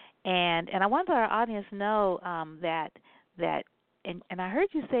 And I want to let our audience know that and I heard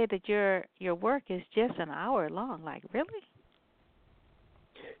you say that your work is just an hour long. Like, really?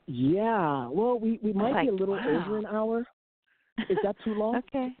 Yeah. Well, we might be a little over an hour. Is that too long?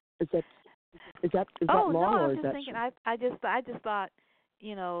 Okay. Is that long, no, or I'm is just that thinking. I just thought,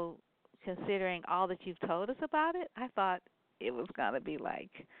 you know, considering all that you've told us about it, I thought it was gonna be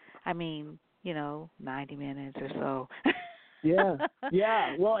like, 90 minutes or so. Yeah.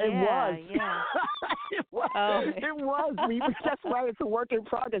 Well, it was. Yeah. It was. Oh. It was. That's why it's a work in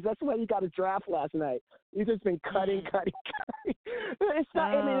progress. That's why you got a draft last night. You've just been cutting. It's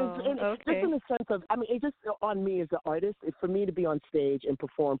not. Okay. Just in the sense of, it's just on me as an artist. For me to be on stage and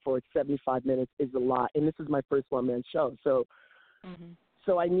perform for 75 minutes is a lot, and this is my first one-man show. So,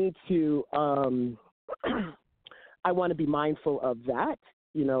 so I need to. I want to be mindful of that,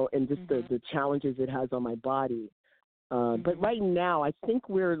 and just the challenges it has on my body. But right now, I think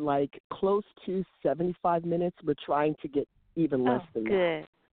we're like close to 75 minutes. We're trying to get even less than that.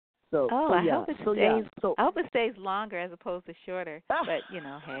 So, I yeah. hope it stays. I hope it stays longer as opposed to shorter. But hey,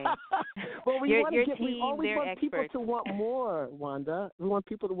 well, we always want experts. people to want more, Wanda. We want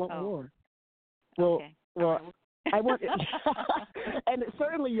people to want more. Okay. Well, I want, and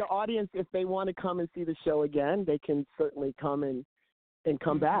certainly your audience, if they want to come and see the show again, they can certainly come and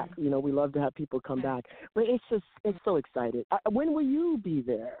come back. We love to have people come back. But it's so exciting. When will you be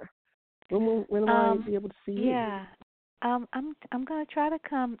there? When will I be able to see you? Yeah, I'm gonna try to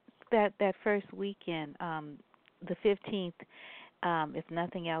come that first weekend, the 15th. If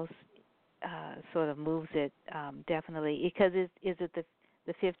nothing else, sort of moves it, definitely, because is it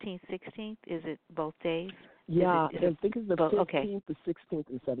the 15th, 16th? Is it both days? Yeah, I think it's the 15th, okay. the 16th,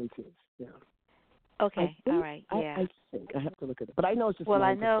 and 17th. Yeah. Okay, all right, yeah. I think I have to look at it, but I know it's just. Well,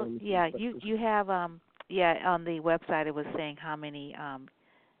 I know, yeah. You have, on the website it was saying how many.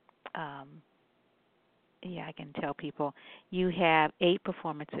 Yeah, I can tell people you have 8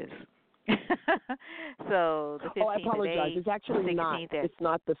 performances So the 15th I apologize. It's actually not. It's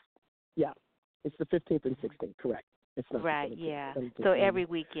not the. Yeah, it's the 15th and 16th. Correct. It's not. Right. Yeah. So every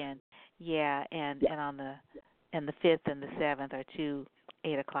weekend. Yeah, and on the 5th and the 7th are 2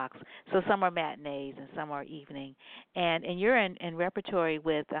 8:00. So some are matinees and some are evening. And you're in repertory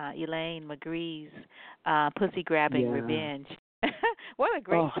with Elaine McGree's Pussy Grabbing Revenge. What a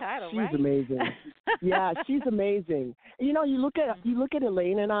great title, right? She's amazing. Yeah, she's amazing. You know, you look at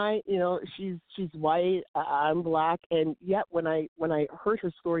Elaine and I. You know, she's white. I'm black, and yet when I heard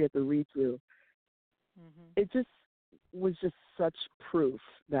her story at the read through, it just was just such proof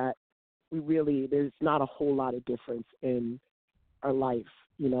that there's not a whole lot of difference in our life,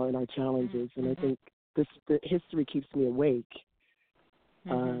 you know, and our challenges. And I think the history keeps me awake.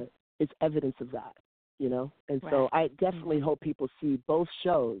 It's evidence of that, you know. And so I definitely hope people see both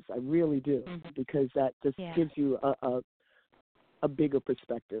shows. I really do, because that just gives you a bigger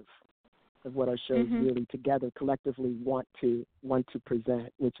perspective of what our shows really together collectively want to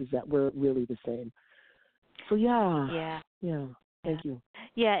present, which is that we're really the same. So thank you.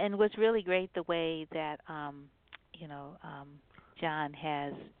 Yeah, and what's really great, the way that John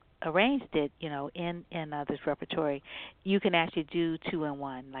has arranged it, you know, in this repertory, you can actually do 2 in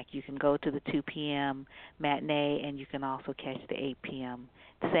 1. Like you can go to the 2 p.m. matinee, and you can also catch the 8 p.m.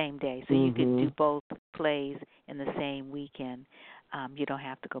 the same day. So you can do both plays in the same weekend. You don't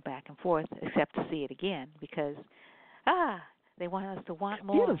have to go back and forth except to see it again, because they want us to want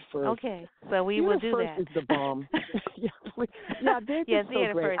more. TheatreFirst. Okay, so we will do that. TheatreFirst is the bomb. They're just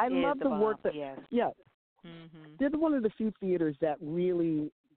so great. I love the work that. Yes. Yeah. They're one of the few theaters that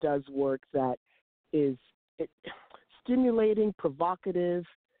really does work that is stimulating, provocative,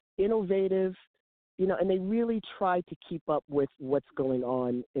 innovative, you know, and they really try to keep up with what's going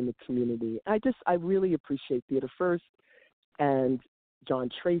on in the community. I really appreciate TheatreFirst and John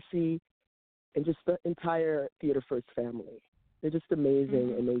Tracy and just the entire TheatreFirst family. They're just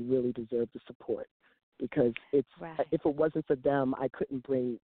amazing, and they really deserve the support, because if it wasn't for them, I couldn't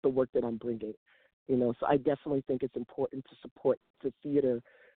bring the work that I'm bringing. You know, so I definitely think it's important to support the theater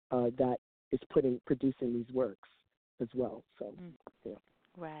that is producing these works as well. So,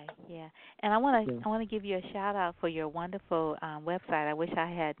 Right. Yeah. And I want to give you a shout out for your wonderful website. I wish I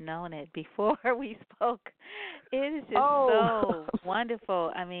had known it before we spoke. It is just so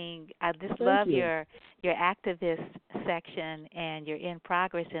wonderful. I mean, I just love your activist section, and your in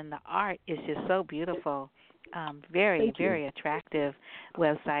progress, and the art is just so beautiful. Very attractive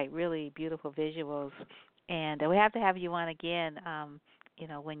website, really beautiful visuals. And we have to have you on again, you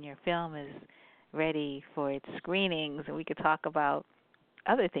know, when your film is ready for its screenings, and we could talk about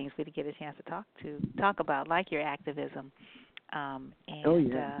other things we didn't get a chance to talk about, like your activism, and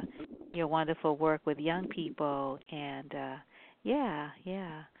your wonderful work with young people, and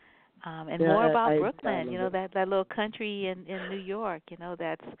and more about Brooklyn, you know, that little country in New York, you know,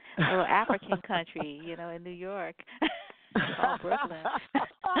 that's a little African country, you know, in New York. Called Brooklyn.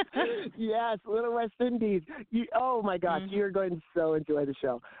 Yes, Little West Indies. Oh my gosh, you're going to so enjoy the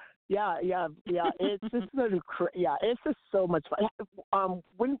show. Yeah. It's just it's just so much fun.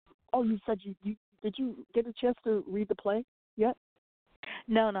 You said did you get a chance to read the play yet?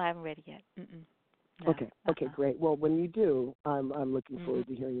 No, I haven't read it yet. No. Okay, great. Well, when you do, I'm looking forward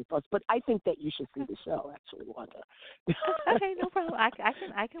to hearing your thoughts. But I think that you should see the show, actually, Wanda. Okay, no problem.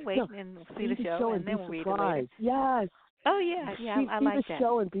 I can wait and see the show, and then we'll read it later. Yes. Oh yeah, I like that. See the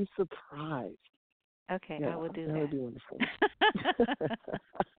show and be surprised. Okay, I will do that. That would be wonderful.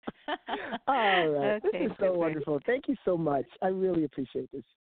 All right. Okay, this is so wonderful. Thank you so much. I really appreciate this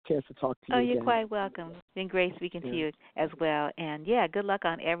chance to talk to you. Oh, you're again. Quite welcome. It's been great speaking to you as well. And good luck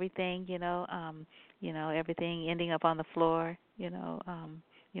on everything, everything ending up on the floor,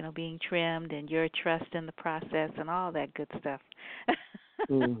 being trimmed, and your trust in the process and all that good stuff.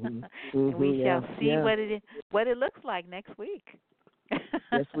 And we shall see what it looks like next week.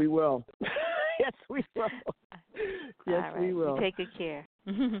 Yes, we will. Yes, we will. Yes, all right. we will. You take good care.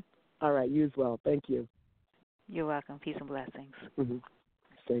 All right, you as well. Thank you. You're welcome. Peace and blessings.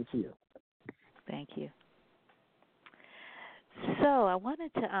 Same to you. Thank you. So I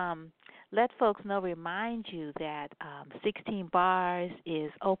wanted to let folks know, remind you that 16 Bars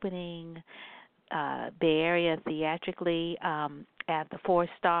is opening Bay Area theatrically at the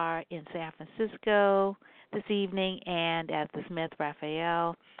 4-Star in San Francisco this evening, and at the Smith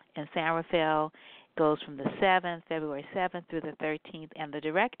Raphael in San Rafael. Goes from the 7th, February 7th through the 13th, and the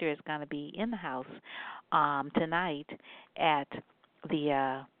director is going to be in the house tonight at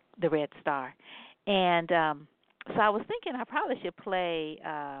the Red Star. And so I was thinking I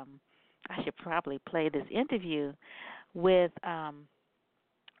should probably play this interview with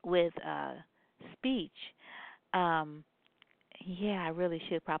with speech. Yeah, I really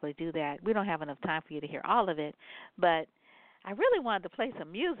should probably do that. We don't have enough time for you to hear all of it, but I really wanted to play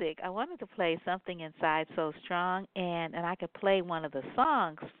some music. I wanted to play Something Inside So Strong, and I could play one of the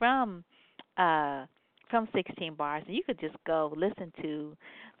songs from 16 Bars, and you could just go listen to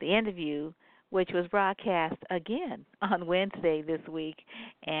the interview, which was broadcast again on Wednesday this week,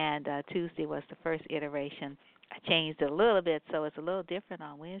 and Tuesday was the first iteration. I changed it a little bit, so it's a little different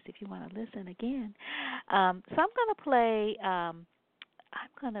on Wednesday if you want to listen again. So I'm going to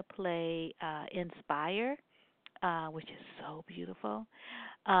play Inspire, which is so beautiful.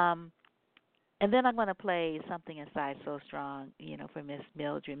 And then I'm going to play Something Inside So Strong, for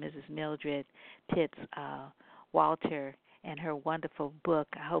Mrs. Mildred Pitts Walter, and her wonderful book.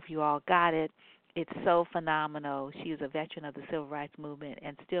 I hope you all got it. It's so phenomenal. She was a veteran of the Civil Rights Movement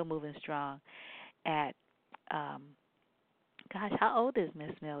and still moving strong at, how old is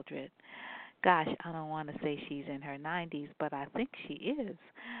Miss Mildred? Gosh, I don't want to say she's in her 90s, but I think she is.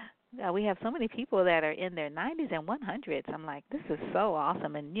 We have so many people that are in their 90s and 100s. I'm like, this is so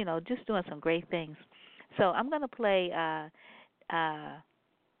awesome, and, just doing some great things. So I'm going to play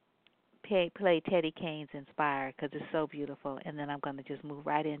Teddy Kane's Inspire because it's so beautiful, and then I'm going to just move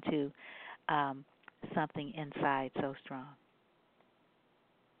right into Something Inside So Strong.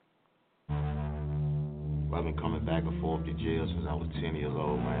 I've been coming back and forth to jail since I was 10 years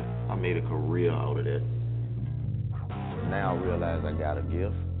old, man. I made a career out of that. Now I realize I got a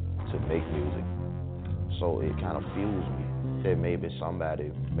gift to make music, so it kind of fuels me that maybe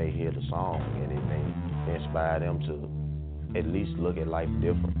somebody may hear the song and it may inspire them to at least look at life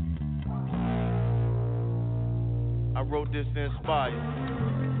different. I wrote this to inspire.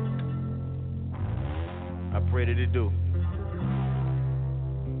 I pray that it do.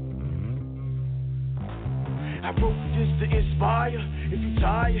 I wrote this to inspire. If you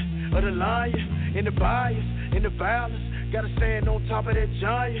tired of the lying and the bias and the violence, gotta stand on top of that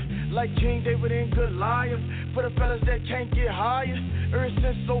giant, like King David and Goliath. For the fellas that can't get higher, ever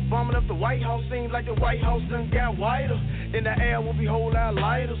since Obama left the White House, seems like the White House done got whiter. In the air will be whole lot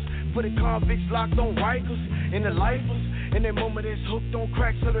lighters. For the convicts locked on Rikers and the lifers. In that moment it's hooked on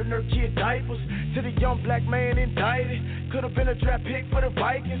crack, selling their kid diapers. To the young black man indicted, could've been a draft pick for the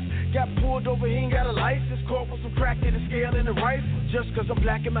Vikings. Got pulled over, he ain't got a license. Caught with some crack in the scale and the rifle. Just cause I'm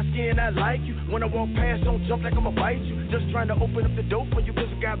black in my skin, I like you. When I walk past, don't jump like I'ma bite you. Just trying to open up the door for you, cause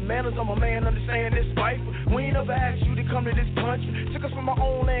I got manners, I'm a man, understand this spiteful. We ain't never asked you to come to this country. Took us from our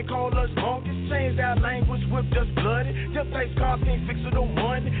own land, called us monkeys. Changed our language, whipped us blooded. Death type cars can't fix it on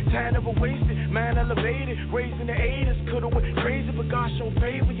money. Time never wasted, mind elevated. Raised in the 80s, could've went crazy, but God showed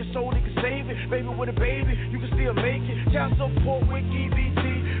favor. Your soul, they can save it. Baby with a baby, you can still make it. Child support with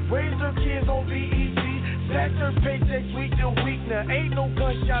EBT. Raise their kids on BET. Stack their paychecks week to week. Now ain't no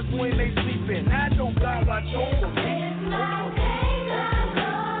gunshots when they sleeping. I know God watch over me.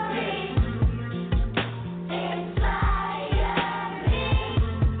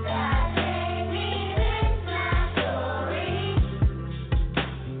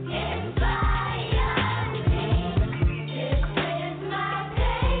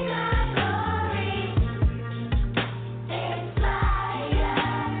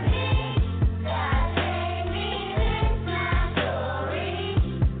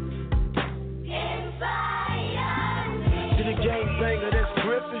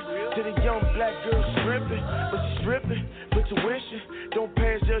 For tuition, don't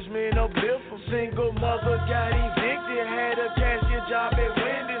pass judgment, uplift them. Single mother got evicted, had a cashier job at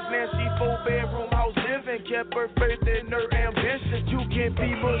Wendy's. Now she 4-bedroom house living, kept her faith and her ambition. You can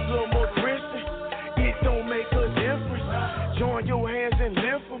be Muslim or Christian, it don't make a difference. Join your hands and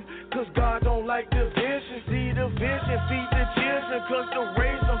lift them, cause God don't like division. See the vision, feed the children, cause to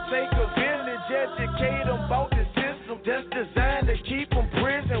raise them take a village. Educate them about the system that's designed to keep them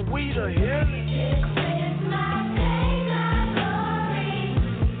prison. We the healing. Bye.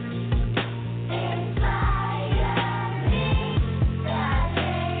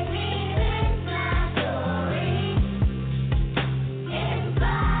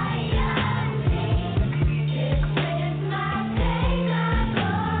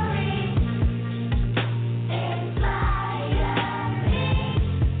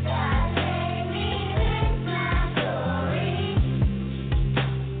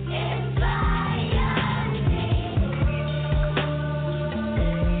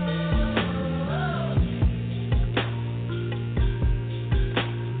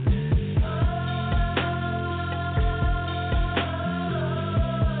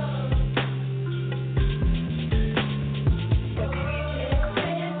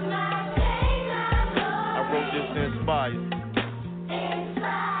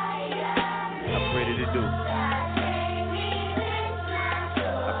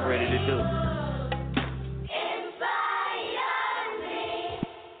 it do?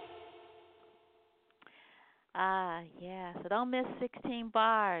 Yeah, so don't miss 16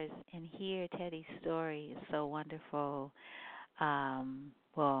 bars and hear Teddy's story. It's so wonderful.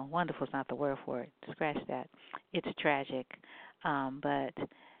 Well, wonderful is not the word for it. Scratch that. It's tragic. But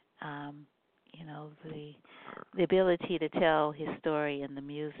you know, the ability to tell his story in the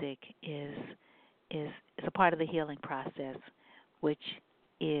music is a part of the healing process, which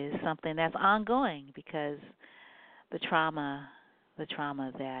is something that's ongoing because the trauma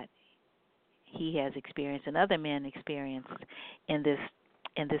that he has experienced and other men experienced in this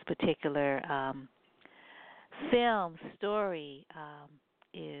particular film story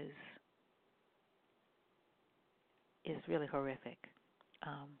is really horrific,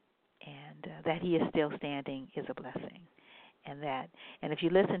 and that he is still standing is a blessing, and if you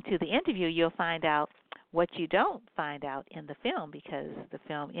listen to the interview, you'll find out what you don't find out in the film, because the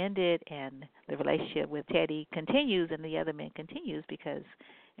film ended and the relationship with Teddy continues and the other men continues, because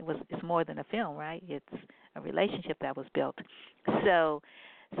it's more than a film, right? It's a relationship that was built. So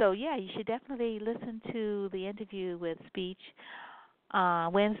yeah, you should definitely listen to the interview with Speech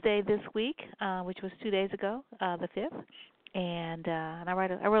Wednesday this week, which was 2 days ago, the 5th. And I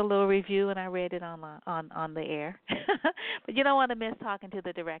wrote a little review and I read it on the air. But you don't want to miss talking to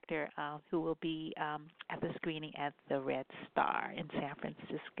the director, who will be at the screening at the Red Star in San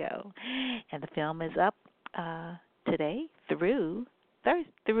Francisco. And the film is up today through the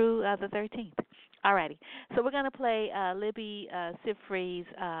 13th. Alrighty, so we're going to play Libby Sifri's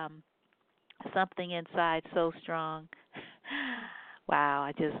Something Inside So Strong. Wow,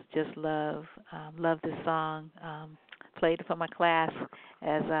 I just love this song. Played it for my class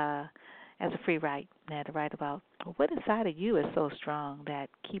as a free write. I had to write about what inside of you is so strong that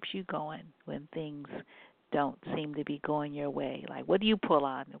keeps you going when things don't seem to be going your way. Like, what do you pull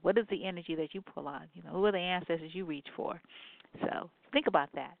on? What is the energy that you pull on? You know, who are the ancestors you reach for? So think about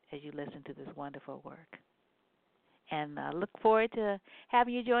that as you listen to this wonderful work. And look forward to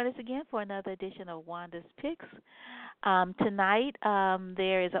having you join us again for another edition of Wanda's Picks. Tonight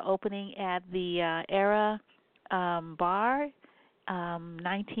there is an opening at the Era Bar,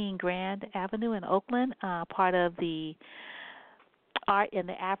 19 Grand Avenue in Oakland, part of the Art in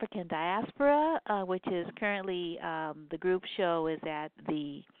the African Diaspora, which is currently the group show is at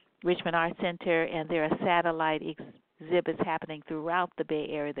the Richmond Arts Center, and there are satellite exhibits happening throughout the Bay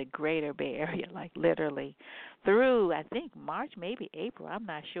Area, the greater Bay Area, like literally through, I think, March, maybe April, I'm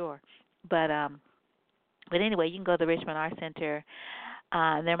not sure. But anyway, you can go to the Richmond Arts Center.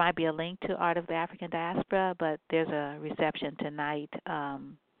 There might be a link to Art of the African Diaspora, but there's a reception tonight, I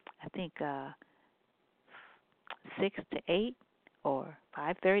think 6 to 8 or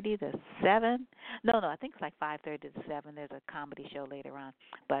 5:30 to 7. No, I think it's like 5:30 to 7. There's a comedy show later on.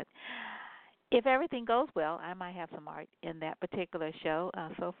 But if everything goes well, I might have some art in that particular show.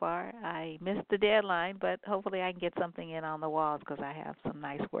 So far, I missed the deadline, but hopefully I can get something in on the walls because I have some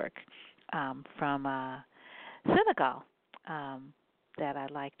nice work from Senegal that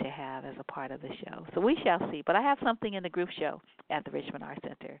I'd like to have as a part of the show. So we shall see. But I have something in the group show at the Richmond Arts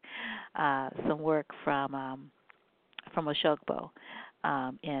Center, some work from Oshogbo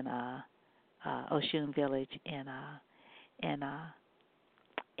in Oshun Village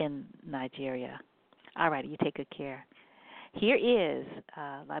in Nigeria. All right, you take good care. Here is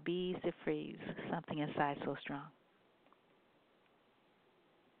Labi Sifri's Something Inside So Strong.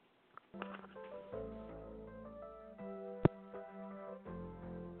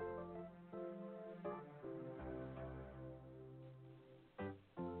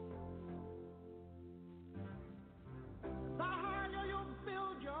 The higher you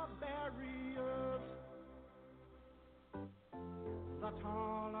build your barriers, the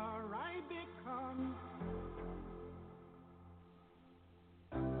taller I become.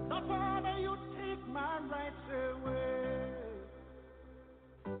 The farther you take my rights away,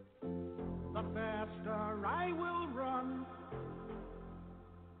 the faster I will run.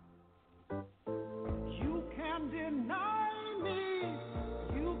 You can deny me,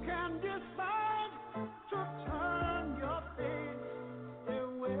 you can decide to turn your face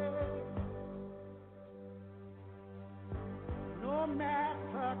away. No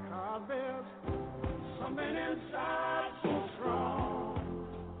matter, 'cause there's something inside so strong.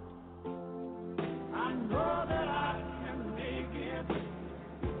 I know that I can make it,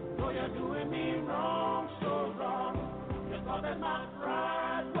 though you're doing me wrong, so wrong. You thought that my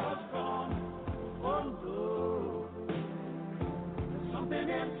pride was gone. Oh no, there's something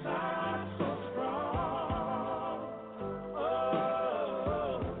inside so strong.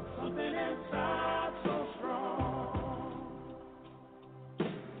 Oh, something inside so strong.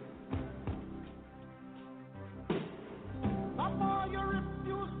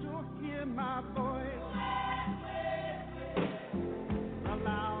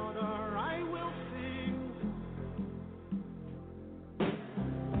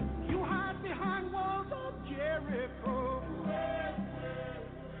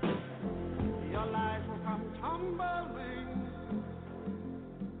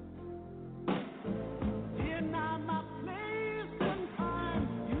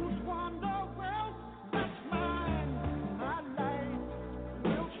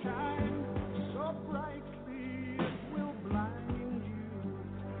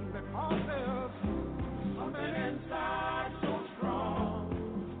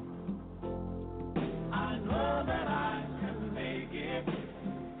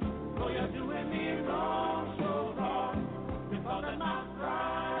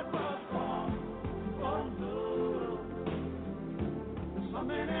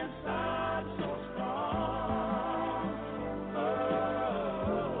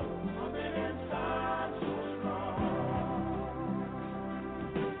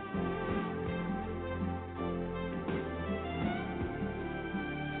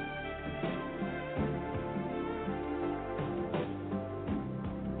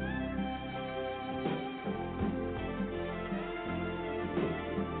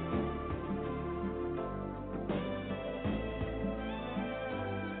 go.